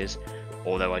airbrushes,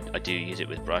 although I do use it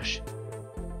with brush.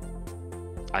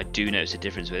 I do notice a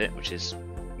difference with it, which is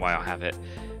why I have it.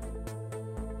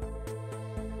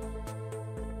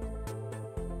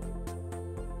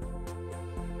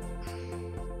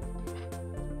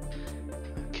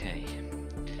 Okay,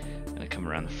 I'm going to come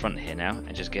around the front here now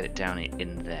and just get it down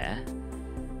in there.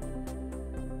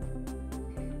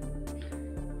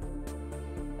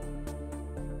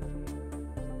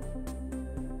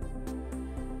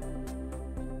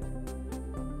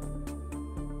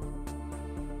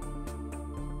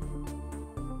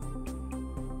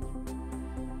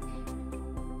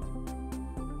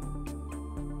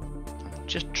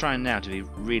 Just trying now to be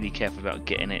really careful about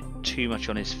getting it too much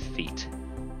on his feet.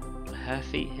 Her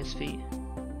feet, his feet,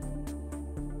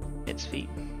 its feet.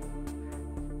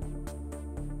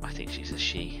 I think she's a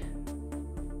she.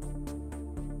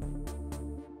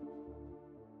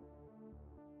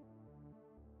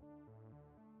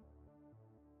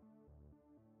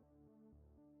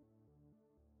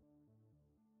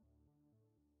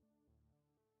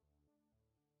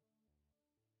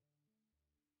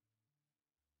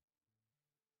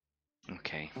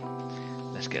 Okay,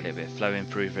 let's get a little bit of flow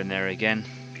improver in there again.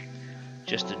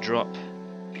 Just a drop.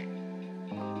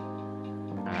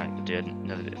 Do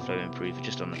another bit of flow improver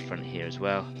just on the front here as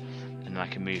well, and then I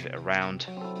can move it around.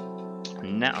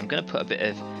 Now I'm going to put a bit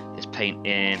of this paint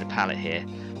in the palette here,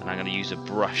 and I'm going to use a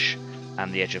brush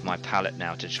and the edge of my palette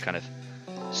now to just kind of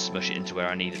smush it into where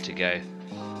I need it to go.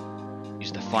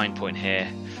 Use the fine point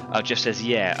here. Oh, it just says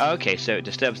yeah. Oh, okay, so it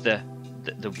disturbs the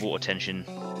water tension.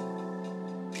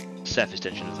 Surface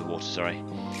tension of the water, sorry.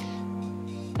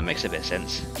 That makes a bit of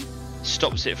sense.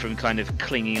 Stops it from kind of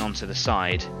clinging onto the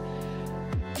side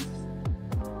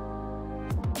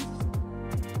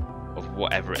of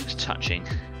whatever it's touching.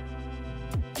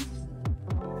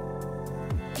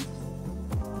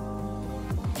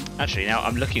 Actually, now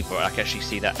I'm looking for it, I can actually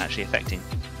see that actually affecting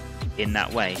in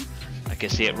that way. I can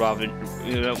see it rather than,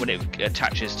 you know, when it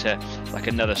attaches to like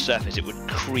another surface, it would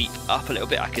creep up a little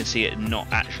bit. I can see it not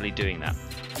actually doing that.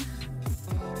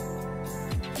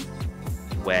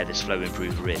 Where this flow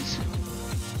improver is.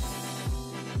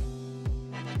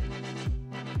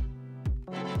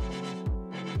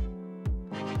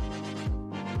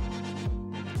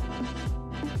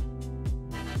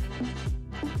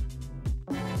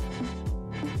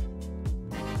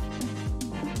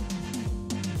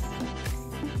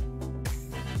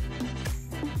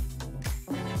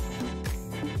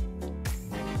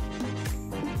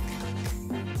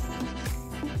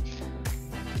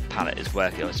 Palette is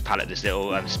working, this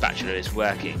little spatula is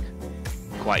working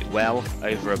quite well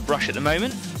over a brush at the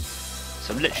moment.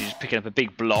 So I'm literally just picking up a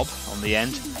big blob on the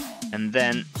end and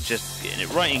then just getting it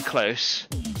right in close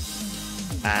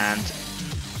and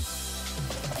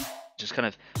just kind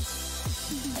of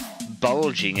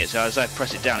bulging it, so as I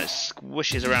press it down it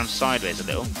squishes around sideways a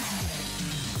little.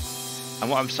 And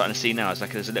what I'm starting to see now is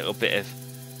like there's a little bit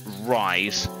of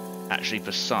rise actually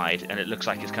beside, and it looks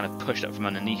like it's kind of pushed up from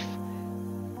underneath.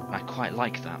 I quite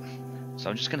like that, so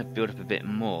I'm just going to build up a bit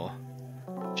more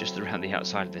just around the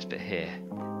outside of this bit here.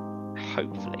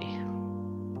 Hopefully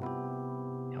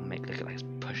it'll make it look like it's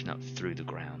pushing up through the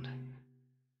ground.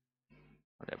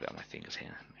 A little bit on my fingers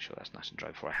here, make sure that's nice and dry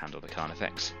before I handle the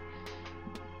Carnifex.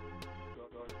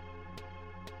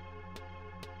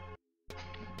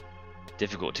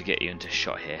 difficult to get you into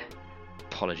shot here.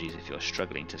 Apologies if you're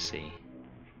struggling to see.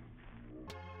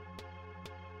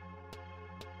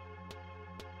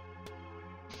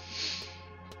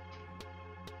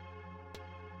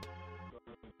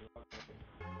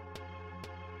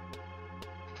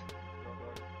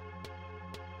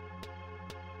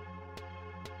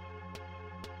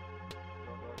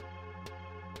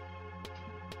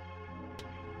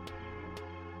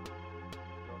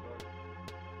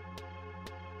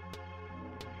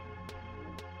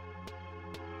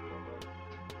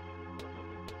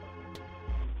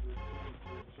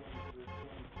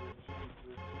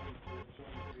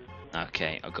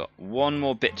 Okay, I've got one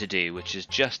more bit to do, which is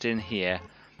just in here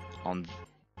on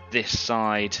this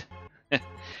side,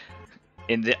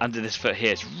 under this foot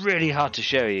here. It's really hard to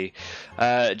show you.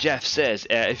 Jeff says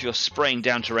if you're spraying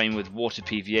down terrain with water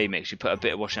PVA mix, you put a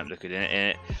bit of washing up liquid in it, and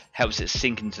it helps it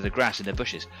sink into the grass in the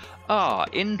bushes. Ah,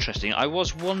 interesting. I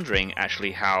was wondering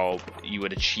actually how you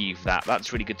would achieve that.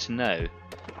 That's really good to know.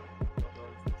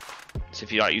 So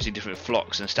if you like using different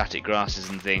flocks and static grasses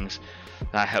and things,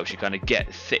 that helps you kind of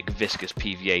get thick, viscous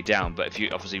PVA down. But if you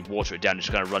obviously water it down, it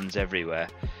just kind of runs everywhere.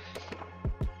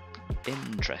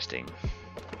 Interesting.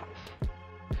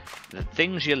 The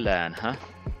things you learn, huh?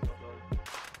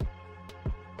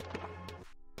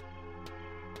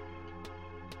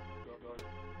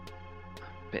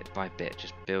 Bit by bit,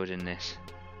 just building this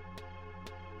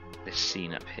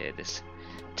scene up here, this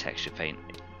texture paint.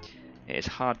 It is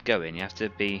hard going. You have to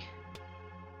be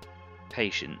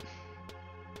patient.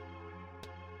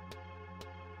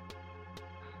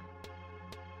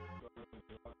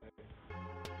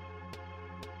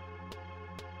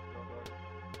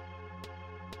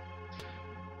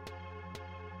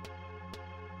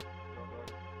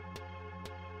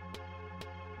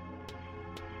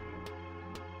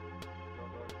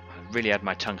 Really had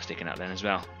my tongue sticking out then as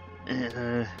well.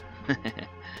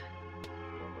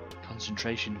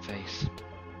 Concentration face.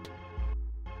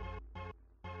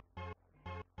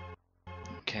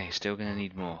 Okay, still gonna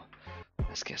need more.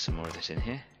 Let's get some more of this in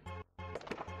here.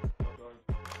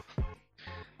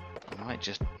 I might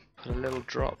just put a little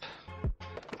drop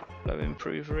flow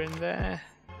improver in there.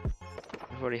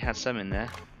 I've already had some in there.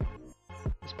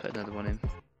 Let's put another one in.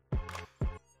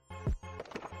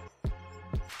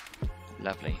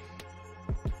 Lovely.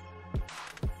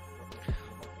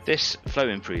 This flow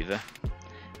improver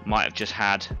might have just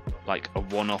had like a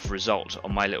one-off result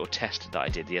on my little test that I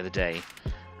did the other day,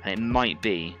 and it might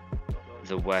be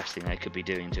the worst thing I could be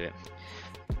doing to it.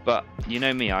 But you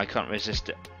know me, I can't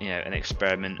resist, you know, an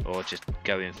experiment or just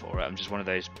going for it. I'm just one of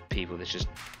those people that's just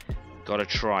got to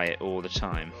try it all the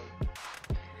time.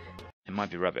 It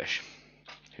might be rubbish.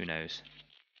 Who knows?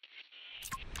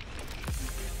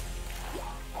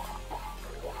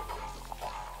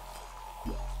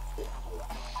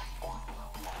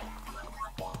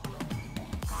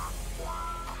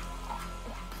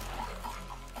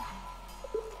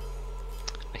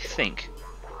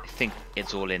 I think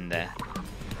it's all in there.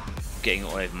 Getting it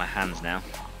all over my hands now.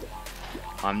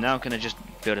 I'm now going to just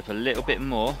build up a little bit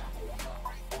more.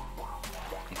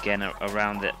 Again,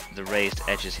 around the raised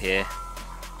edges here,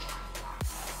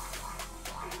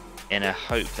 in a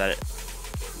hope that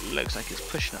it looks like it's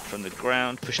pushing up from the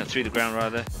ground, pushing up through the ground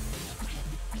rather.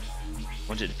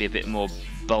 Want it to be a bit more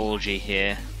bulgy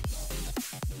here.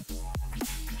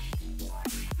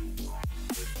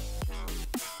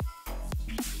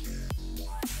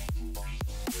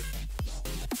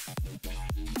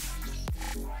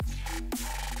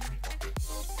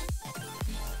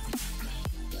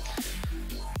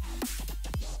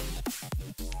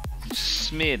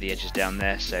 Smear the edges down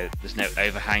there so there's no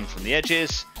overhang from the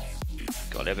edges.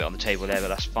 Got a little bit on the table there, but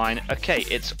that's fine. Okay,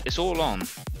 it's all on.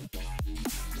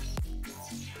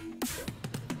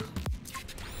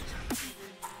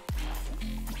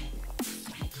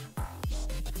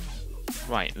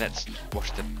 Right, let's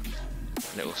wash the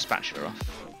little spatula off,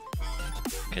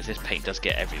 because this paint does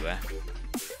get everywhere.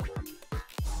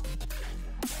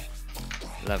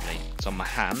 Lovely. It's on my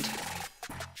hand.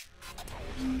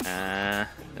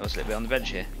 There was a little bit on the bench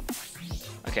here.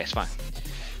 Okay, it's fine.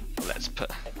 Well, let's put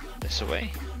this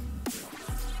away.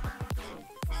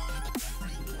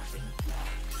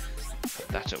 Put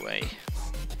that away.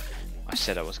 I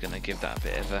said I was going to give that a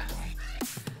bit of a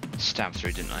stab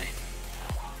through, didn't I?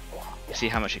 You see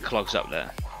how much it clogs up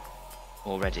there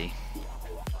already.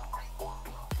 So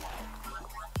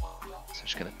I'm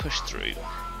just going to push through,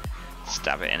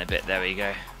 stab it in a bit. There we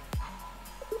go.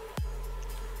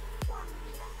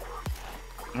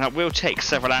 That will take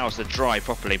several hours to dry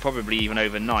properly, probably even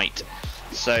overnight.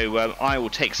 So I will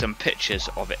take some pictures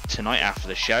of it tonight after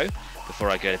the show, before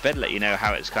I go to bed, let you know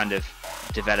how it's kind of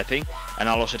developing, and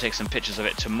I'll also take some pictures of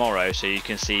it tomorrow so you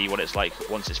can see what it's like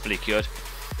once it's fully cured.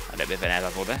 A little bit of an air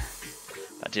bubble there.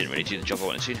 That didn't really do the job I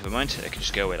wanted to, never mind. It can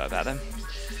just go away like that then.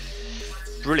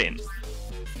 Brilliant.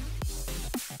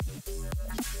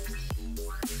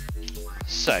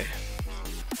 So,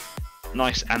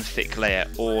 nice and thick layer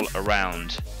all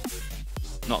around.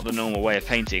 Not the normal way of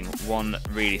painting, one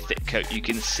really thick coat. You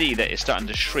can see that it's starting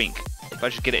to shrink. If I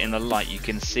just get it in the light, you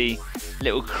can see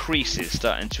little creases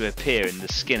starting to appear in the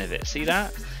skin of it. See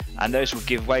that? And those will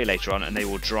give way later on, and they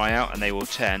will dry out and they will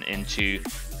turn into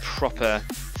proper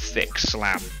thick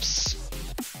slabs,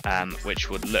 which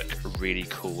would look really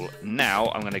cool.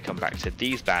 Now I'm going to come back to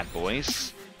these bad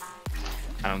boys,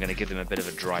 and I'm going to give them a bit of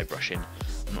a dry brushing.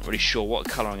 I'm not really sure what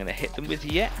colour I'm going to hit them with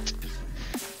yet.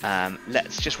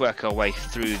 Let's just work our way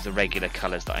through the regular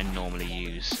colours that I normally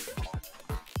use.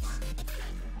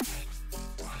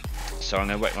 So I'm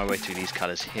going to work my way through these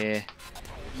colours here.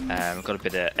 I've got a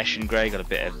bit of Eshin Grey, got a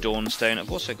bit of Dawnstone.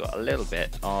 I've also got a little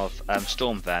bit of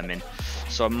Storm Vermin,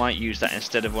 so I might use that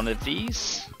instead of one of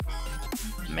these.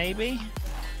 Maybe.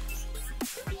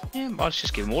 Yeah, I'll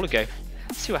just give them all a go.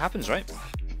 See what happens, right?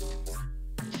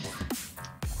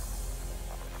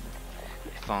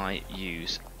 If I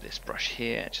use this brush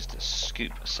here just to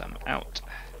scoop some out.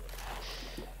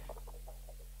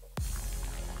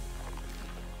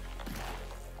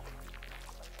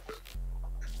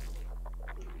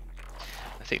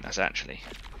 I think that's actually...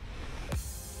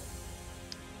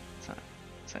 Is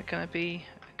that going to be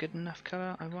a good enough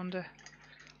colour, I wonder?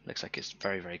 Looks like it's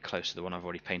very, very close to the one I've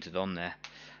already painted on there.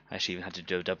 I actually even had to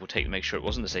do a double take to make sure it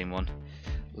wasn't the same one.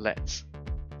 Let's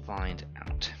find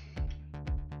out.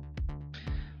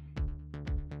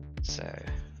 So,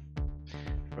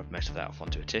 rub most of that off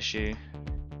onto a tissue,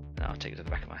 and I'll take it to the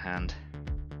back of my hand.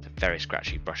 It's a very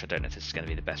scratchy brush. I don't know if this is going to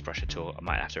be the best brush at all. I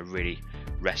might have to really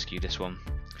rescue this one.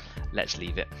 Let's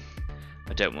leave it.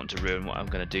 I don't want to ruin what I'm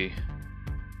going to do.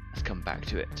 Let's come back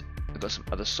to it. I've got some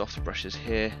other soft brushes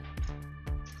here.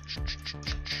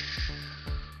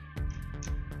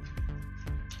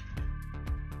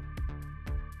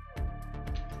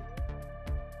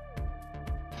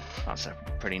 That's a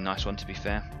pretty nice one, to be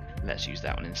fair. Let's use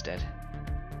that one instead.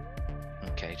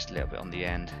 Okay, just a little bit on the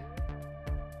end.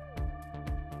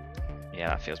 Yeah,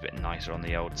 that feels a bit nicer on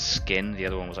the old skin. The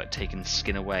other one was like taking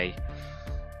skin away.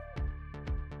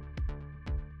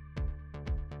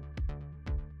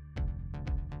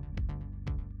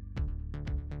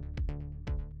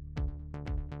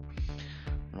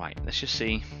 Right, let's just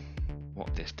see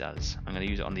what this does. I'm going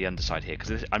to use it on the underside here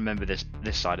because I remember this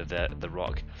side of the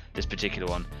rock, this particular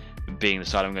one, being the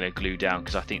side I'm going to glue down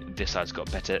because I think this side's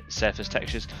got better surface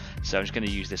textures. So I'm just going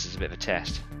to use this as a bit of a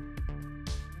test.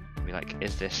 Be like,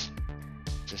 is this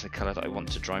a colour that I want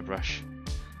to dry brush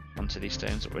onto these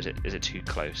stones, or is it too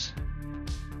close?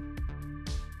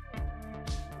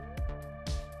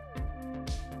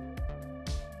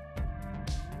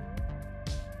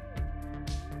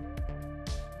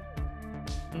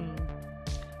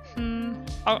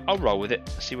 I'll roll with it,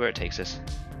 see where it takes us.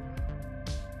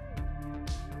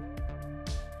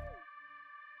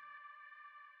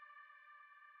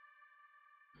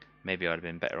 Maybe I'd have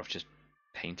been better off just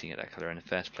painting it that colour in the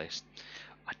first place.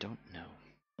 I don't know.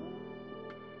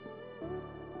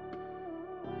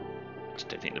 I just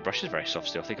don't think the brush is very soft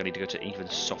still. I think I need to go to an even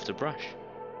softer brush.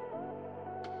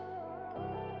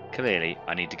 Clearly,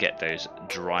 I need to get those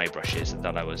dry brushes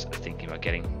that I was thinking about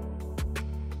getting.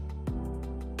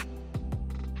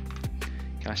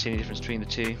 Can I see any difference between the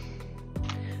two?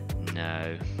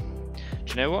 No. Do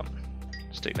you know what?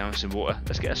 Stick down with some water.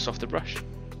 Let's get a softer brush.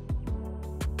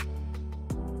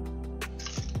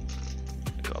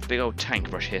 I've got a big old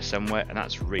tank brush here somewhere, and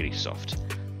that's really soft.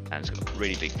 And it's got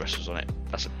really big bristles on it.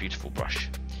 That's a beautiful brush.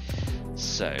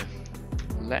 So,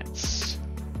 let's...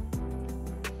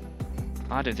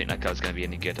 I don't think that colour's going to be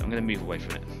any good. I'm going to move away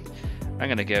from it. I'm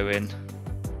going to go in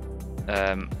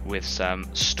with some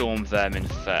Storm Vermin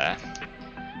Fur.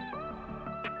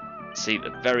 See, a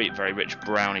very, very rich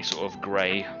browny sort of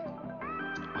grey.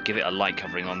 I'll give it a light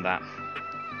covering on that.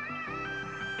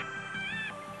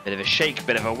 Bit of a shake,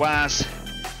 bit of a waz.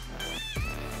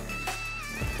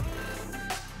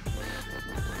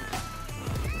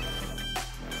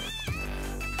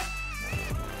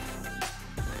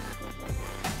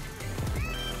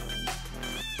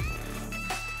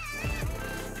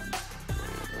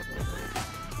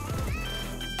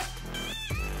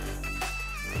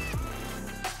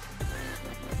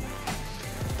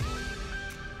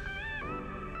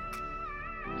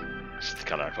 This is the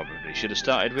colour I probably should have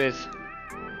started with.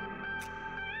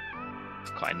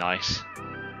 Quite nice.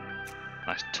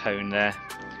 Nice tone there.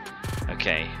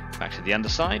 Okay, back to the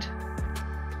underside.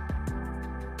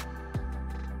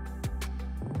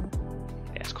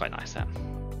 quite nice, that.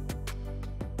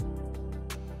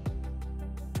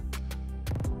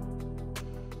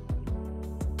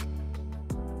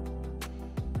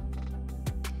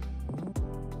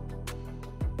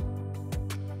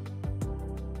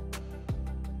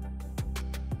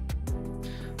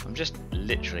 I'm just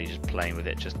literally just playing with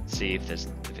it, just to see if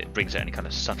it brings out any kind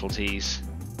of subtleties.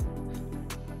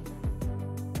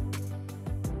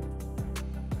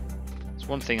 It's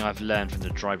one thing I've learned from the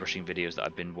dry brushing videos that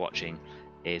I've been watching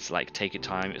is like take your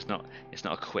time. It's not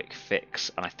a quick fix,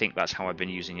 and I think that's how I've been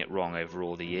using it wrong over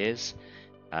all the years.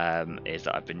 Is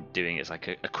that I've been doing it as like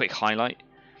a quick highlight,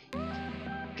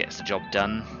 gets the job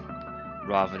done,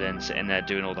 rather than sitting there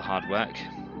doing all the hard work.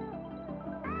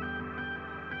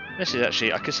 This is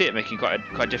actually, I can see it making quite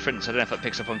a difference. I don't know if it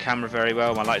picks up on camera very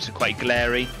well. My lights are quite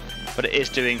glary, but it is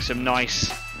doing some nice.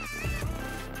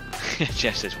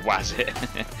 Jeff says, "Waz it."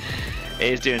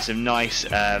 It is doing some nice,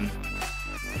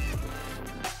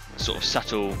 sort of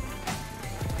subtle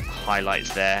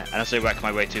highlights there. And as I work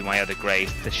my way through my other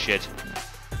greys, this should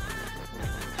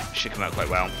come out quite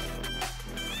well.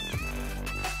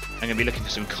 I'm going to be looking for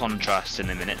some contrast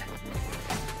in a minute,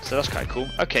 so that's quite cool.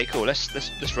 Okay, cool.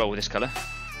 Let's roll with this colour.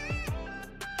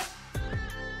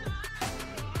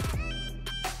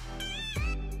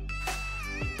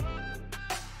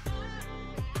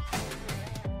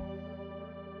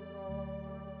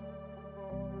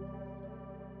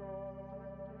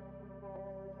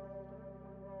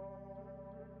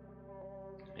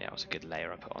 Yeah, it was a good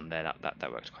layer I put on there.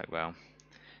 That worked quite well.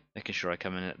 Making sure I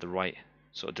come in at the right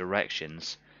sort of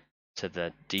directions to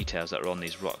the details that are on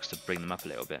these rocks to bring them up a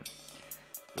little bit,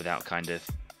 without kind of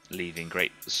leaving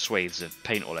great swathes of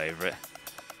paint all over it.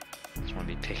 Just want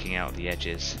to be picking out the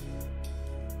edges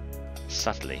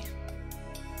subtly.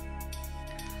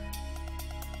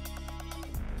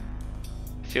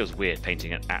 It feels weird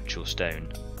painting an actual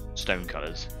stone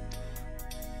colours.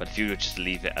 But if you were just to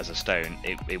leave it as a stone,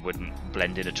 it wouldn't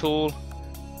blend in at all.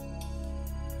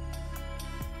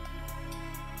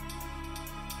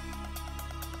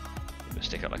 It would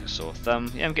stick out like a sore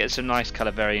thumb. Yeah, I'm getting some nice colour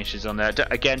variations on there.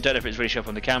 Again, don't know if it's really sharp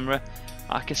on the camera.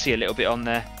 I can see a little bit on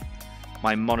there.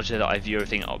 My monitor that I view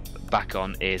everything back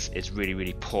on is really,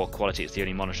 really poor quality. It's the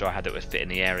only monitor I had that would fit in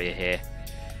the area here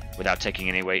without taking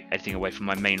anything away from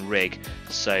my main rig.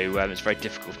 So it's very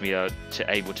difficult for me to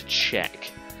able to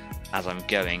check as I'm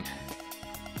going.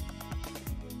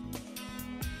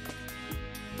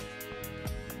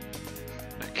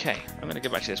 Okay, I'm going to go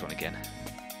back to this one again.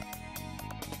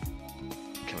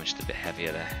 Coming just a bit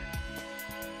heavier there.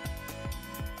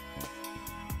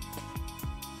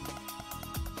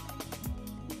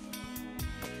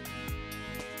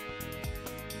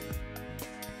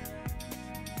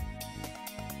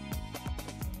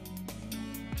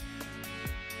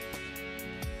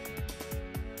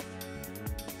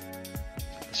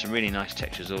 Some really nice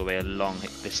textures all the way along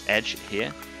this edge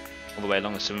here, all the way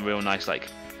along with some real nice like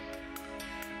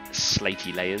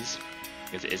slatey layers,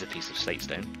 because it is a piece of slate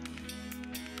stone.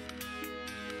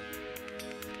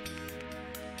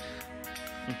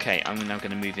 Okay, I'm now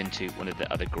going to move into one of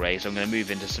the other greys. I'm going to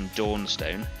move into some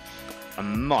dawnstone. I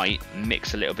might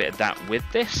mix a little bit of that with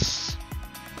this.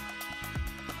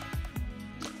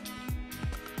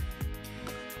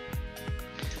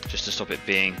 Just to stop it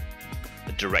being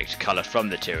a direct colour from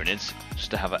the Tyranids, just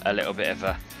to have a little bit of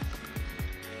a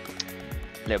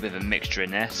mixture in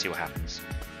there, see what happens.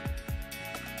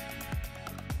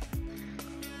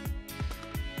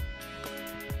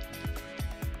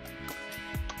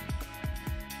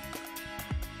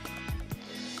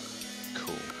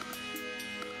 Cool.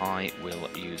 I will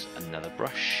use another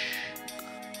brush.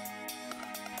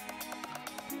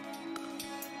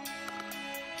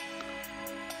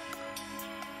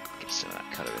 Some of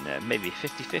that colour in there, maybe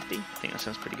 50-50. I think that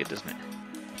sounds pretty good, doesn't it?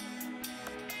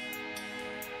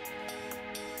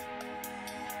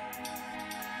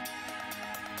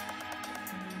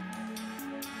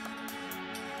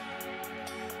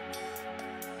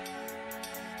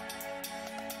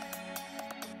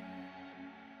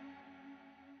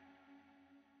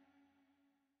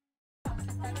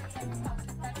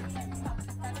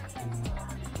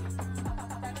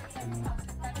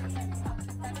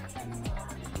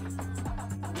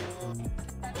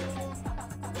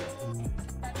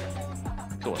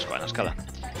 Cool, it's quite a nice colour.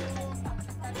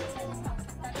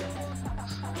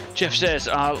 Jeff says,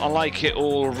 I like it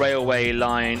all railway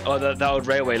line. Oh, that old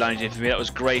railway line you did for me, that was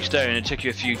grey stone. It took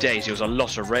you a few days. It was a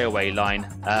lot of railway line.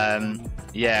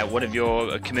 Yeah, one of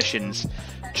your commissions,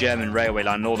 German railway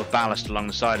line, and all the ballast along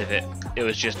the side of it. It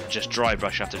was just dry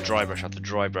brush after dry brush after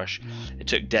dry brush. It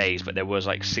took days, but there was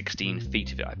like 16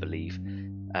 feet of it, I believe.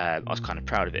 I was kind of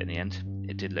proud of it in the end.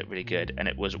 it did look really good. And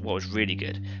what was really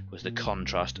good was the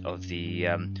contrast of the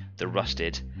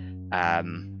rusted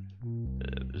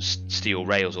steel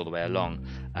rails all the way along,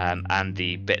 and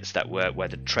the bits that were where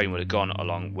the train would have gone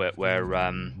along were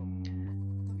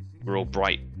all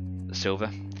bright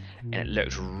silver, and it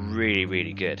looked really,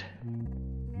 really good.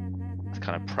 I was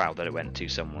kind of proud that it went to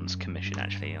someone's commission,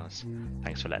 actually.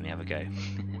 Thanks for letting me have a go.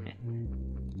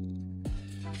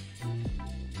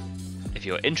 If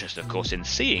you're interested, of course, in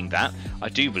seeing that, I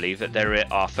do believe that there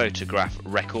are photograph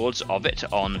records of it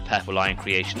on Purple Lion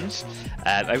Creations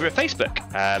over at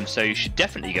Facebook. So you should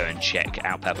definitely go and check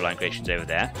out Purple Lion Creations over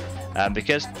there,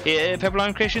 because Purple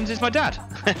Lion Creations is my dad.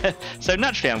 So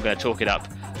naturally I'm going to talk it up.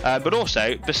 But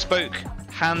also bespoke,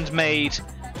 handmade,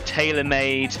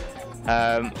 tailor-made,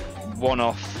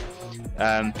 one-off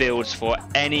builds for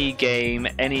any game,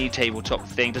 any tabletop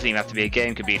thing. Doesn't even have to be a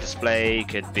game, could be a display,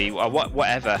 could be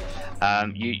whatever.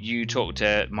 You talk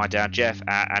to my dad Jeff,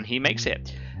 and he makes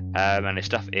it, and his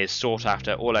stuff is sought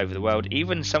after all over the world,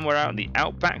 even somewhere out in the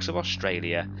outbacks of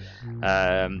Australia.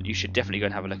 You should definitely go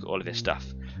and have a look at all of his stuff.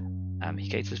 He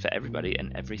caters for everybody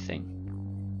and everything.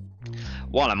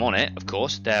 While I'm on it, of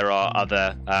course, there are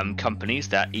other companies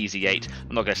that Easy 8,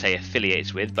 I'm not going to say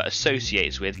affiliates with, but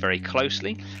associates with very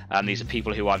closely. These are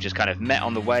people who I've just kind of met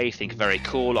on the way, think are very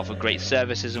cool, offer great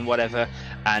services and whatever,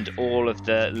 and all of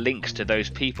the links to those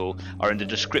people are in the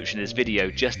description of this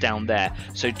video just down there.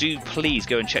 So do please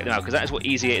go and check them out, because that is what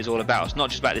Easy 8 is all about. It's not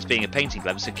just about this being a painting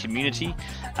club, it's a community,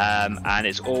 and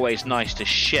it's always nice to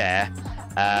share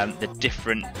the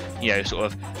different,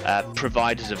 sort of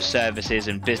providers of services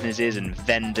and businesses and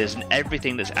vendors and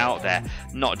everything that's out there.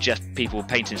 Not just people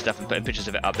painting stuff and putting pictures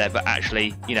of it up there, but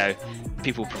actually,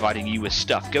 people providing you with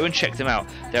stuff. Go and check them out.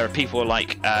 There are people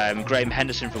like Graham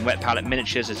Henderson from Wet Palette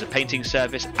Miniatures as a painting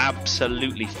service.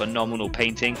 Absolutely phenomenal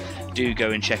painting. Do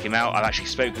go and check him out. I've actually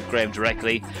spoke with Graham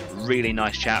directly. Really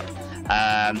nice chap.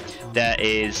 There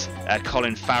is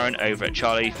Colin Farron over at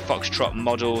Charlie Foxtrot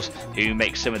Models, who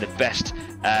makes some of the best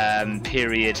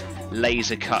period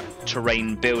laser cut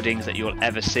terrain buildings that you'll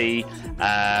ever see,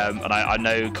 and I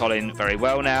know Colin very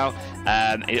well now.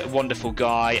 A wonderful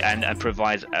guy, and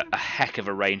provides a heck of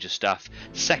a range of stuff,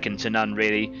 second to none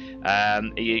really.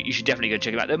 You should definitely go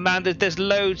check him out. Man, there's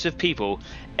loads of people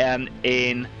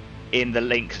in the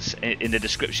links in the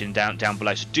description down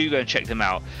below, so do go and check them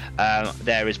out.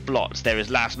 There is Blotz, there is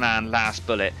Last Man, Last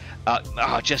Bullet.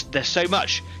 There's so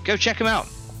much. Go check them out.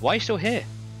 Why are you still here?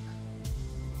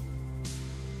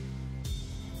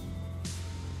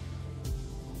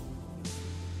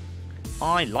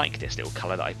 I like this little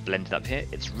colour that I've blended up here.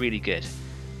 It's really good.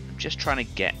 I'm just trying to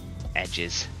get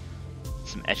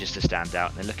some edges to stand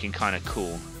out, and they're looking kind of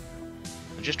cool.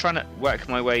 I'm just trying to work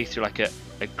my way through like a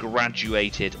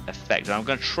graduated effect, and I'm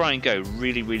going to try and go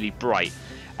really, really bright,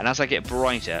 and as I get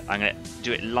brighter I'm going to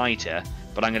do it lighter,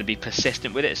 but I'm going to be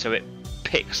persistent with it so it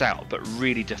picks out but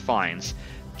really defines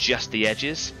just the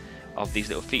edges of these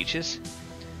little features.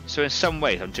 So in some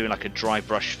ways I'm doing like a dry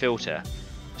brush filter.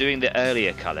 Doing the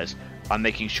earlier colours, I'm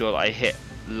making sure that I hit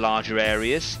larger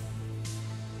areas,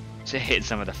 so hitting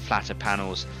some of the flatter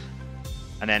panels,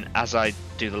 and then as I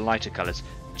do the lighter colours,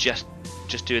 just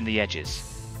doing the edges.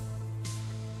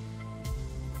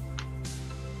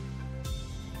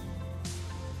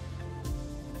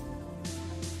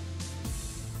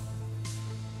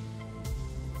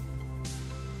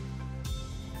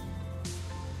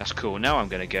 That's cool. Now I'm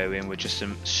going to go in with just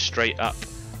some straight up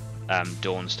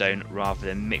Dawnstone rather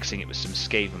than mixing it with some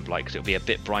Skaven Blight, because it'll be a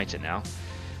bit brighter now.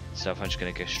 So if I'm just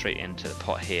going to go straight into the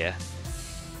pot here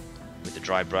with the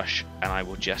dry brush, and I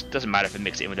will just, doesn't matter if I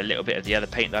mix it in with a little bit of the other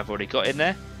paint that I've already got in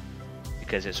there,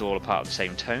 because it's all a part of the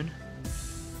same tone.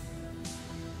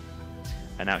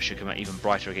 And now it should come out even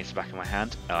brighter against the back of my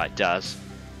hand. Oh, it does.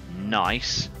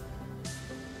 Nice.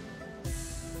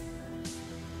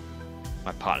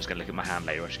 My partner's going to look at my hand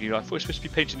later. I thought you're supposed to be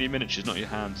painting your miniatures, not your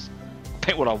hands. I'll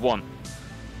paint what I want.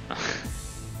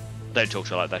 Don't talk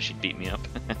to her like that, she'd beat me up.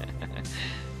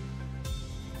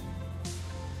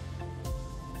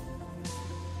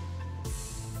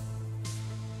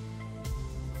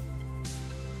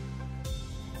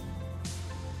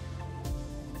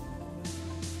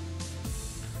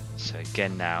 So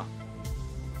again now,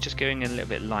 just going in a little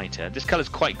bit lighter. This colour's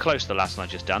quite close to the last one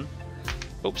I've just done.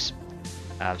 Oops.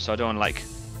 So I don't want to like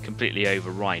completely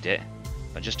override it,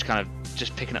 but just kind of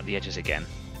picking up the edges again.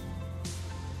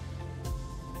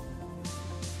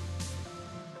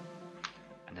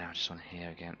 And now just on here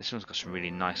again. This one's got some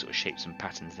really nice sort of shapes and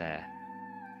patterns there.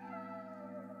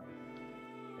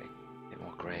 A bit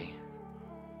more grey.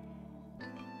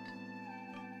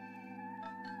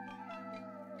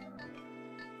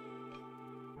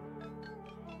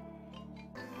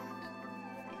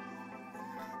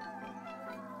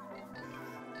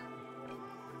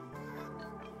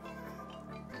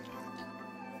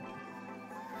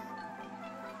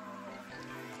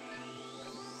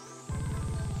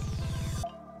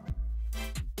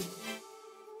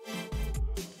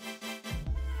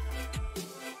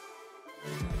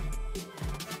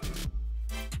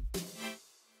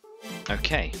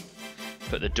 Okay,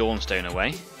 put the Dawnstone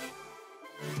away.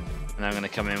 And I'm going to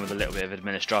come in with a little bit of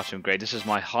Administratum Grey. This is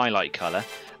my highlight colour.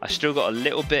 I still got a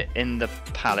little bit in the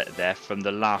palette there from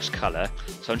the last colour.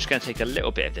 So I'm just going to take a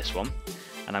little bit of this one.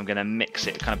 And I'm going to mix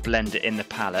it, kind of blend it in the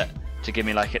palette to give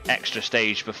me like an extra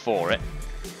stage before it.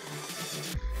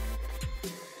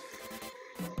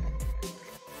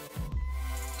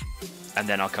 And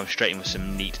then I'll come straight in with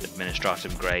some neat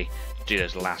Administratum Grey to do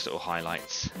those last little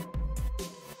highlights.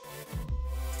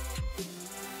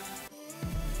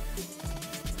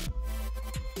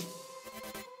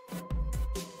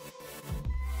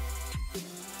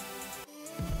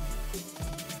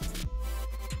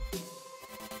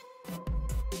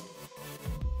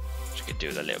 Do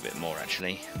with a little bit more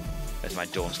actually. Where's my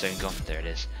Dawnstone gone? There it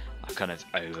is. I kind of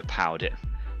overpowered it.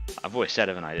 I've always said,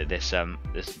 haven't I, that this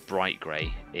this bright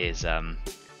grey is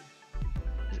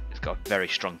it's got a very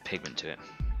strong pigment to it.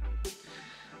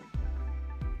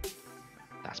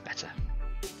 That's better.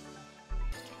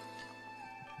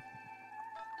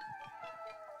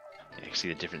 Yeah, you can see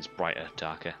the difference, brighter,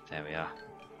 darker. There we are.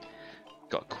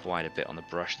 Got quite a bit on the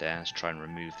brush there. Let's try and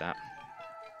remove that.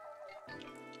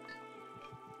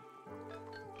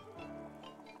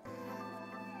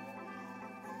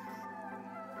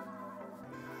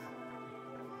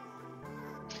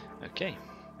 Okay.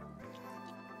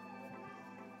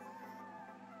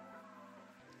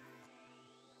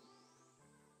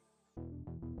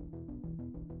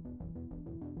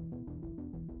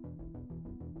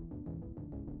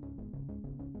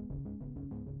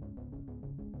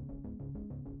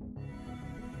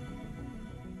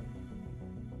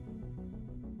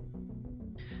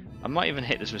 I might even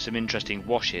hit this with some interesting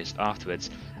washes afterwards,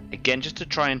 again just to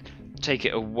try and take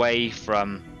it away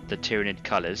from the Tyranid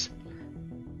colours.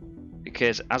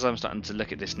 Because as I'm starting to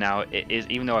look at this now, it is,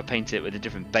 even though I painted it with a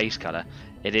different base colour,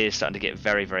 it is starting to get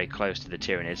very, very close to the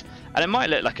Tyranids. And it might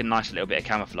look like a nice little bit of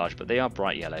camouflage, but they are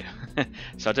bright yellow.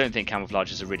 So I don't think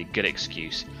camouflage is a really good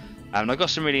excuse. And I've got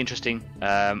some really interesting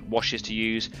washes to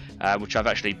use, which I've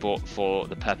actually bought for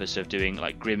the purpose of doing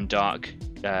like grim dark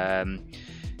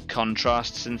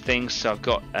contrasts and things. So I've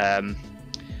got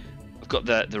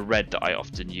the red that I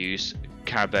often use,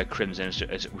 Caribou Crimson,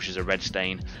 which is a red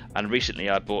stain, and recently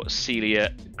I bought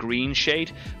Celia Green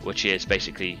shade, which is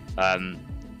basically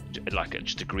like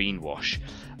just a green wash.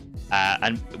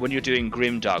 And when you're doing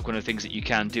grimdark, one of the things that you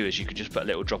can do is you could just put a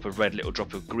little drop of red, little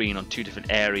drop of green on two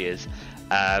different areas.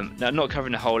 Now, not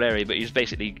covering the whole area, but you're just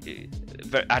basically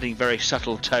adding very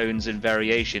subtle tones and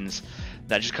variations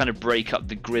that just kind of break up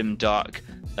the grimdark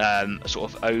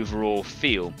sort of overall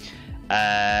feel.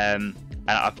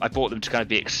 And I bought them to kind of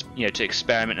be, to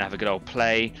experiment and have a good old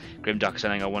play. Grimdark is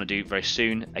something I want to do very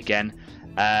soon again.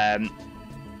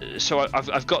 So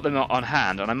I've got them on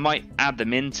hand, and I might add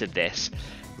them into this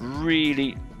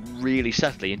really, really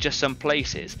subtly in just some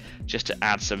places, just to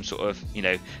add some sort of,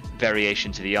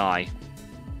 variation to the eye,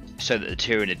 so that the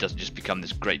Tyranid doesn't just become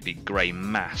this great big grey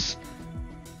mass.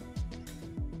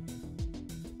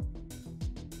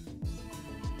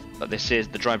 But the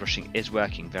dry brushing is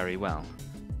working very well.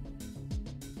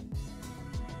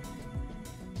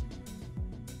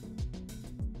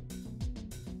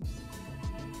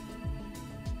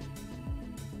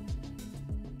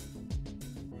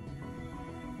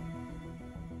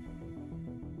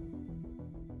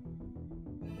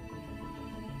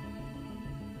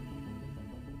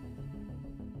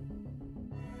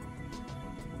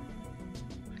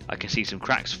 I can see some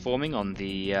cracks forming on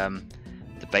the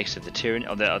base of the Tyranid,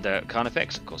 on the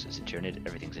Carnifex. Of course, it's a Tyranid.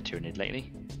 Everything's a Tyranid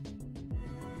lately.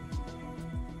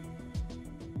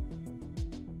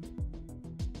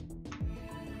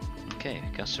 Okay,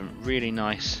 got some really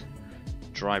nice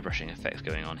dry brushing effects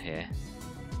going on here,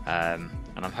 and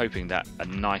I'm hoping that a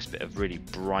nice bit of really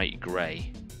bright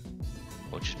grey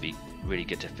will just be really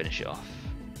good to finish it off.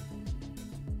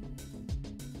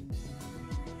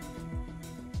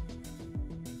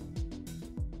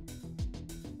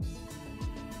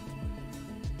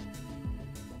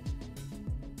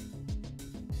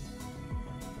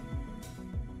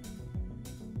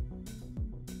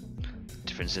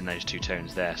 Difference in those two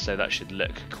tones there, so that should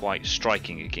look quite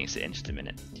striking against it in just a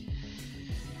minute.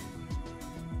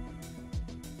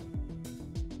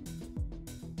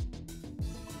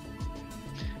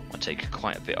 I'll take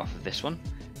quite a bit off of this one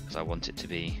because I want it to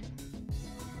be,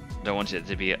 don't want it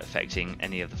to be affecting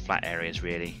any of the flat areas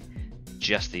really,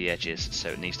 just the edges, so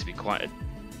it needs to be quite a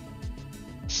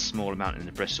small amount in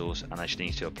the bristles, and I just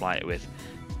need to apply it with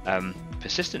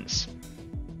persistence.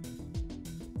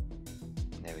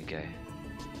 There we go.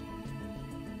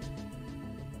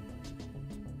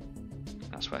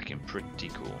 That's working pretty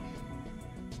cool.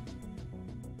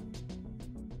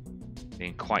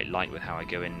 Being quite light with how I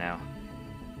go in now.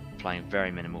 Applying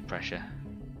very minimal pressure.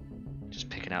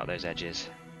 Just picking out those edges.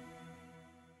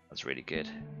 That's really good.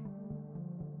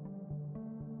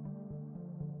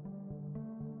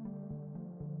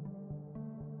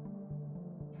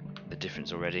 The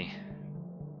difference already.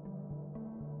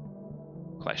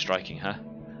 Quite striking, huh?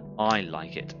 I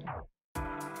like it.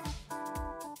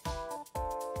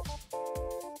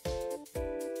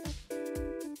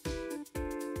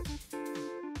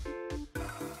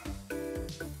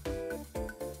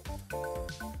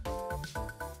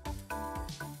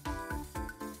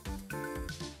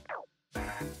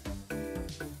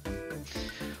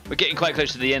 We're getting quite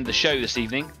close to the end of the show this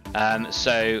evening,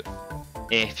 so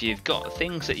if you've got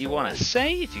things that you want to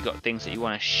say, if you've got things that you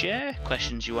want to share,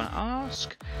 questions you want to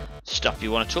ask, stuff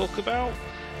you want to talk about,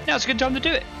 now's a good time to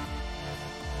do it.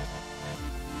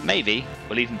 Maybe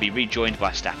we'll even be rejoined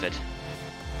by Stafford.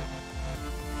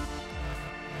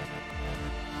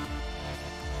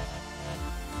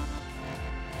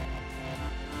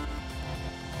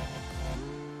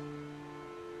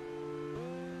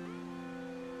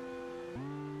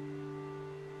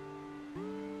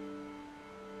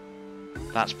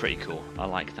 That's pretty cool. I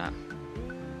like that.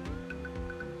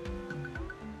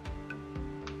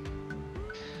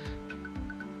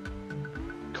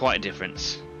 Quite a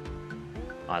difference.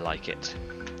 I like it.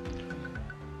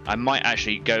 I might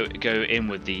actually go in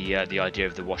with the idea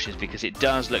of the washes, because it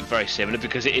does look very similar,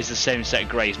 because it is the same set of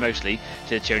greys mostly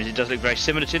to the Tyranids. It does look very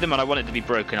similar to them, and I want it to be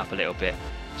broken up a little bit.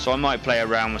 So I might play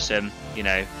around with some, you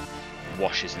know,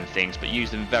 washes and things, but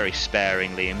use them very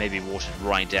sparingly and maybe watered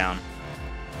right down.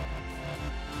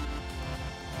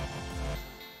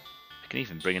 Can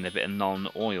even bring in a bit of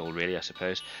non-oil, really, I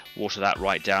suppose. Water that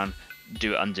right down,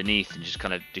 do it underneath, and just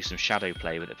kind of do some shadow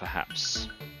play with it, perhaps.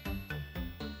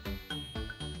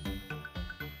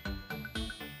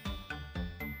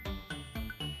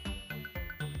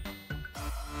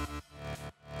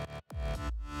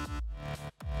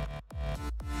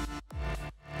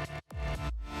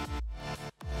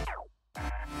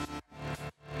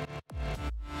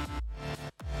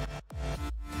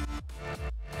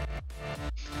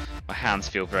 My hands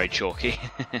feel very chalky.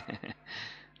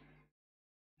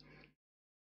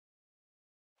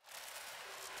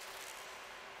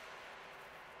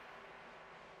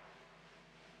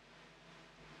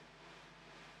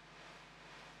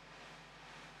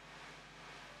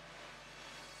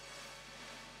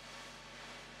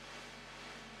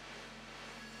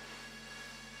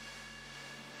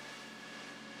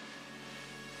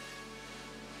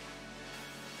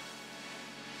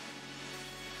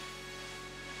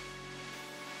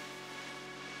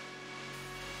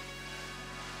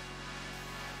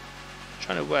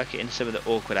 Trying to work it in some of the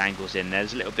awkward angles in there.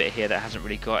 There's a little bit here that hasn't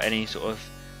really got any sort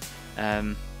of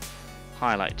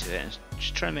highlight to it.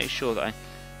 Just trying to make sure that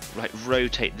I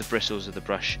rotate the bristles of the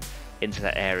brush into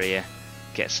that area,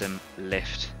 get some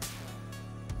lift.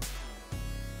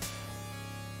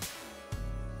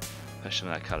 Push some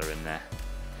of that colour in there.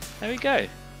 There we go.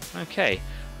 Okay,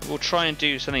 we'll try and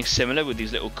do something similar with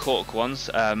these little cork ones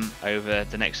over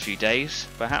the next few days,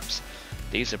 perhaps.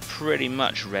 These are pretty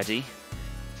much ready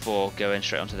for going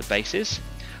straight onto the bases.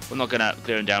 We're not going to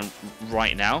glue them down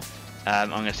right now.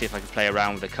 I'm going to see if I can play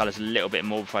around with the colours a little bit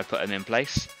more before I put them in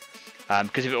place.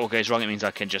 Because if it all goes wrong, it means I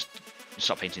can just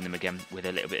stop painting them again with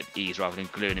a little bit of ease rather than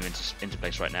gluing them into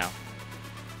place right now.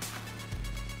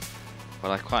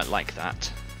 Well, I quite like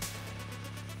that.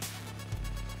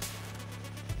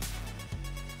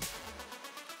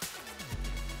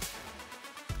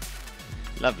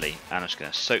 Lovely, and I'm just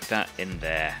going to soak that in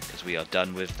there because we are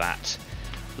done with that.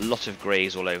 A lot of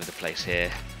greys all over the place here.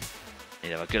 You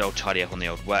know, a good old tidy up on the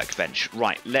old workbench.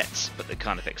 Right, let's put the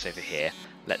Carnifex over here.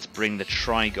 Let's bring the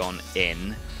Trigon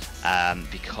in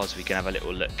because we can have a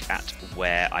little look at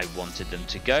where I wanted them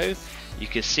to go. You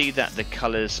can see that the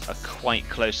colours are quite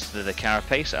close to the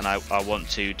carapace, and I want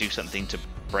to do something to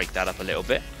break that up a little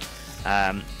bit.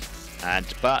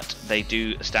 But they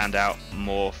do stand out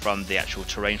more from the actual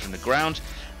terrain, from the ground.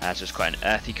 So it's quite an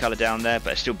earthy colour down there,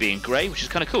 but it's still being grey, which is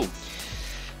kind of cool.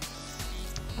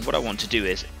 And what I want to do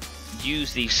is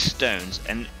use these stones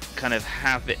and kind of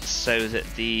have it so that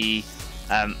the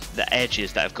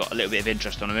edges that have got a little bit of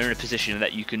interest on them are in a position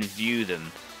that you can view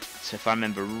them. So if I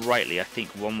remember rightly, I think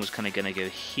one was kind of going to go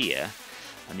here,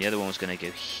 and the other one was going to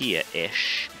go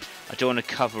here-ish. I don't want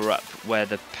to cover up where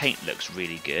the paint looks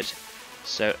really good,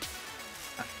 so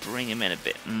I bring him in a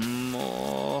bit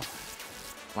more.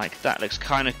 Like that looks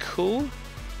kind of cool.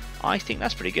 I think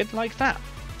that's pretty good, like that.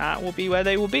 That will be where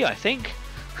they will be, I think.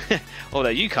 Although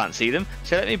you can't see them,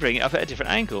 so let me bring it up at a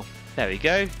different angle. There we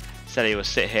go. So they will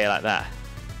sit here like that.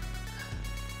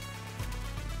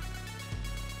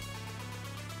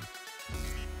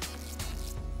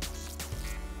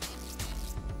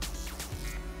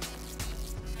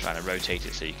 of rotate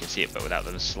it so you can see it, but without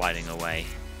them sliding away.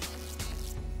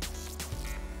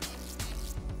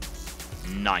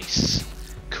 Nice.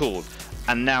 Cool.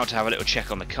 And now to have a little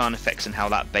check on the Khan effects and how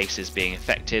that base is being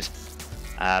affected.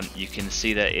 You can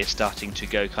see that it's starting to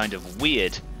go kind of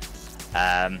weird.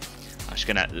 I'm just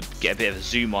going to get a bit of a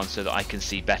zoom on so that I can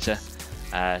see better, so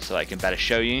that I can better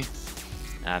show you.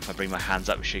 If I bring my hands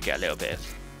up, we should get a little bit of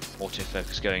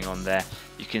autofocus going on there.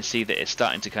 You can see that it's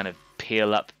starting to kind of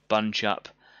peel up, bunch up,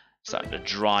 starting to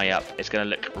dry up. It's going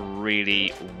to look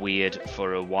really weird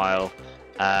for a while.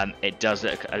 It does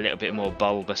look a little bit more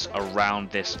bulbous around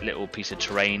this little piece of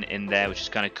terrain in there, which is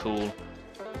kind of cool.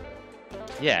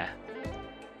 Yeah,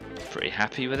 pretty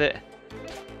happy with it.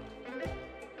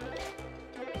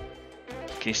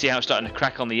 Can you see how it's starting to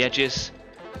crack on the edges?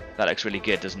 That looks really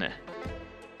good, doesn't it?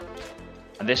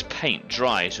 And this paint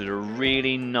dries with a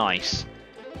really nice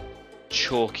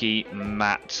chalky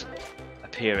matte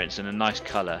appearance and a nice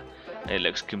colour. It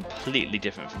looks completely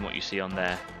different from what you see on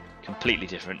there. Completely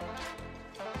different.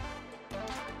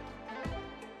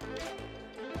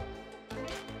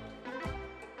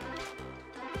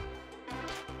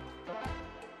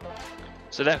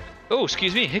 So there, oh,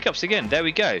 excuse me, hiccups again. There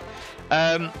we go.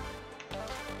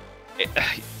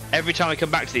 Every time I come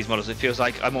back to these models, it feels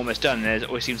like I'm almost done. There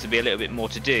always seems to be a little bit more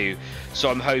to do. So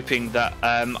I'm hoping that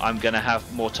I'm going to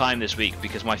have more time this week,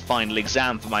 because my final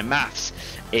exam for my maths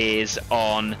is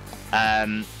on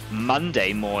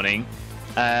Monday morning.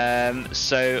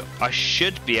 So I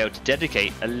should be able to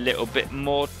dedicate a little bit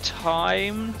more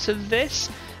time to this.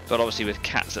 But obviously with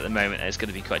cats at the moment, it's going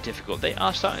to be quite difficult. They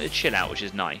are starting to chill out, which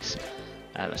is nice.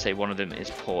 Let's say one of them is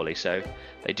poorly, so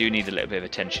they do need a little bit of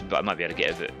attention, but I might be able to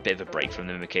get a bit of a break from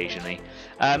them occasionally.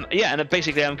 Yeah, and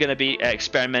basically I'm going to be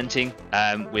experimenting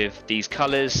with these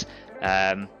colours.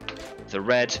 The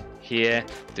red here,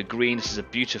 the green. This is a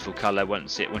beautiful colour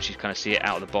once you kind of see it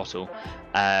out of the bottle.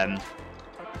 I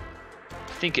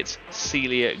think it's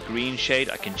Celia green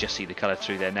shade. I can just see the colour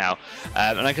through there now,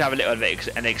 and I can have a little bit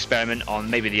of an experiment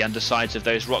on maybe the undersides of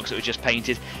those rocks that were just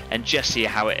painted, and just see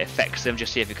how it affects them,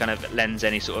 just see if it kind of lends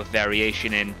any sort of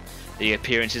variation in the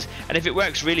appearances. And if it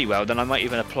works really well, then I might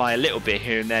even apply a little bit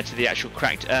here and there to the actual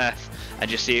cracked earth and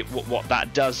just see what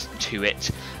that does to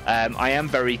it. I am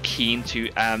very keen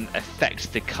to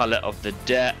affect the colour of the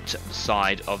dirt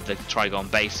side of the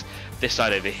Trigon base, this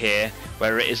side over here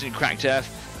where it isn't cracked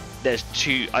earth. There's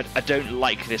two. I don't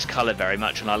like this colour very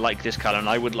much, and I like this colour, and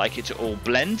I would like it to all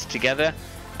blend together.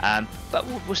 But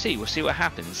we'll see. We'll see what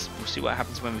happens. We'll see what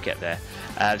happens when we get there.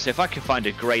 So if I can find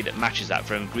a grey that matches that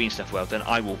from Green Stuff World, then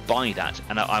I will buy that,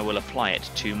 and I will apply it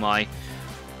to my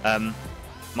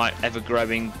my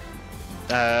ever-growing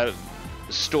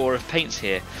store of paints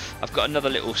here. I've got another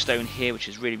little stone here which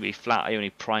is really flat. I only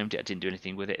primed it, I didn't do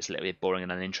anything with it. It's a little bit boring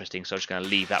and uninteresting, so I'm just going to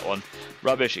leave that one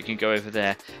rubbish. It can go over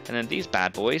there, and then these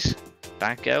bad boys,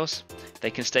 bad girls,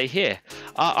 they can stay here.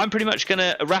 I'm pretty much going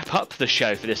to wrap up the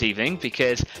show for this evening,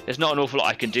 because there's not an awful lot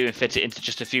I can do and fit it into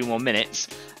just a few more minutes.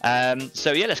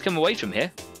 So yeah, let's come away from here.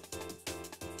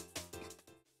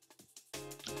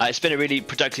 It's been a really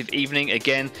productive evening,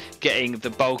 again, getting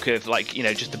the bulk of, like, you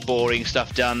know, just the boring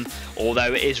stuff done,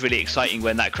 although it is really exciting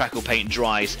when that crackle paint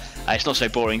dries. It's not so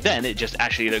boring then, it just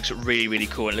actually looks really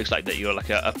cool. It looks like that you're like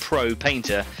a pro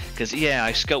painter, because yeah,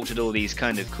 I sculpted all these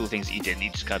kind of cool things that you didn't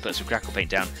need to kind of put some crackle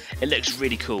paint down. It looks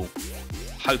really cool.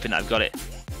 Hoping that I've got it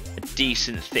a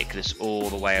decent thickness all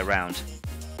the way around.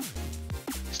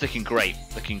 Looking great,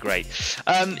 looking great.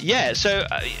 Yeah, so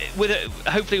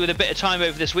hopefully with a bit of time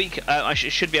over this week, I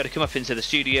should be able to come up into the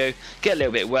studio, get a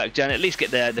little bit of work done, at least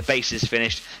get the bases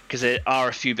finished, because there are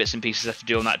a few bits and pieces I have to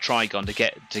do on that Trigon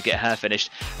to get her finished,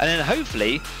 and then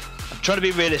hopefully, I'm trying to be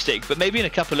realistic, but maybe in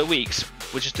a couple of weeks,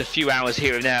 with just a few hours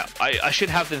here and there, I should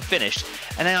have them finished,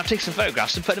 and then I'll take some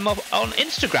photographs and put them up on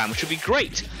Instagram, which would be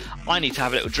great. I need to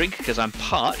have a little drink because I'm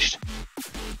parched.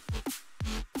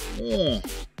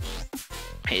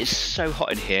 It is so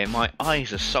hot in here, my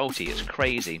eyes are salty, it's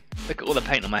crazy. Look at all the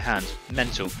paint on my hands,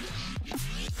 mental.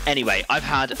 Anyway, I've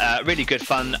had a really good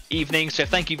fun evening, so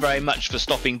thank you very much for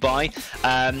stopping by.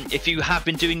 If you have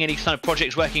been doing any kind of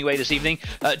projects working away this evening,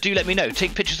 do let me know.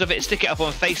 Take pictures of it, stick it up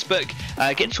on Facebook,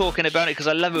 get talking about it, because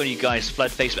I love it when you guys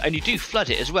flood Facebook, and you do flood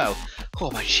it as well. Oh,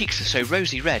 my cheeks are so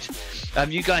rosy red.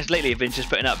 You guys lately have been just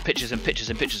putting up pictures and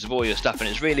pictures and pictures of all your stuff, and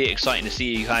it's really exciting to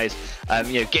see you guys,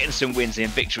 you know, getting some wins and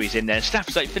victories in there.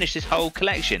 Staff's like finished this whole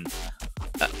collection.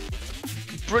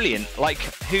 Brilliant! Like,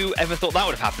 who ever thought that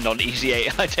would have happened on Easy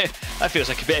 8? That feels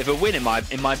like a bit of a win in my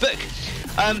book.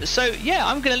 So yeah,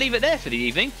 I'm going to leave it there for the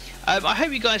evening. I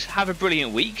hope you guys have a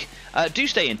brilliant week. Do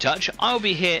stay in touch. I'll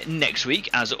be here next week,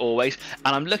 as always,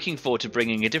 and I'm looking forward to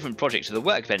bringing a different project to the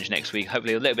workbench next week.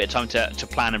 Hopefully a little bit of time to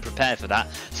plan and prepare for that.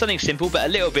 Something simple, but a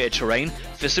little bit of terrain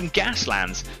for some gas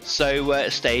lands. So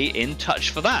stay in touch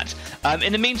for that.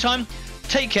 In the meantime,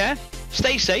 take care,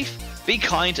 stay safe, be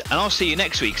kind, and I'll see you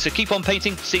next week. So keep on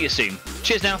painting. See you soon.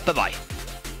 Cheers now. Bye-bye.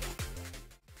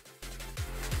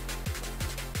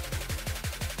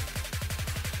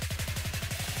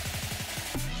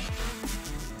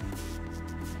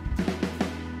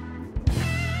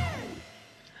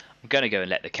 I'm going to go and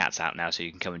let the cats out now so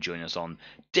you can come and join us on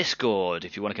Discord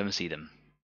if you want to come and see them.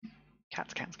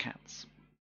 Cats, cats, cats.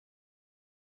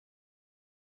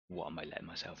 What am I letting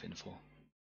myself in for?